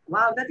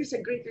 Wow, that is a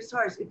great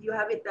resource. If you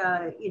have it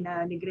in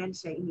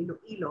Negrense, in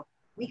Iloilo,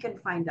 we can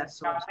find that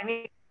source. I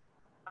need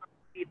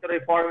to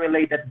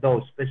reformulate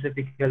those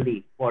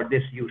specifically for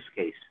this use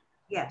case.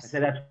 Yes. So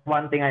that's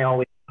one thing I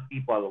always tell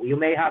people. You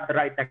may have the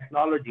right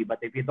technology, but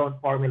if you don't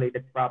formulate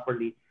it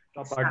properly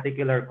to a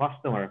particular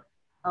customer,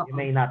 you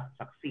may not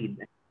succeed.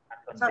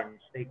 So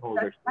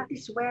stakeholders. That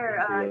is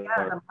where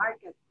the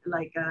market,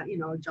 like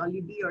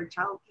Jollibee or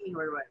Chowking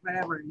or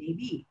whatever it may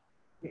be,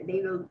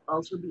 they will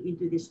also be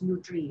into this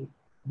Nutri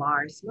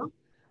bars, no?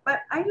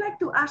 But I'd like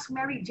to ask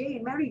Mary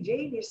Jane. Mary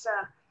Jane is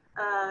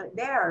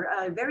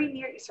very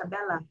near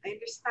Isabela. I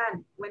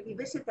understand when we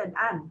visited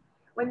Anne,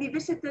 when we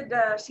visited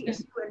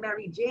CSU and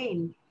Mary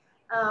Jane,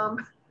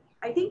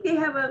 I think they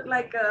have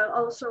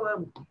also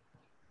a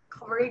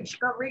coverage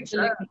all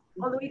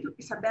the way to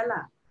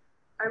Isabela.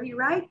 Are we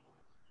right?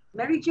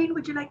 Mary Jane,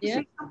 would you like to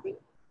say something?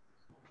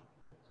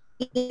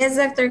 Yes,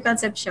 Dr.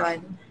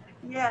 Concepcion.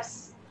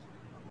 Yes.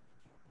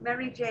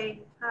 Mary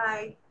Jane,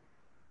 hi.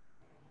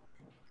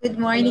 Good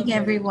morning,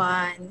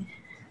 everyone.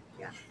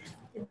 Yeah.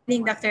 Good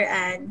morning, Dr.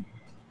 Anne.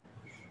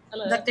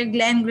 Hello. Dr.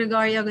 Glenn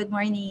Gregorio, good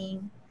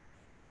morning.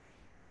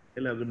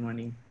 Hello, good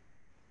morning.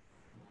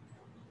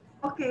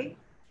 Okay.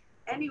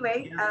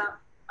 Anyway,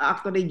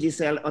 actually,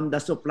 Giselle, on the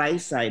supply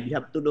side, you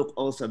have to look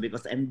also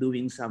because I'm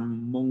doing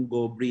some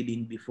Mongo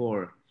breeding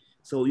before.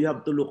 So you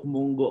have to look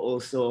Mongo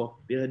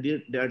also. There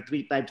are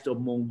 3 types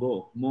of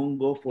Mongo.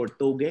 Mongo for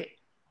toge,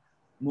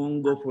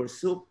 Mongo for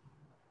soup,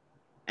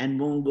 and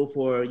Mongo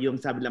for yung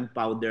sabi lang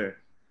powder.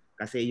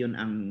 Kasi yun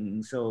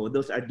so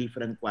those are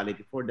different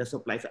quality. For the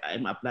supplies,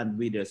 I'm a plant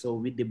breeder. So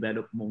we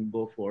develop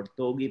Mongo for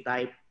toge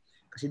type.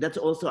 Kasi that's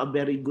also a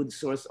very good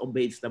source of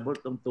vegetable,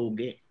 tong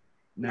toge,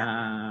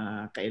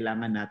 na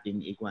kailangan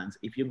natin i-quans.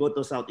 If you go to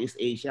Southeast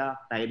Asia,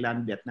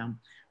 Thailand, Vietnam,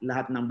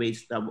 lahat ng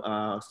vegetable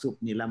soup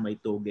nila may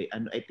toge.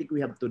 And I think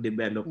we have to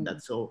develop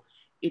that. So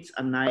it's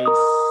a nice,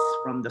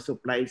 from the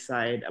supply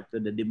side up to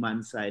the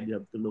demand side, you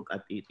have to look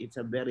at it. It's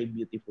a very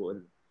beautiful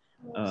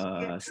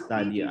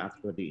study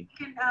actually. You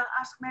can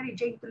ask Mary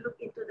Jane to look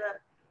into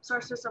the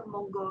sources of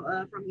Mongo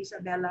from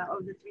Isabela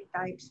of the 3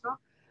 types. No?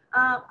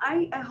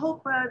 I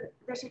hope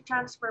there's a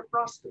chance for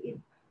Pros to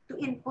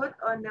input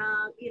on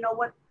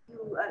what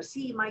you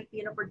see might be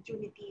an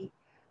opportunity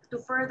to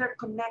further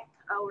connect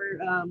our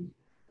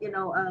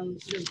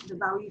the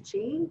value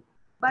chain,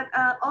 but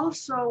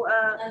also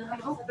I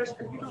hope there's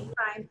a little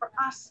time for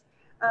us,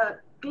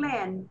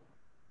 Glenn,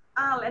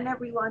 Al, and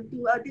everyone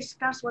to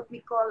discuss what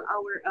we call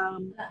our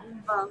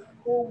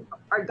home,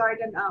 our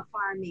garden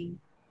farming,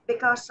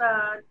 because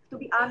to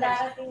be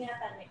honest,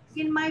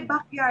 in my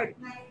backyard,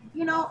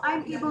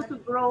 I'm able to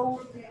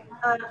grow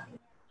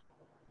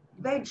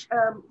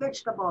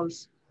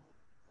vegetables,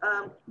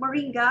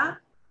 moringa,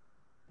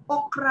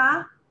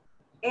 okra,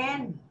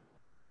 and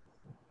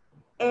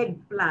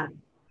eggplant,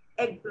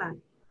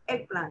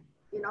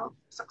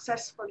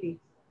 successfully.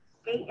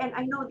 Okay, and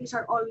I know these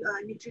are all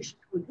nutritious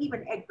food,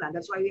 even eggplant.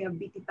 That's why we have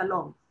biti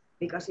talong,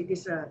 because it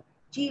is a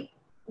cheap,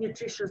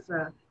 nutritious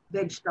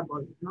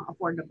vegetable,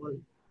 affordable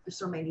to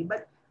so many.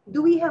 But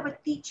do we have a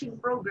teaching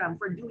program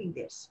for doing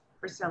this,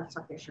 for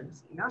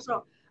self-sufficiency?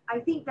 So I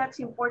think that's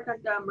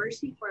important,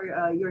 Mercy,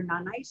 for your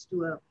nanais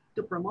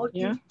to promote.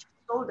 You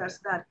told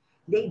us that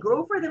they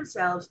grow for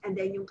themselves and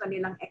then yung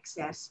kanilang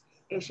excess,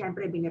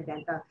 syempre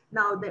binibenta.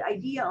 Now, the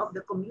idea of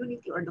the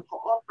community or the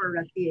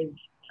cooperative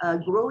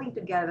growing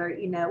together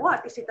in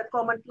what? Is it a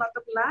common plot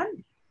of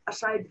land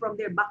aside from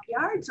their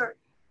backyards? Or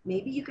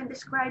maybe you can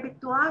describe it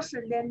to us,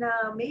 and then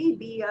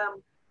maybe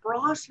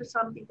Pros has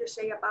something to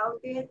say about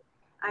it.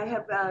 I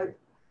have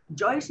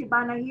Joyce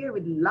Ibana here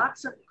with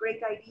lots of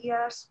great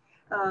ideas.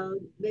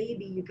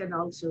 Maybe you can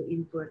also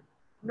input.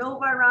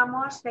 Nova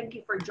Ramos, thank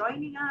you for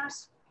joining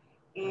us.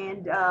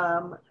 And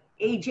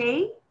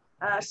AJ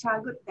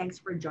Sagut, thanks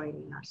for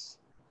joining us.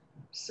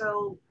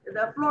 So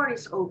the floor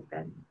is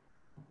open.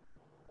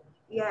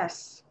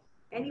 Yes.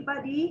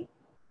 Anybody?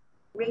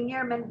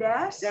 Rainier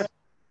Mendez? Just,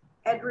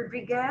 Ed just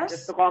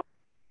Rodriguez? to comment,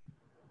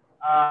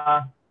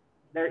 uh,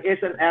 there is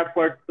an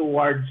effort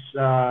towards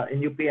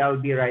in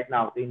UPLB right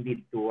now to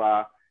indeed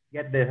to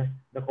get the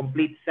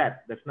complete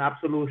set, the SNAP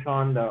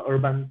solution, the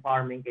urban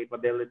farming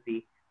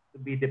capability to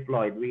be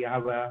deployed.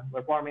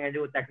 We're forming a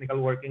new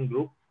technical working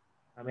group.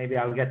 Maybe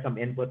I'll get some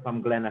input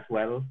from Glenn as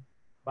well.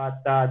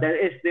 But there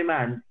is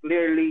demand.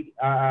 Clearly,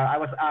 I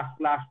was asked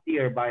last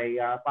year by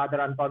Father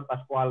Anton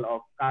Pascual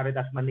of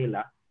Caritas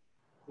Manila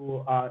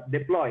to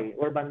deploy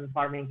urban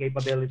farming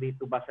capability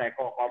to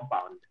Baseco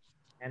compound,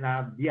 and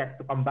I've yet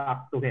to come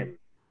back to him.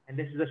 And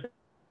this is the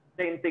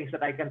same things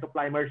that I can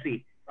supply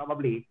Mercy,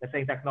 probably the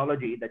same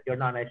technology that your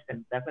non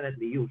can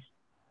definitely use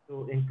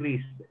to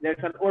increase.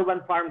 There's an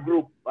urban farm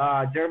group,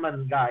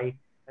 German guy,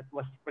 that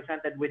was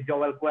presented with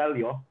Joel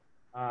Coelho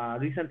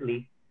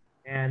recently,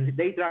 and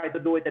they tried to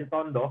do it in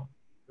Tondo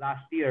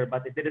last year,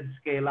 but it didn't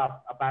scale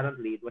up.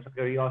 Apparently, it was a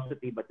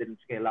curiosity, but didn't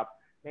scale up,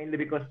 mainly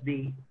because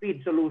the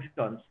feed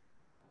solutions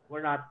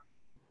were not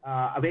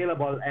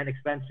available and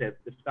expensive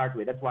to start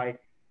with. That's why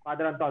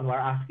Father Anton were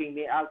asking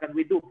me, Al, can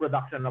we do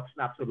production of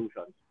SNAP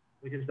solutions,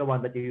 which is the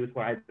one that you use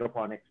for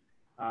hydroponics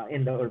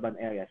in the urban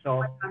area.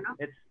 So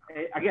it's,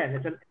 again,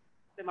 it's an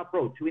system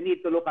approach. We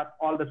need to look at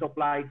all the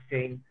supply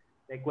chain,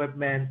 the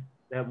equipment,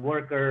 the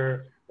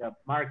worker, the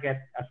market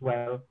as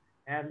well.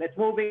 And it's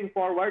moving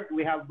forward.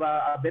 We have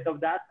a bit of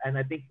that. And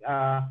I think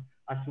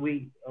as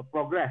we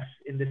progress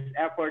in this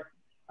effort,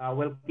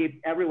 we'll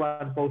keep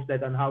everyone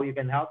posted on how you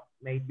can help,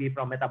 maybe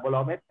from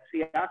Metabolomics,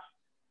 CS,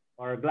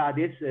 or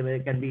Gladys.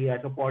 It can be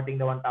supporting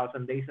the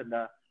 1,000 days and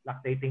the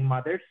lactating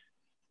mothers.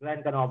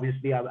 Glenn can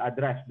obviously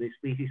address the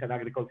species and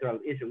agricultural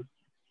issues.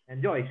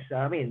 And Joyce,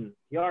 I mean,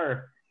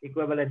 you're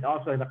equivalent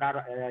also in the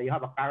you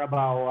have a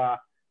Carabao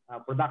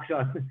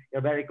production.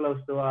 You're very close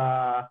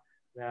to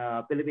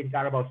the Philippine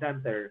Carabao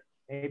Center.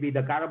 Maybe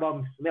the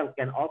Carabao milk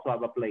can also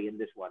have a play in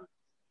this one.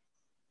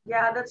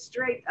 Yeah, that's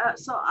great.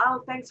 So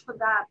Al, thanks for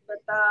that.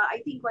 But I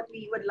think what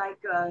we would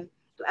like to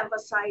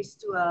emphasize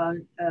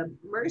to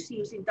Mercy,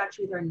 who's in touch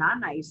with her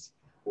nanais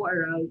who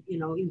are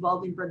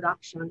involved in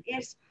production,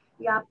 is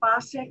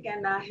PAASE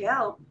can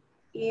help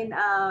in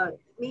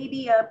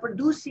maybe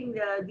producing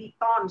the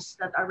tons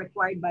that are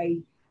required by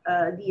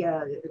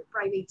the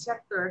private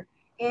sector.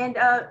 And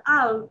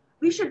Al,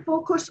 we should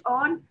focus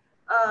on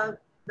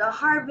the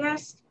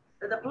harvest,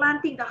 the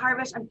planting, the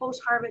harvest, and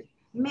post-harvest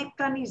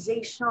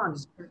mechanization.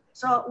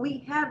 So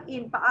we have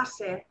in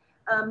PAASE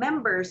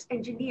members,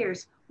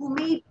 engineers who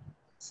may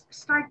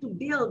start to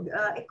build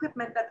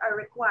equipment that are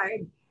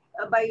required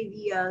by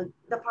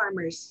the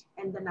farmers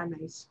and the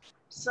nanais.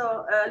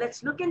 So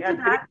let's look into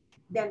that.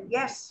 Then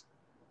yes.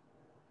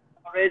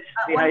 Storage,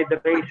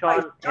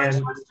 dehydration, Joyce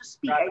and wants to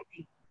speak, I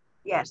think.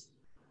 Yes.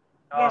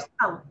 Yes,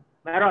 Al.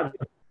 Meron.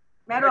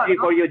 Meron.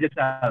 For you, just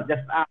ask.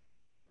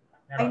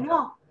 I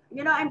know.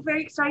 I'm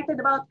very excited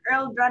about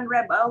Earl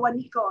Reb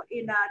Juanico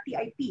in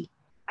TIP.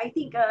 I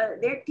think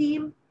their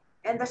team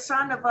and the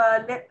son of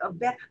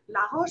Beth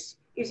Lajos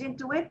is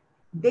into it.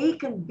 They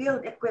can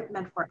build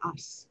equipment for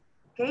us.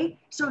 Okay?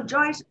 So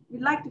Joyce,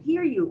 we'd like to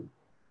hear you.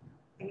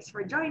 Thanks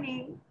for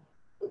joining.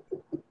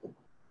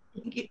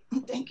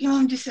 Thank you,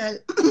 Ma'am Giselle.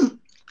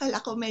 Kala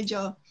ko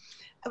medyo...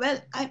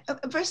 Well,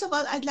 first of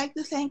all, I'd like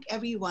to thank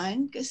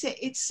everyone because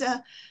it's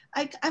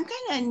I'm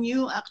kind of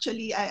new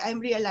actually.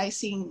 I'm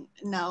realizing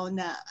now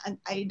that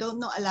I don't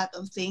know a lot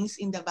of things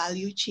in the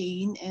value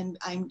chain, and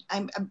I'm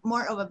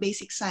more of a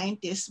basic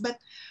scientist. But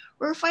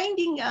we're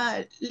finding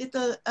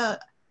little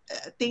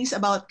things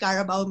about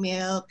Carabao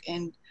milk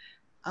and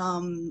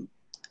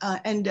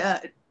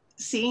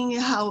seeing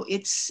how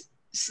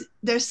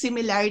there's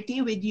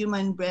similarity with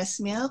human breast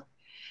milk,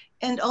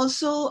 and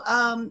also.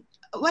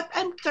 What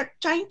I'm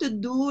trying to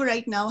do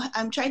right now,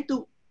 I'm trying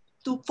to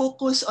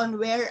focus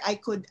on where I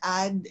could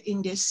add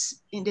in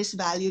this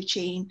value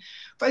chain.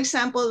 For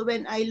example,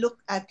 when I look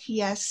at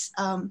HIA's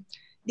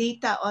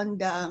data on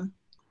the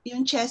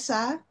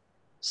Chesa,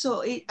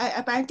 so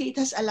apparently it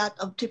has a lot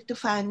of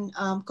tryptophan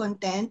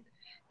content.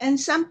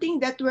 And something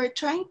that we're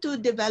trying to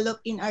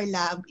develop in our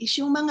lab is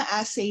yung mga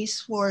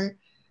assays for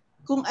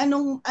kung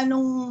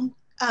anong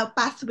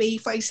pathway,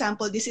 for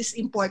example, this is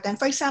important.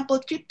 For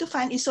example,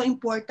 tryptophan is so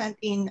important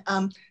in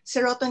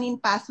serotonin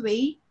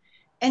pathway.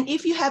 And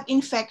if you have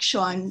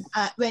infection,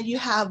 when you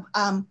have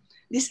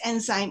this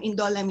enzyme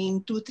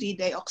indolamine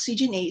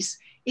 2,3-dioxygenase,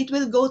 it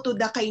will go to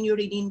the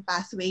kynurenine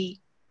pathway.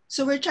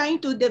 So we're trying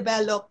to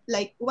develop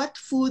like what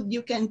food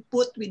you can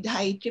put with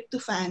high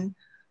tryptophan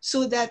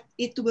so that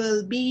it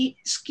will be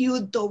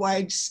skewed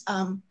towards,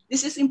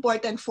 this is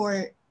important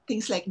for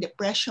things like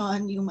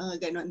depression, yung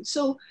mga ganon.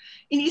 So,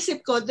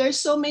 iniisip ko, there's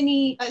so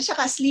many,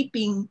 saka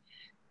sleeping.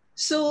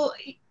 So,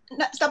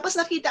 tapos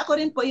nakita ko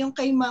rin po yung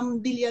kay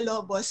Ma'am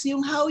Villalobos, yung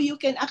how you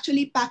can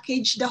actually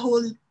package the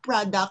whole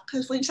product.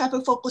 For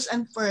example, focus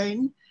on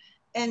fern,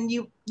 and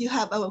you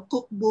have a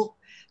cookbook.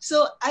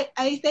 So,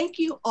 I thank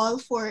you all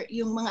for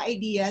yung mga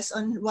ideas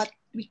on what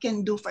we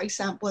can do, for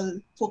example,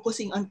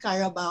 focusing on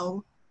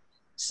Carabao.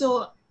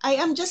 So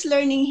I am just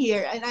learning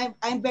here, and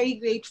I'm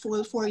very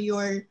grateful for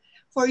your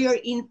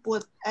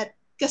input. At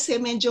kasi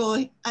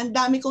medyo ang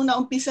dami kong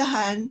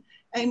naumpisahan,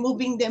 I'm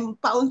moving them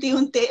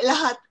paunti-unti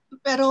lahat,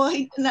 pero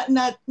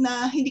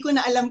hindi ko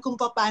na alam kung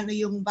paano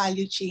yung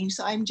value chain.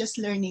 So I'm just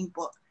learning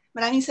po.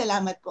 Maraming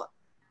salamat po.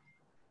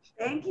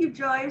 Thank you,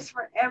 Joyce,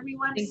 for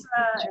everyone's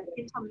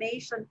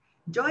information.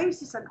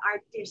 Joyce is an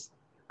artist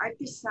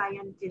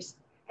scientist,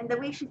 and the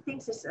way she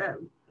thinks is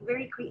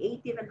very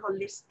creative and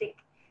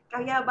holistic.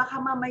 Kaya baka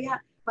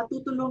mamaya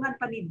matutulungan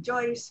pa ni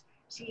Joyce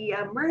si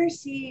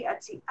Mercy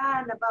at si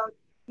Anne about,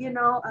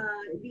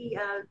 the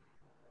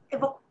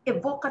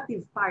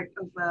evocative part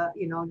of,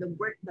 the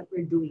work that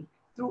we're doing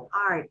through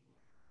art,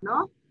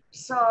 no?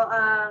 So,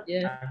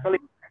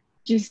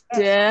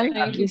 Giselle,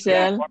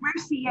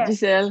 Mercy, yes.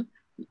 Giselle,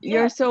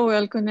 you're so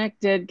well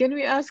connected. Can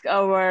we ask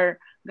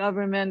our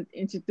government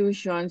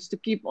institutions to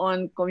keep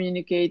on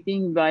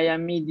communicating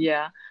via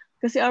media?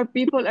 Because our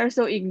people are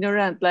so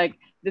ignorant, like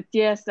the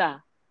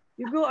Tiesa.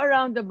 You go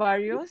around the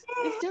barrios,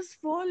 it's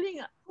just falling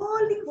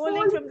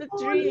from the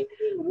tree.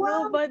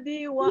 Wow.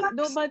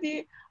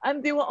 Nobody,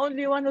 I'm the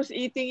only one who's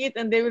eating it,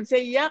 and they will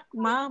say, "Yuck,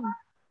 mom."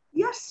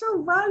 Yes,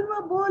 so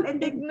valuable.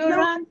 And then,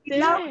 Ignorante.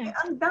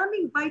 Ang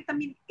daming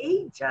vitamin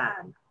A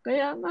dyan.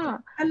 Kaya nga.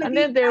 And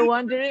then they're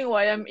wondering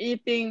why I'm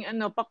eating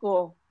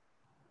pako.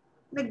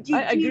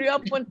 I grew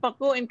up on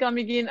pako in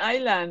Camiguin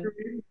Island.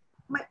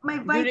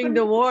 During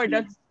the war,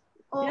 that's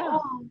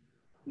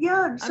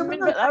So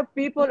but our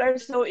people are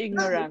so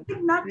ignorant.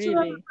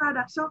 Natural really.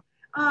 products. So,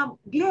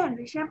 Glenn,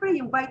 syempre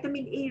yung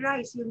vitamin A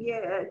rice, yung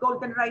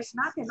golden rice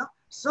natin, no?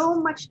 So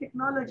much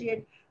technology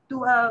and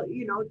to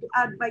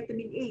add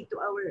vitamin A to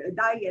our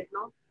diet,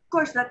 no? Of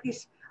course, that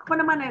is,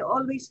 ako naman, I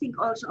always think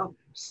also of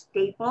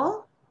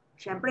staple.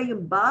 Syempre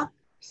yung bulk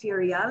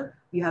cereal,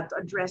 you have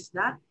to address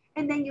that.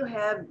 And then you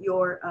have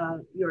your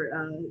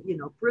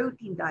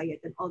protein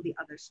diet and all the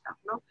other stuff,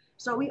 no?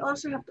 So we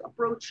also have to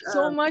approach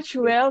so much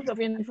wealth of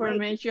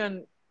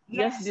information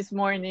just this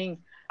morning.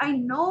 I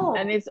know.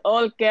 And it's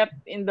all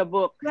kept in the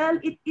book.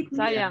 Well,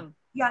 sayang.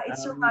 Yeah,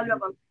 it's so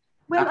valuable.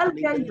 Well, I'll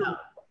tell you.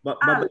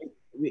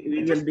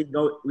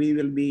 We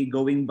will be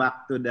going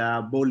back to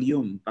the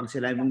volume. Pag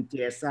sila mong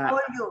Tiesa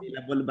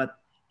available,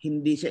 but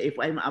hindi siya, if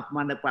I'm a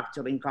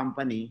manufacturing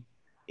company,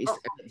 is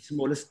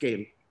small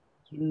scale.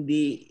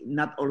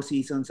 Not all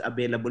seasons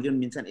available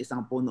yun. Minsan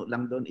isang puno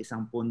lang doon,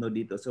 isang puno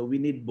dito. So we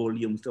need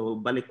volume. So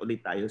balik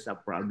ulit tayo sa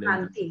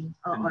problem. Planting.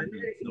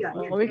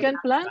 We can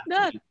plant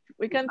that.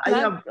 We can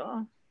plant.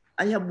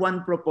 I have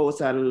one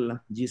proposal,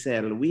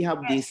 Giselle. We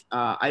have this,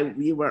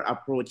 we were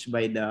approached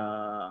by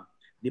the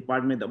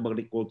Department of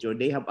Agriculture.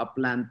 They have a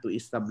plan to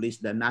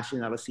establish the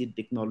National Seed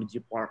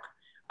Technology Park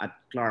at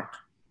Clark.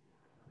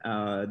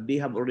 They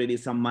have already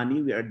some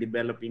money. We are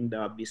developing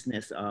the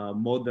business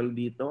model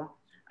dito.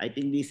 I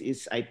think this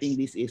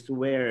is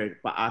where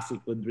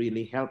PAASE could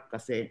really help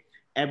kasi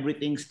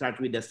everything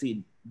starts with the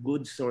seed,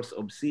 good source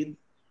of seed.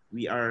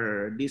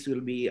 This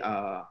will be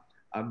a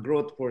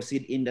growth for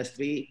seed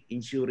industry,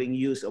 ensuring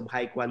use of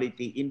high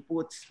quality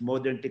inputs,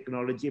 modern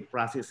technology,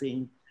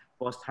 processing,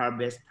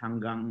 post-harvest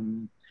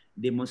hanggang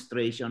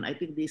demonstration. I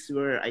think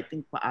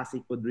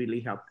PAASE could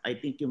really help. I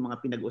think yung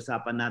mga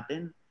pinag-usapan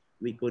natin,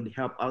 we could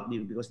help out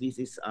because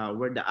this is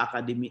where the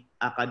academy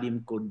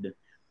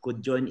could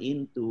join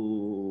in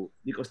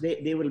because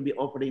they will be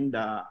offering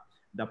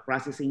the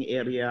processing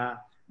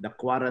area, the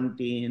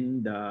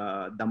quarantine,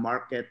 the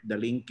market, the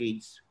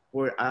linkage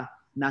for a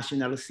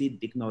national seed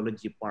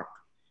technology park.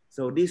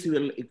 So this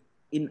will,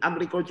 in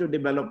agriculture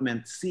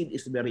development, seed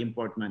is very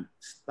important.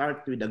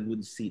 Start with a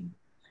good seed.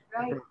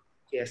 Right. From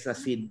Tiesa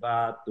seed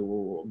ba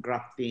to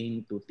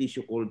grafting, to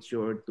tissue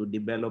culture, to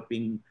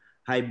developing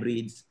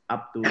hybrids,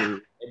 up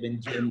to even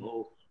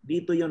GMO.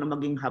 Dito yung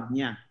maging hub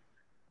niya.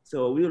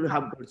 So we will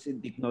have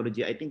seed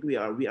technology. I think we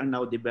are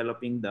now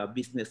developing the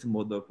business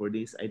model for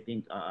this. I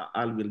think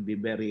Al will be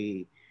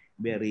very,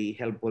 very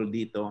helpful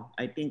dito.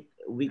 I think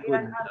we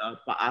could,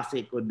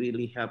 PAASE could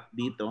really help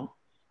dito.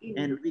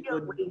 And we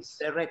could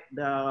direct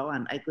the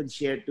one. I could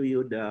share to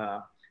you the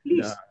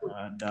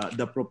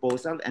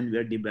proposal, and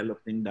we're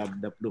developing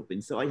the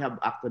blueprint. So I have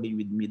actually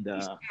with me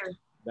the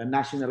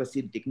National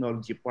Seed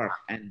Technology Park,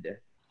 and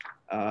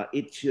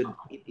it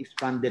is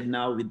funded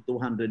now with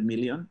 200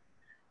 million.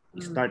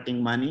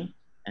 Starting money,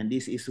 and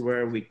this is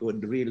where we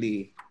could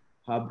really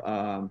have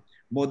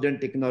modern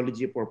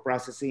technology for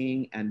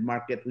processing and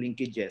market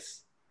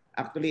linkages.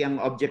 Actually,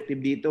 ang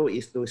objective dito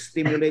is to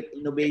stimulate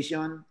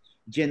innovation,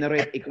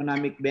 generate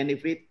economic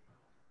benefit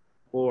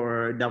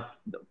for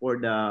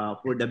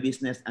the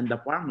business and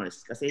the farmers.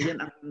 Kasi yan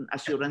ang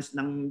assurance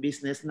ng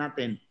business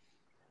natin,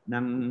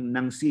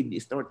 ng seed.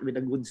 Start with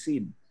a good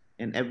seed,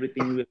 and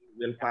everything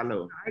will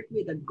follow. Start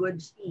with a good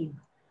seed.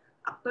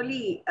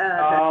 Actually,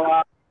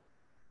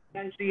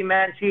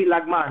 Nancy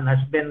Lagman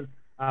has been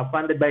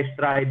funded by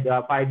Stride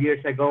 5 years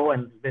ago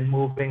and has been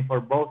moving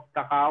for both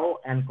cacao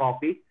and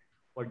coffee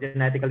for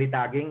genetically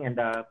tagging and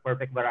the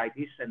perfect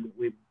varieties, and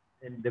we've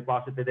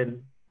deposited in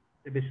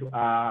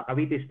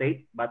Cavite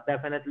State, but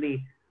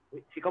definitely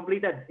she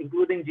completed,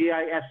 including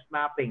GIS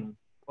mapping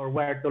or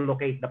where to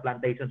locate the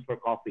plantations for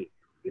coffee.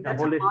 It's a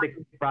That's a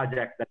holistic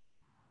project that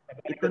a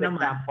Ito good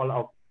naman. example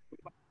of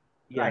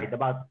Yeah.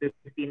 about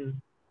 15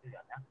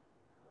 million.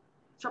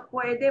 So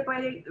pwede,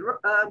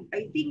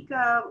 I think,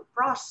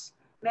 Pros,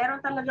 meron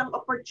talagang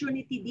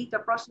opportunity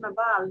dito, Pros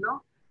Naval,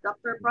 no?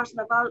 Dr. Pros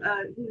Naval,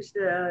 who's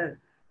the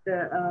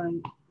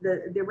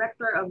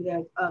director of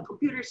the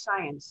computer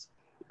science.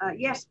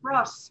 Yes,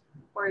 Pros,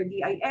 for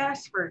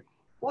DIS, for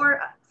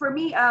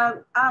me,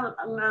 Al,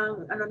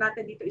 ano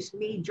natin dito is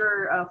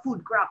major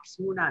food crops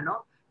muna,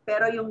 no?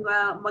 Pero yung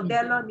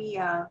modelo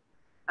ni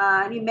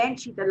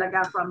Menchi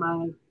talaga from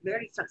a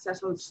very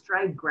successful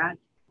Strive grant,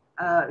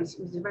 is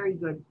very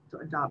good to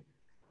adopt.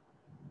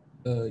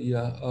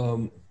 Yeah,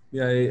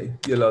 may I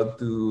be allowed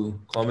to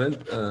comment,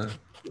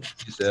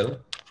 Giselle?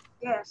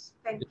 Yes,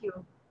 thank you.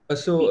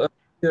 So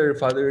here,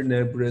 Father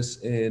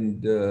Nebres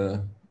and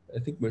I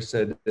think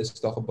Mercedes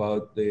talk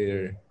about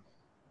their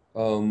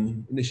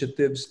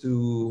initiatives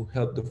to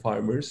help the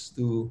farmers,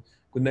 to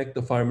connect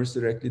the farmers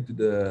directly to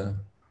the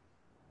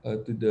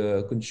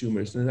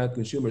consumers, no, not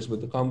consumers,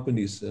 but the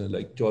companies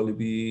like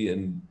Jollibee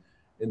and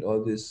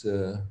all these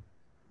uh,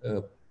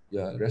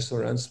 yeah,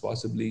 restaurants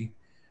possibly.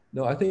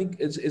 No, I think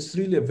it's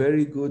really a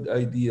very good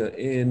idea.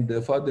 And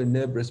Father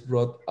Nebres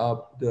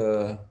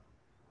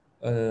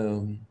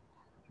um,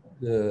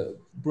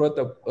 brought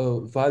up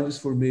values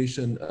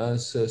formation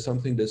as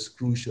something that's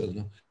crucial.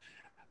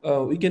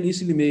 No? We can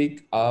easily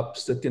make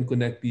apps that can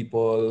connect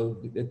people,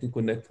 that can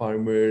connect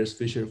farmers,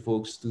 fisher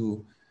folks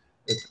to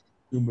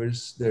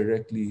consumers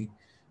directly.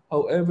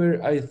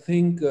 However, I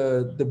think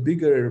the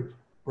bigger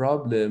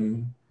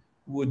problem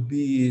would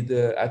be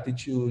the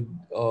attitude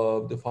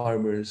of the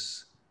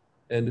farmers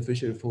and the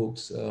fisher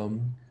folks, the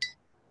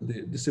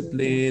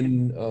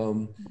discipline.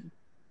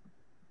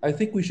 I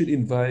think we should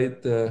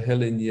invite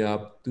Helen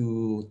Yap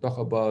to talk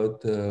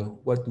about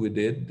what we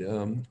did.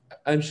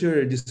 I'm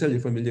sure, Giselle,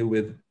 you're familiar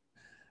with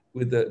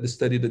the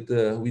study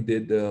that we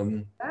did.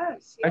 Yes,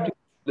 yes. Actually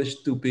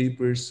published two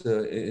papers,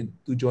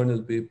 two journal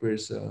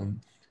papers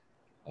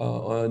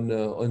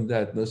on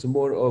that. No? So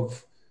more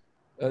of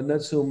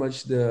not so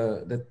much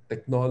the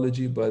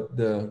technology, but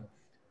the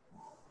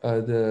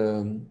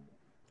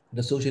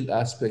the social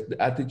aspect,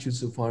 the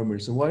attitudes of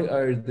farmers. So why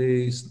are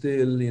they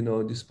still,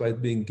 despite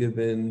being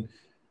given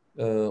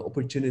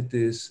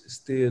opportunities,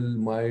 still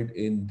mired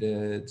in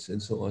debts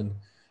and so on?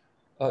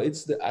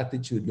 It's the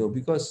attitude, no,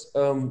 because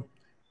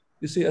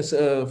you see, as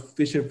a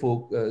fisher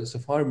folk, as a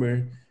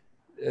farmer,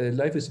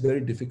 life is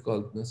very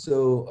difficult. No?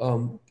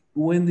 So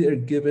when they are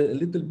given a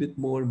little bit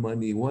more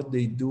money, what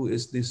they do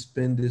is they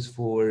spend this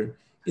for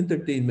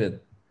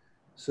entertainment.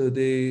 So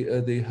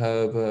they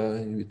have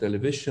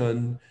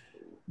television,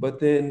 but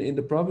then in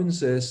the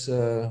provinces,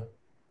 the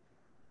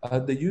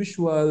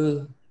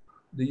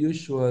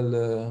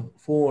usual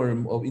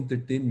form of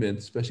entertainment,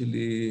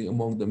 especially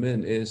among the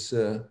men, is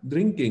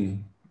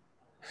drinking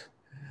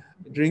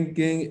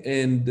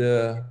and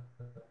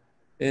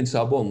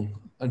sabong,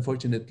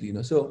 unfortunately.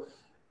 No? So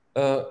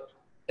uh,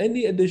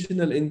 any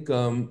additional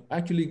income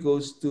actually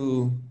goes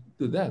to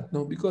that,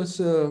 no,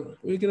 because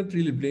we cannot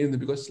really blame them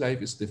because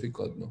life is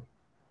difficult, no.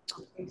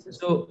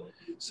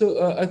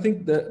 So I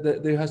think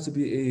that there has to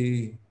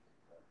be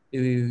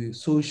a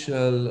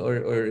social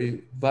or a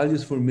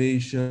values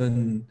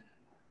formation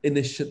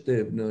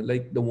initiative, no,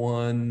 like the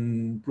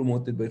one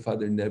promoted by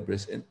Father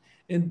Nebres, and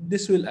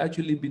this will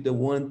actually be the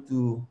one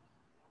to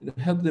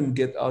help them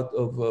get out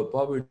of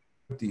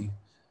poverty.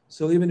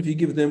 So even if you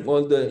give them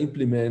all the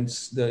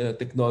implements, the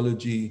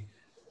technology,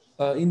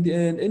 in the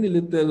end, any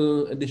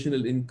little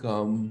additional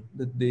income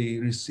that they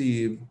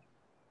receive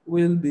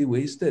will be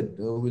wasted,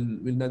 will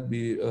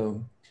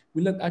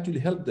not actually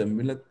help them,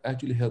 will not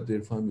actually help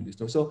their families.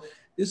 No? So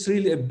it's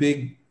really a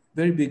very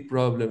big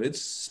problem.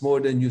 It's more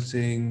than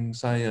using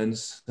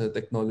science,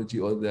 technology,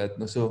 all that.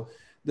 No? So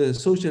the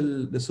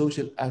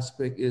social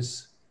aspect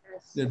is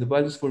the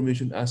values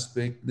formation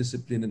aspect,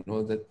 discipline, and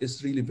all that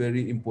is really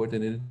very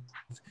important, and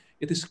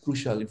it is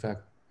crucial, in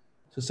fact.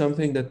 So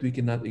something that we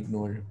cannot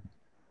ignore.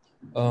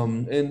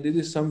 And it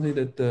is something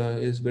that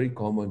is very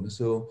common.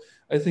 So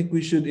I think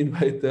we should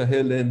invite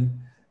Helen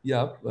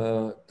Yap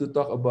to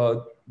talk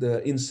about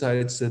the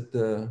insights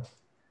that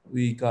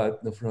we got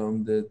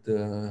from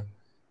the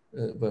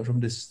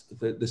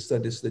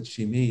studies that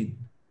she made.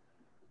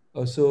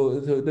 So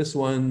that's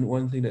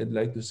one thing that I'd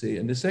like to say.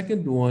 And the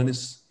second one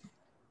is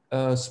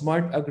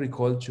smart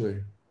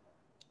agriculture.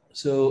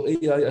 So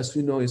AI, as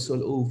we know, is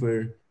all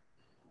over,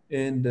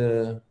 and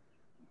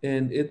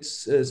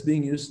it's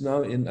being used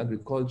now in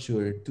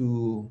agriculture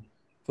to,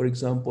 for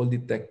example,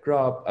 detect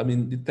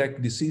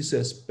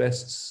diseases,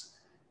 pests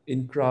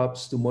in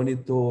crops, to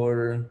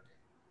monitor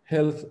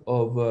health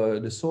of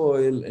the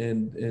soil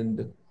and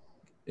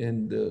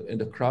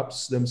the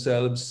crops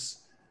themselves.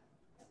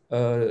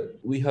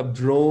 We have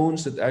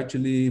drones that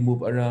actually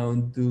move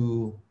around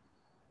to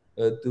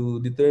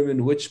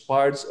determine which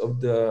parts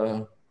of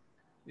the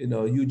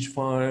huge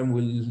farm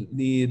will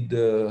need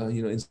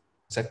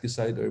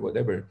insecticide or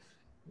whatever,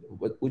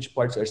 which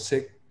parts are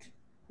sick,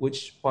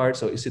 which part.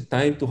 So is it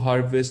time to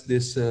harvest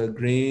this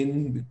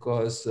grain?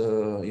 Because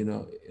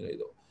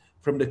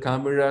from the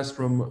cameras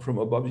from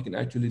above, you can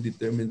actually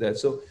determine that.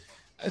 So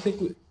I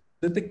think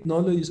the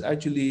technology is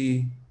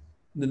actually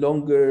no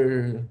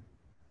longer,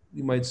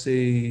 you might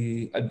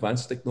say,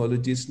 advanced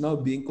technology. Is now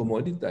being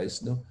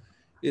commoditized. No,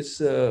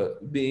 it's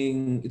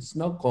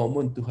now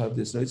common to have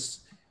this. No,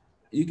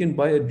 you can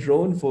buy a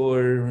drone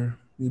for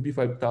maybe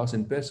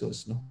 5,000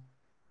 pesos. No,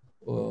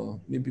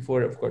 maybe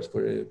for, of course,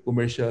 for a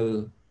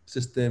commercial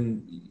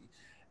system,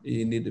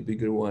 you need a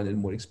bigger one and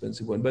more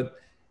expensive one. But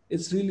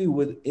it's really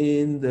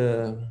within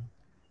the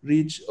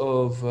reach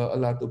of a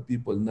lot of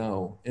people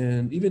now,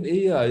 and even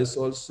AI is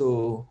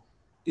also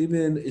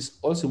within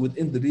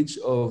the reach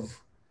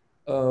of.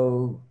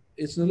 Uh,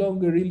 it's no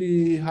longer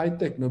really high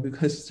tech, no,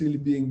 because it's really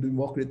being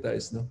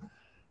democratized, no.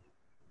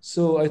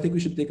 So I think we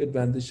should take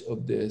advantage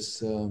of this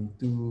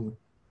to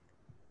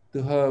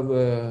have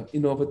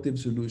innovative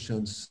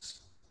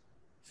solutions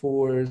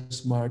for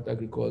smart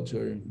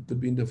agriculture, to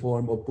be in the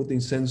form of putting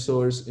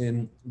sensors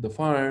in the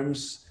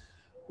farms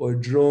or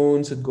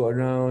drones that go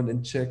around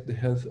and check the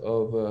health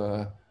of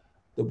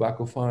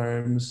tobacco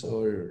farms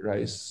or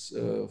rice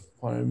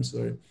farms.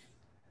 Or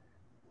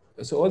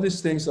so all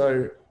these things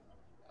are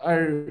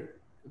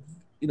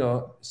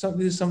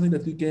this is something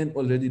that we can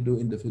already do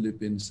in the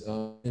Philippines,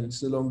 and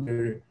it's no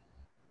longer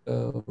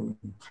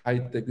high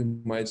tech. We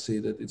might say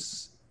that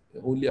it's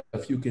only a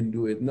few can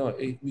do it. No,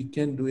 we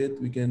can do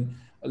it. We can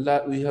a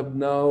lot. We have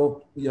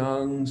now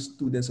young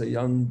students,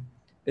 young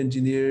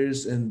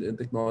engineers and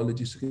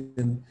technologists who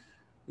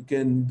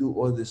can do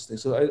all these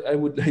things. So I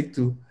would like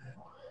to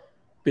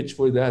pitch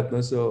for that.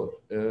 No?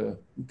 So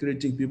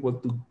encouraging people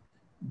to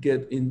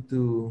get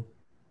into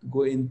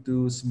go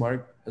into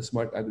smart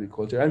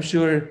agriculture. I'm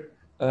sure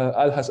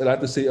Al has a lot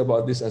to say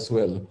about this as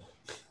well.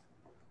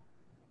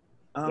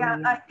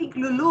 Yeah, I think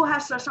Lulu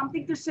has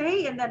something to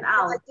say, and then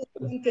Al.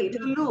 Okay,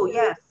 Lulu,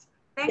 yes.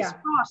 Thanks,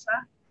 Ross.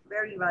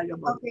 Very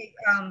valuable. Okay.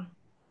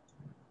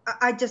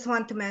 I just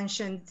want to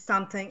mention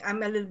something.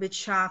 I'm a little bit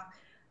shocked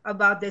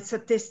about the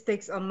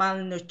statistics of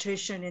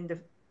malnutrition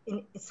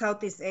in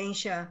Southeast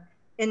Asia,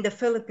 in the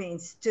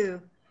Philippines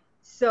too.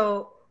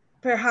 So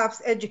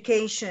perhaps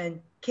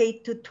education, K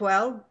to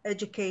 12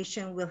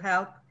 education, will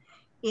help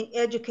in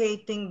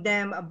educating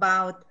them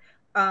about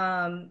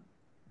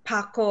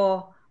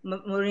Paco,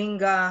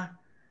 Moringa,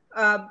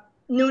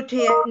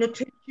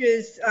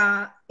 nutritious,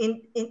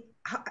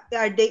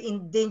 are they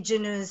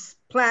indigenous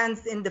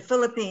plants in the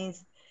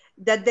Philippines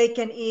that they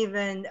can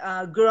even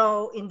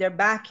grow in their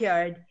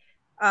backyard,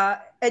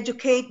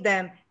 educate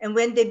them, and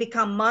when they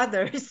become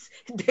mothers,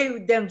 they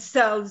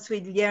themselves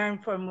will yearn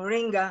for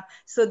Moringa,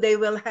 so they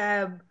will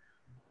have.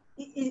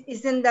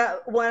 Isn't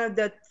that one of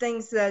the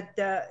things that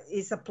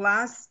is a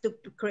plus to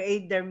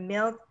create their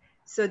milk?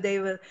 So they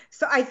will.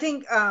 So I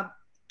think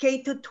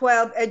K to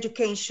 12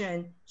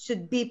 education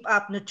should beef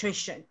up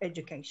nutrition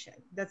education.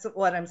 That's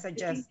what I'm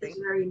suggesting. It's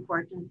very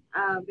important,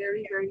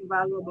 very, very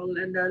valuable.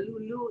 And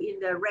Lulu, in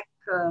the rec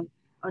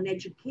on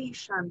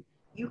education,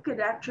 you could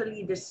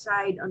actually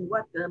decide on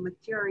what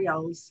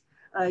materials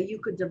you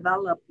could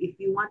develop if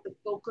you want to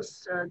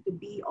focus to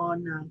be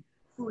on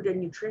food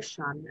and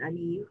nutrition. I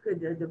mean, you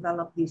could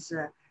develop this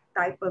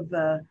type of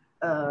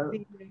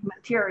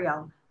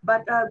material.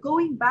 But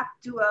going back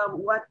to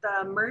what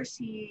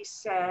Mercy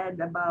said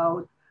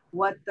about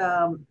what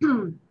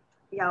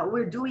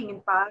we're doing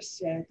in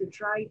PAASE to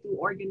try to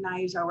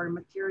organize our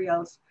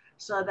materials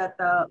so that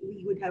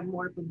we would have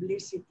more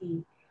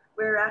publicity.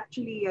 We're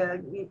actually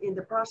in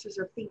the process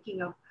of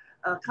thinking of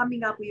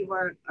coming up with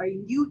our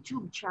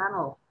YouTube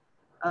channel,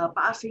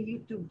 PAASE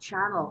YouTube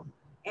channel.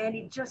 And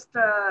it just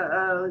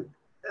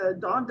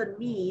dawned on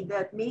me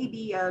that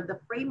maybe the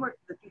framework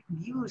that we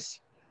could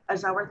use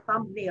as our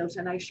thumbnails,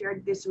 and I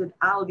shared this with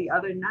Al the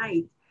other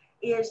night,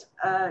 is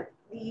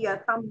the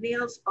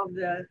thumbnails of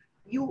the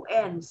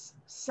UN's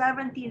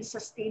 17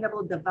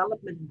 Sustainable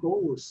Development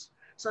Goals.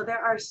 So there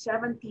are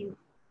 17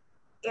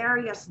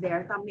 areas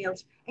there,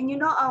 thumbnails. And you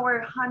know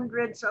our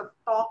hundreds of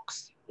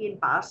talks in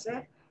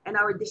PAASE and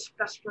our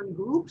discussion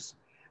groups,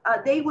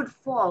 they would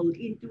fall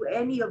into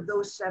any of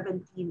those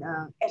 17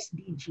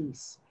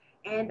 SDGs.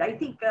 And I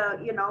think,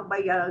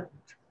 by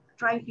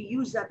trying to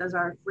use that as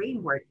our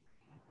framework,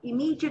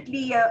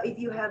 immediately, if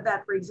you have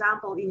that, for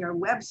example, in your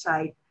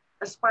website,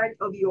 as part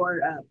of your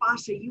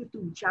PAASE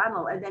YouTube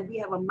channel, and then we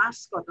have a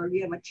mascot or we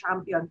have a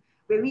champion,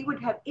 where we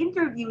would have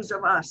interviews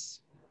of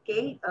us,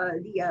 okay,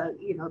 the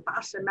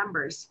PAASE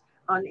members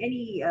on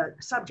any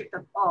subject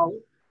at all.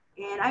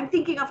 And I'm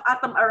thinking of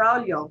Atom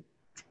Araulio,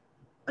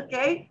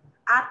 okay,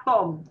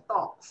 Atom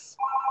Talks,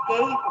 okay,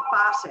 for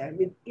PAASE,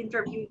 with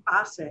interviewing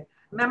PAASE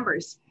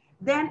members.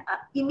 Then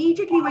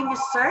immediately when you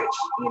search,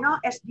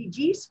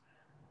 SDGs,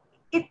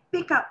 it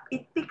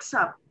picks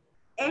up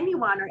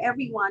anyone or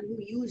everyone who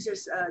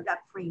uses that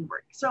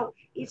framework. So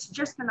it's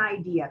just an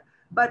idea.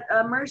 But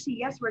Mercy,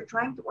 yes, we're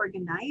trying to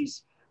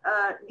organize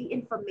the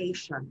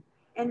information.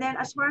 And then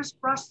as far as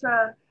cross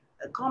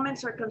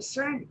comments are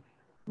concerned,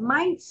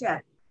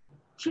 mindset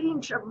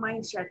change of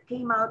mindset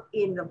came out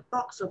in the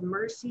talks of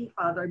Mercy,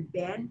 Father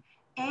Ben,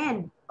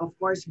 and of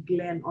course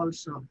Glenn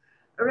also.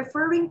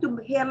 Referring to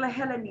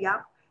Helen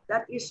Yap,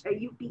 that is a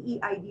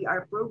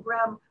UPE-IDR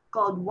program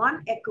called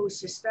One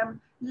Ecosystem,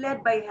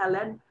 led by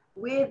Helen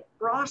with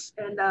Ross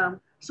and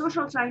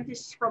social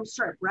scientists from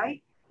CERP,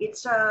 right?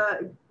 It's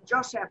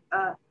Joseph,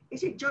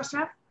 is it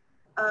Joseph?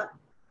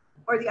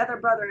 Or the other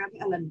brother of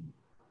Helen?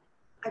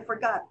 I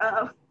forgot.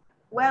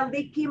 Well,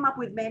 they came up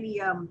with many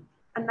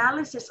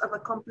analysis of a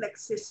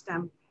complex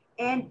system,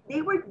 and they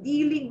were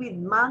dealing with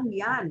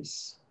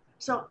mangyans.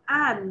 So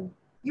Anne,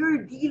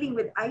 you're dealing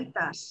with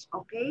itas,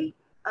 okay?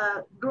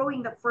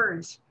 Growing the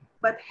ferns.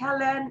 But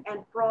Helen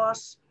and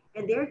Pross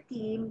and their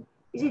team,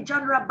 is it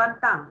John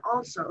Rabantang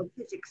also of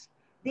physics?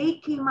 They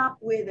came up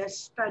with a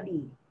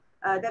study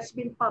that's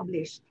been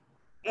published,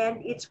 and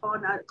it's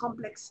on a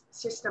complex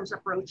systems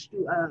approach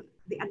to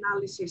the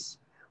analysis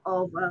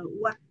of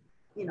what,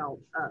 you know,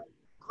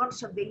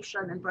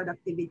 conservation and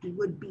productivity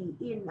would be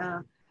in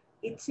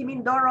it's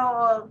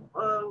Mindoro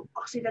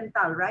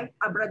Occidental, right?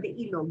 Abra de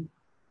Ilog.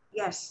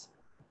 Yes,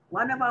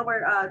 one of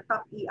our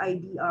top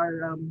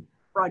EIDR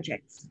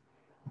projects.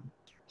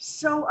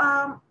 So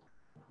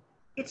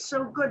it's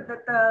so good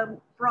that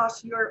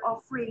Ross, you're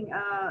offering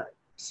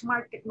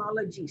smart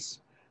technologies,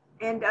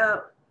 and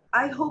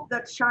I hope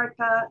that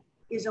Sharka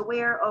is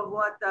aware of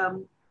what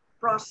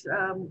Ross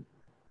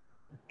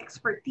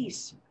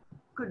expertise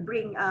could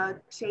bring,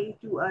 say,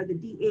 to the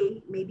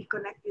DA, maybe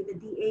connect with the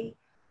DA.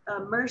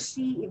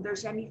 Mercy, if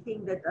there's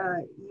anything that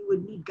you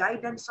would need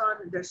guidance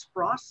on, there's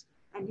Pross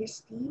and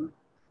his team.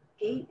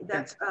 Okay,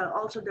 that's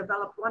also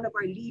developed one of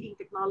our leading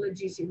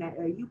technologies in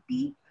UP,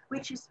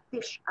 which is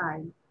fish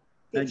eye.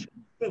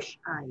 Fish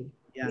eye.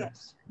 Yeah.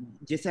 Yes.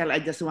 Giselle, I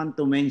just want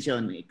to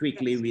mention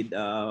quickly with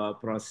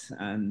Pross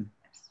and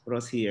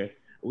Pross here.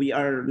 We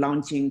are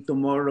launching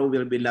tomorrow.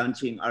 We'll be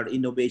launching our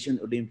Innovation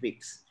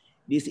Olympics.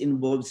 This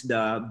involves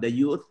the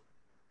youth,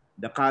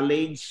 the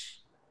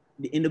college.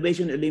 The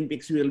Innovation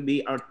Olympics will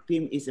be, our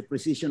theme is a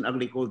precision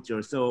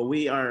agriculture. So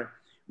we are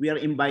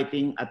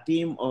inviting a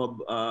team of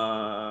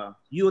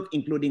youth,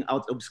 including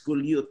out of school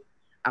youth,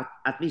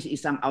 at least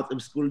isang out of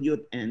school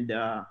youth and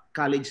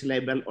college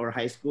level or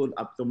high school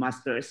up to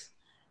masters.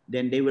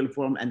 Then they will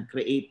form and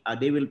create,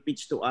 they will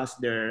pitch to us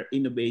their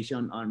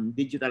innovation on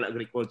digital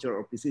agriculture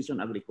or precision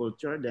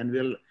agriculture. Then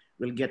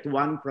we'll get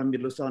one from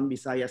Luzon,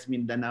 Visayas,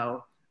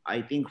 Mindanao,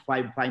 I think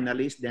 5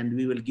 finalists. Then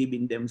we will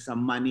giving them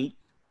some money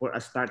for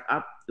a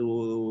startup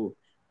to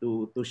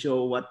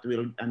show what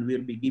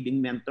we'll be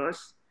giving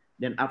mentors.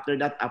 Then after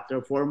that,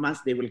 after 4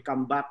 months, they will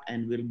come back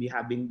and we'll be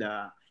having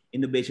the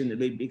Innovation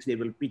Olympics. They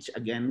will pitch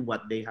again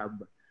what they have,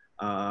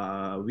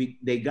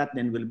 they got,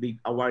 then we'll be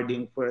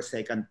awarding first,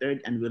 second,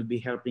 third, and we'll be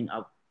helping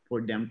out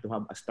for them to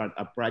have a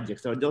startup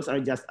project. So those are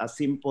just a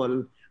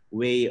simple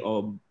way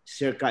of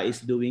Circa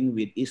is doing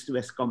with East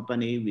West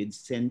Company, with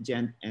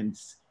Syngent, and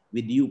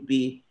with UP,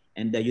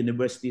 and the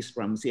universities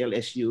from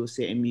CLSU,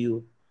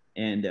 CMU,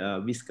 and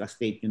Visca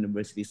State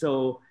University.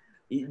 So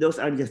those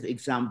are just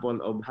example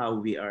of how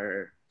we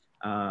are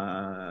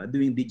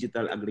doing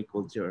digital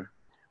agriculture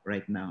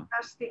right now.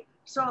 Fantastic.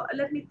 So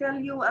let me tell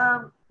you,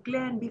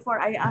 Glenn, before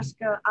I ask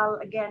Al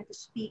again to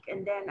speak,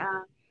 and then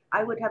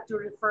I would have to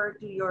refer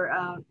to your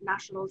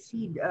National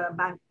Seed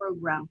Bank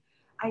program.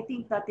 I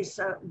think that is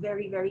a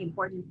very, very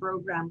important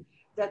program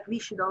that we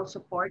should all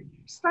support,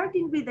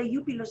 starting with the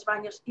UP Los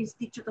Baños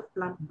Institute of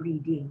Plant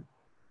Breeding.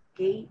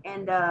 Okay,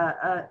 and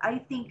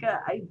I think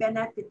I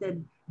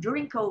benefited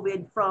during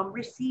COVID from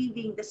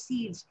receiving the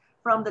seeds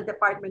from the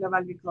Department of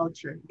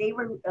Agriculture. They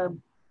were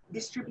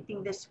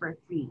distributing this for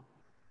free.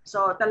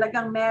 So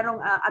talagang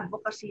merong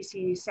advocacy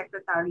si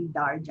Secretary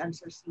Dar dyan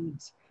sa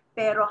seeds.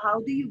 Pero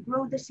how do you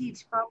grow the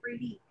seeds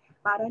properly?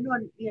 Para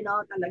nun, you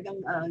know,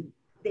 talagang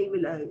they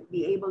will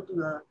be able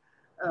to,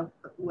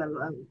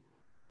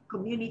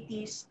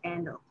 communities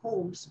and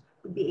homes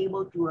to be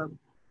able to,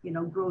 you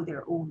know, grow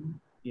their own.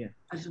 Yeah.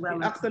 As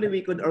well. Actually,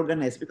 we could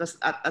organize because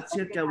at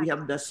Circa we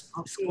have the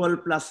School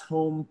Plus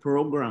Home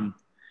program,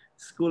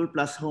 School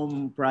Plus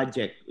Home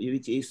project,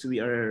 which is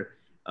we are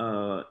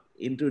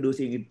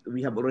introducing it.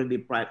 We have already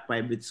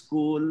private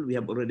school, we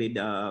have already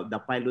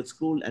the pilot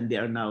school, and they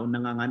are now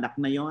nanganganak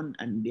na yon,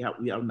 and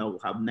we are now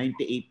have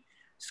 98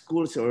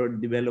 schools or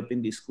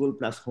developing the School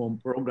Plus Home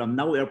program.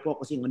 Now we are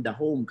focusing on the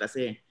home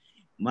kasi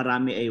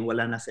marami ay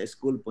wala na sa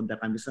school, punta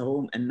kami sa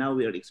home, and now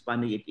we are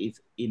expanding it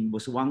in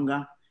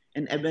Busuanga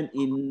and even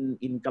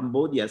in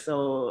Cambodia.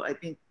 So I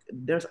think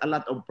there's a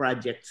lot of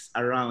projects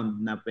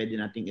around na pwede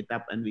nating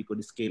itap, and we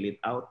could scale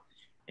it out,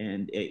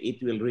 and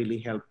it will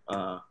really help.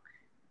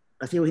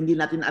 Kasi hindi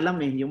natin alam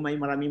yung may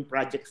maraming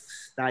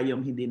projects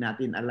tayong hindi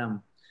natin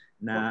alam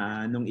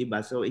na nung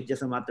iba. So it's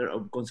just a matter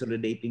of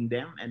consolidating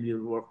them, and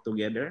we'll work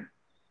together.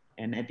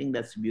 And I think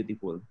that's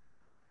beautiful.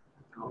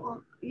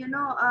 Oo. You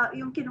know,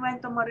 yung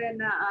kinuwento mo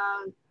rin na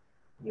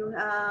yung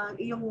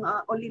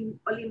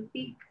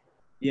Olympic.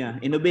 Yeah,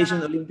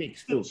 Innovation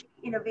Olympics too.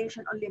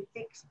 Innovation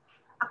Olympics.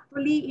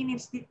 Actually,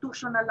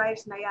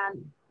 in-institutionalize na yan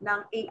ng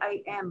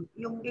AIM.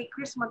 Yung kay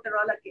Chris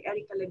Monterola, kay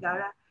Erica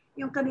Legara,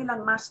 yung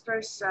kanilang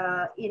masters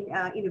in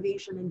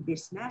innovation and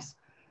business.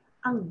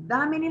 Ang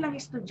dami nilang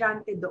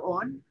estudyante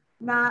doon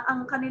na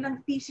ang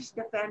kanilang thesis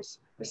defense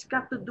has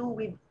got to do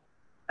with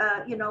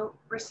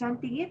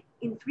presenting it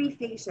in 3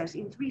 phases,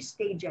 in 3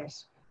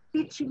 stages.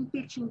 Pitching,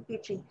 pitching,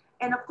 pitching.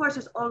 And of course,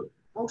 it's all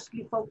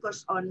mostly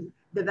focused on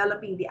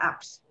developing the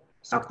apps.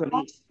 So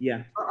actually,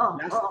 yeah.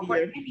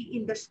 For any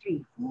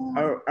industry, food,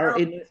 our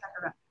health,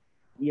 etc.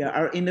 Yeah,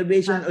 our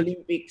Innovation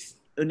Olympics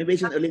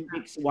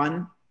 1,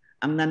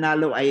 ang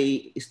nanalo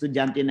ay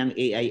estudyante ng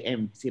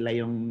AIM. Sila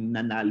yung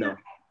nanalo.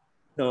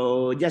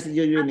 So just to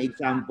give you an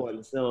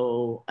example.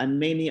 So, and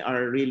many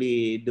are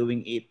really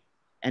doing it.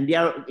 And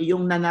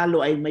yung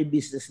nanalo ay may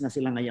business na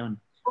sila ngayon.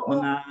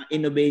 Mga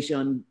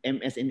innovation,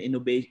 MS in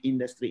innovation,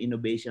 industry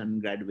innovation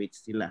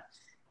graduates sila.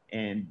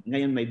 And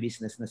ngayon may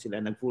business na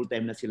sila,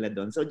 nag-full-time na sila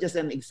doon. So just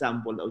an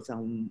example of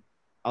some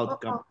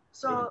outcome.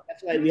 So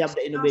that's why we have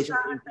the innovation.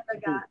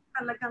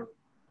 Talagang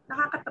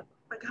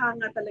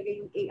nakakapaghanga talaga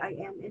yung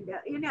AIM. And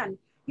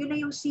yun na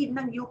yung seed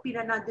ng UP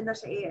na nandun na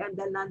sa AIM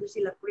dahil nandun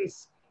sila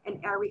Chris and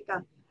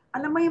Erica.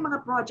 Alam mo yung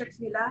mga projects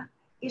nila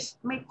is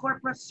may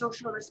corporate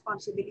social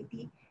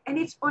responsibility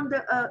and it's on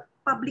the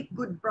public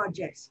good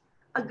projects.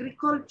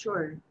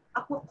 Agriculture,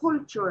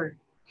 aquaculture,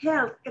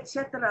 health,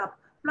 etc.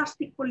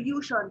 Plastic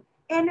pollution,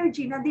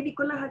 energy, nadinig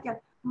ko lahat yan.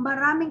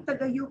 Maraming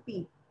taga-UP,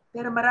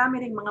 pero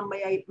marami rin mga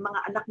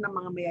anak ng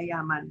mga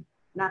mayayaman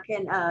na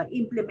can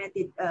implement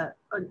it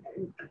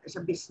sa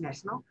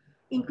business, no?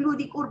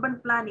 Including urban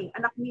planning.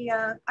 Anak ni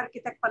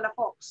Architect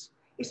Palafox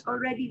is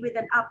already with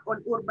an app on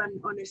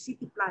a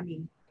city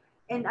planning.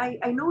 And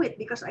I know it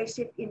because I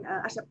sit in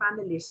as a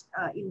panelist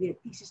in the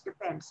thesis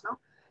defense, no?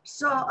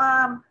 So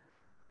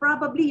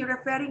probably you're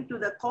referring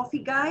to the coffee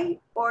guy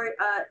or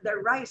the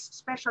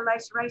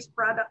specialized rice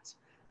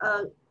products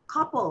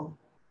couple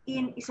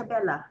in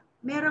Isabela.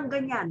 Merong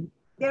ganyan.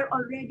 They're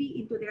already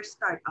into their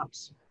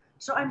startups.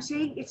 So I'm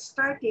saying it's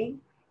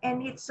starting,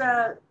 and it's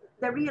the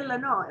real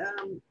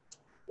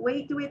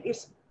way to it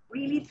is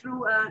really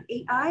through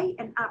AI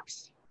and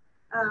apps,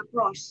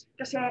 pros.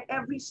 Kasi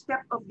every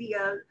step of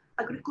the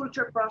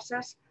agriculture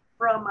process,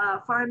 from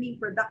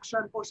farming,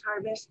 production,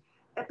 post-harvest,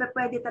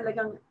 pwede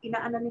talagang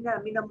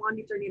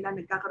minamonitor nila,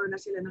 nagkakaroon na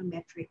sila ng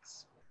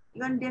metrics.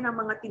 Yun din ang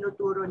mga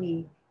tinuturo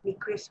ni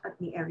Chris at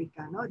ni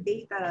Erica, no?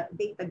 Data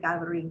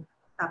gathering,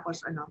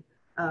 tapos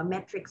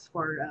metrics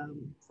for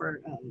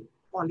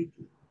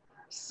quality.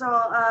 So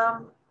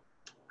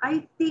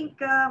I think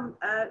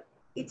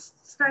it's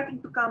starting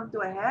to come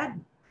to a head.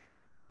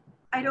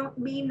 I don't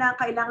mean na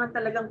kailangan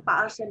talagang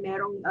PAASE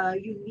merong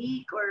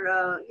unique or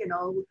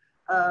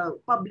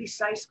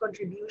publicized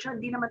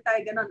contribution. Di naman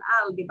tayo ganon,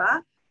 Al, di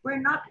ba? We're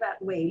not that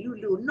way,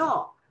 Lulu.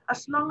 No.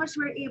 As long as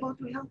we're able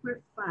to help, we're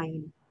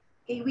fine.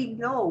 Okay, we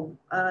know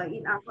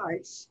in our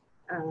hearts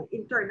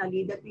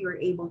internally that we are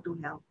able to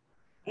help.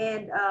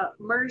 And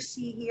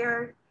Mercy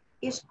here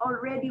is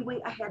already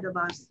way ahead of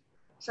us.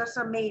 So it's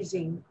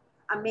amazing.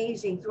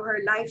 Amazing. Through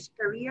her life's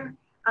career,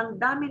 ang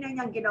dami na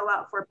niyang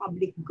ginawa for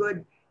public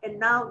good. And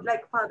now,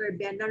 like Father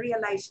Ben,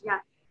 na-realize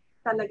niya,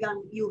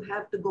 talagang you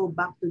have to go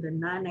back to the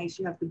nanays,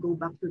 you have to go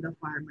back to the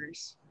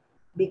farmers.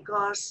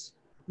 Because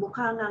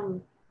mukhang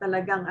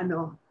talagang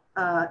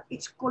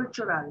it's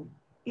cultural.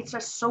 It's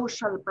a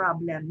social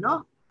problem,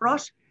 no?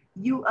 Ross,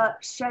 you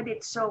said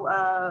it so,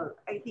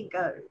 I think,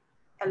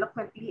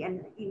 eloquently,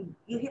 and you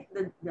hit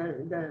the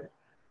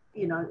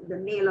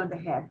nail on the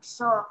head.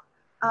 So,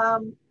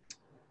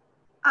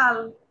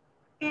 Al,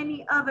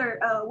 any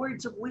other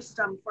words of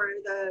wisdom for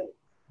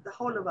the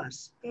whole of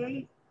us,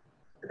 okay,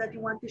 that you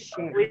want to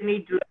share? We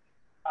need to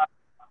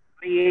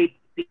create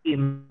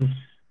teams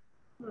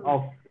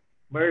of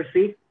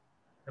mercy,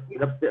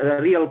 the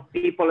real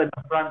people in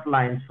the front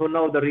lines who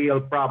know the real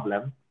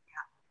problem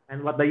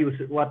and what they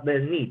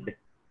need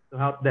to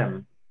help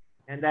them.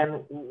 And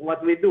then what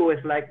we do is,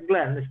 like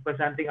Glenn is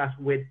presenting us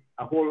with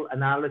a whole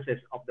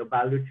analysis of the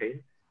value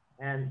chain,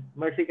 and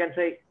Mercy can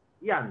say,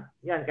 yan,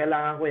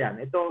 kailangan ko yan.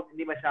 Ito,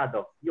 hindi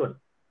masyado, yun.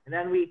 And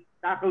then we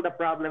tackle the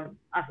problem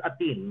as a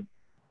team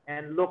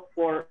and look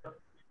for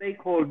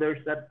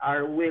stakeholders that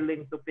are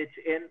willing to pitch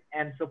in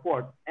and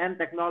support, and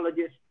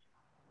technologists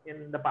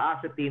in the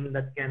PAASE team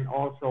that can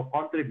also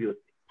contribute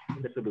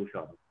in the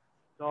solution.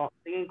 So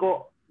tingin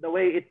ko, the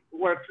way it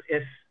works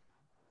is,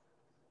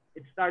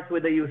 it starts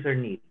with the user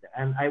need.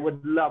 And I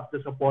would love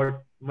to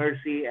support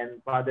Mercy and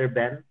Father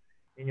Ben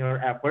in your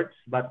efforts,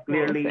 but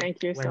clearly,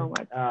 thank you so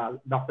much.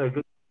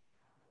 Dr.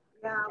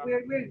 Yeah,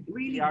 we're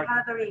really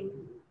gathering,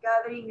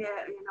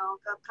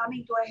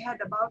 coming to a head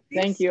about this.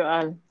 Thank you,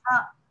 Al.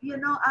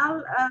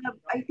 Al,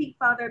 I think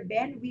Father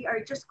Ben, we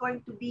are just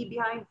going to be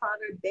behind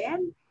Father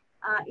Ben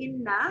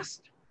in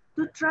NAST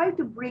to try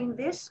to bring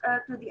this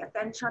to the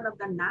attention of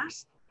the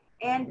NAST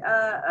and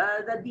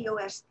the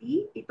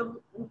DOST, itong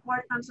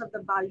importance of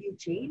the value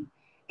chain.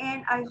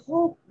 And I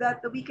hope that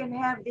we can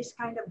have this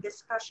kind of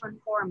discussion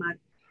format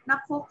na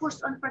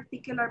focused on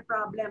particular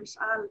problems.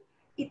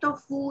 Ito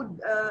food,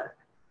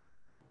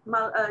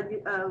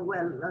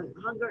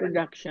 hunger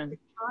reduction.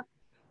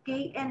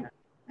 Okay, and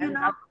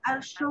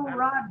I'll show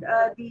Rod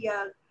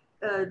the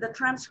the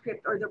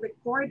transcript or the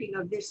recording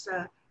of this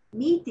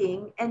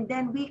meeting, and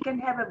then we can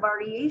have a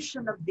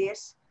variation of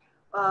this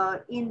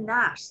in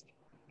NAST.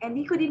 And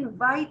we could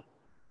invite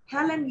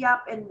Helen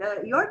Yap and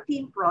your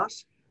team,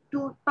 Pros,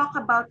 to talk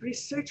about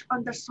research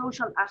on the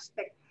social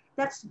aspect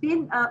that's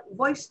been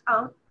voiced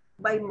out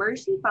by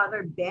Mercy,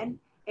 Father Ben,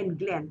 and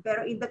Glenn.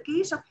 Pero in the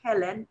case of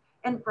Helen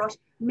and Pros,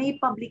 may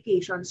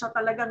publication. So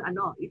talagang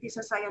it is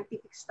a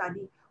scientific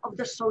study of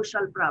the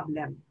social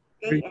problem.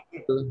 Okay?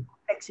 And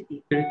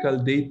complexity.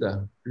 Empirical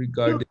data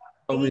regarding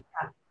how many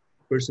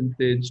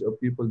percentage of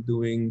people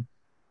doing,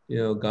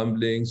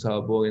 gambling,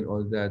 sabong, and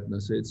all that.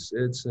 So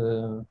it's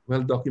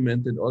well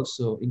documented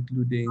also,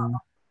 including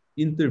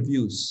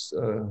interviews.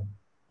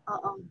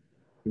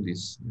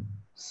 This.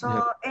 So,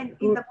 and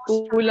in the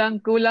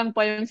kulang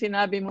pa yung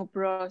sinabi mo,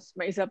 Pros.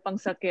 May isa pang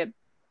sakit.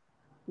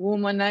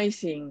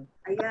 Womanizing.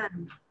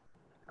 Ayan.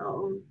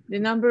 The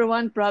number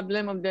one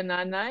problem of the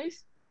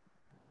nanays,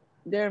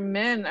 their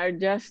men are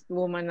just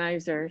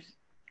womanizers.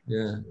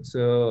 Yeah,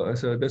 so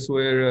that's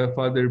where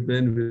Father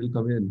Ben will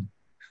come in.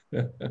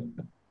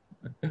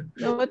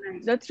 No,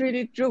 that's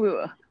really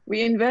true.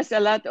 We invest a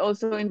lot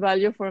also in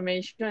value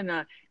formation.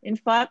 In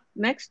fact,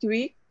 next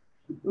week,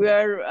 we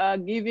are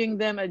giving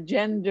them a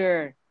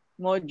gender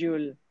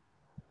module.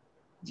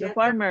 The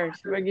farmers,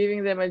 we're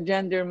giving them a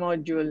gender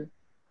module,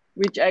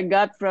 which I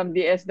got from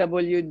the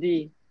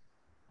SWD.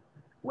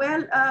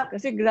 Well,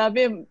 kasi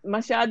grabe,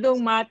 masyadong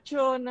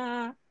macho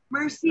na.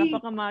 Mercy.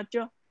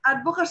 Napaka-macho.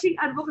 Advocacy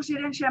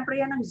rin syempre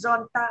yan ng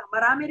Zonta.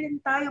 Marami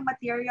rin tayong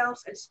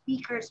materials and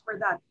speakers for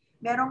that.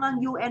 Meron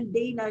ang UN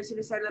Day na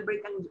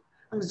sineselebrate ang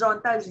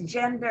Zonta's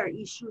gender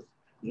issues.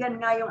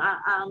 Yan nga yung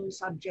ang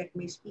subject.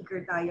 May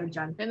speaker tayo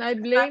dyan. And I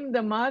blame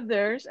the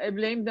mothers.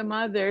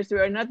 We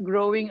are not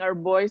growing our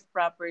boys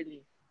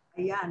properly.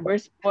 Ayan.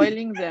 We're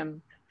spoiling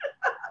them.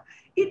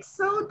 It's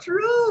so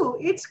true.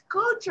 It's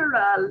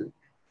cultural.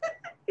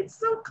 It's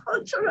so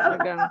cultural.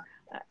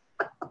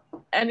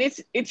 And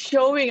it's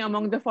showing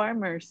among the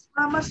farmers.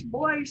 Mama's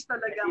boys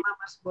talaga,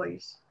 mama's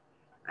boys.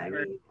 I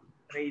mean,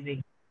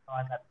 training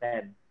on that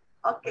then.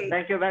 Okay.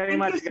 Thank you very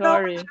much.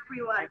 Sorry.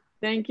 Everyone.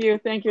 Thank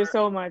you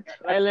so much.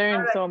 I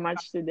learned so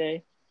much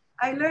today.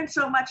 I learned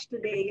so much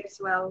today as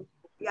well.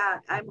 Yeah,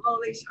 I'm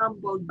always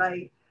humbled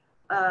by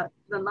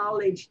the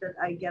knowledge that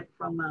I get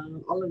from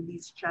all of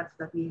these chats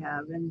that we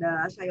have. And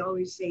as I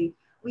always say,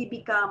 we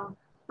become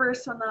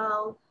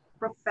personal,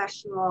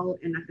 professional,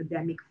 and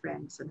academic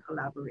friends and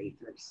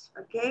collaborators.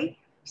 Okay,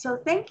 so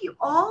thank you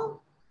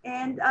all,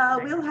 and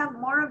we'll have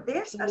more of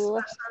this as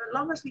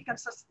long as we can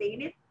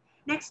sustain it.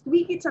 Next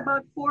week, it's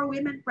about 4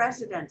 women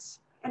presidents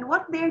and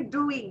what they're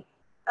doing,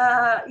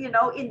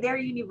 in their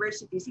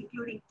universities,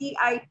 including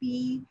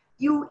TIP,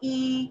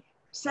 UE,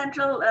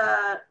 Central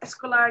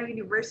Escolar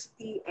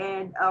University,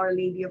 and Our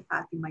Lady of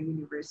Fatima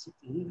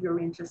University, if you're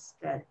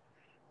interested.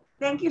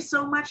 Thank you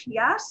so much,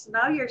 Yas.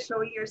 Now you're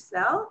showing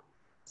yourself.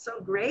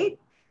 So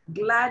great.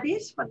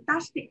 Gladys,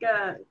 fantastic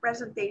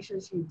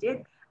presentations you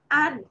did.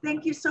 And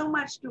thank you so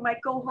much to my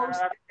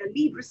co-host, the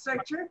lead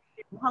researcher,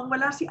 mukhang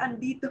wala si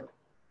Andito.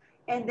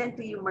 And then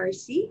to you,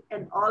 Mercy,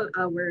 and all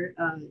our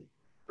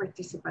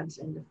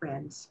participants and the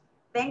friends.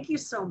 Thank you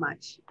so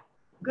much.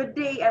 Good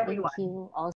day, everyone. Thank you also.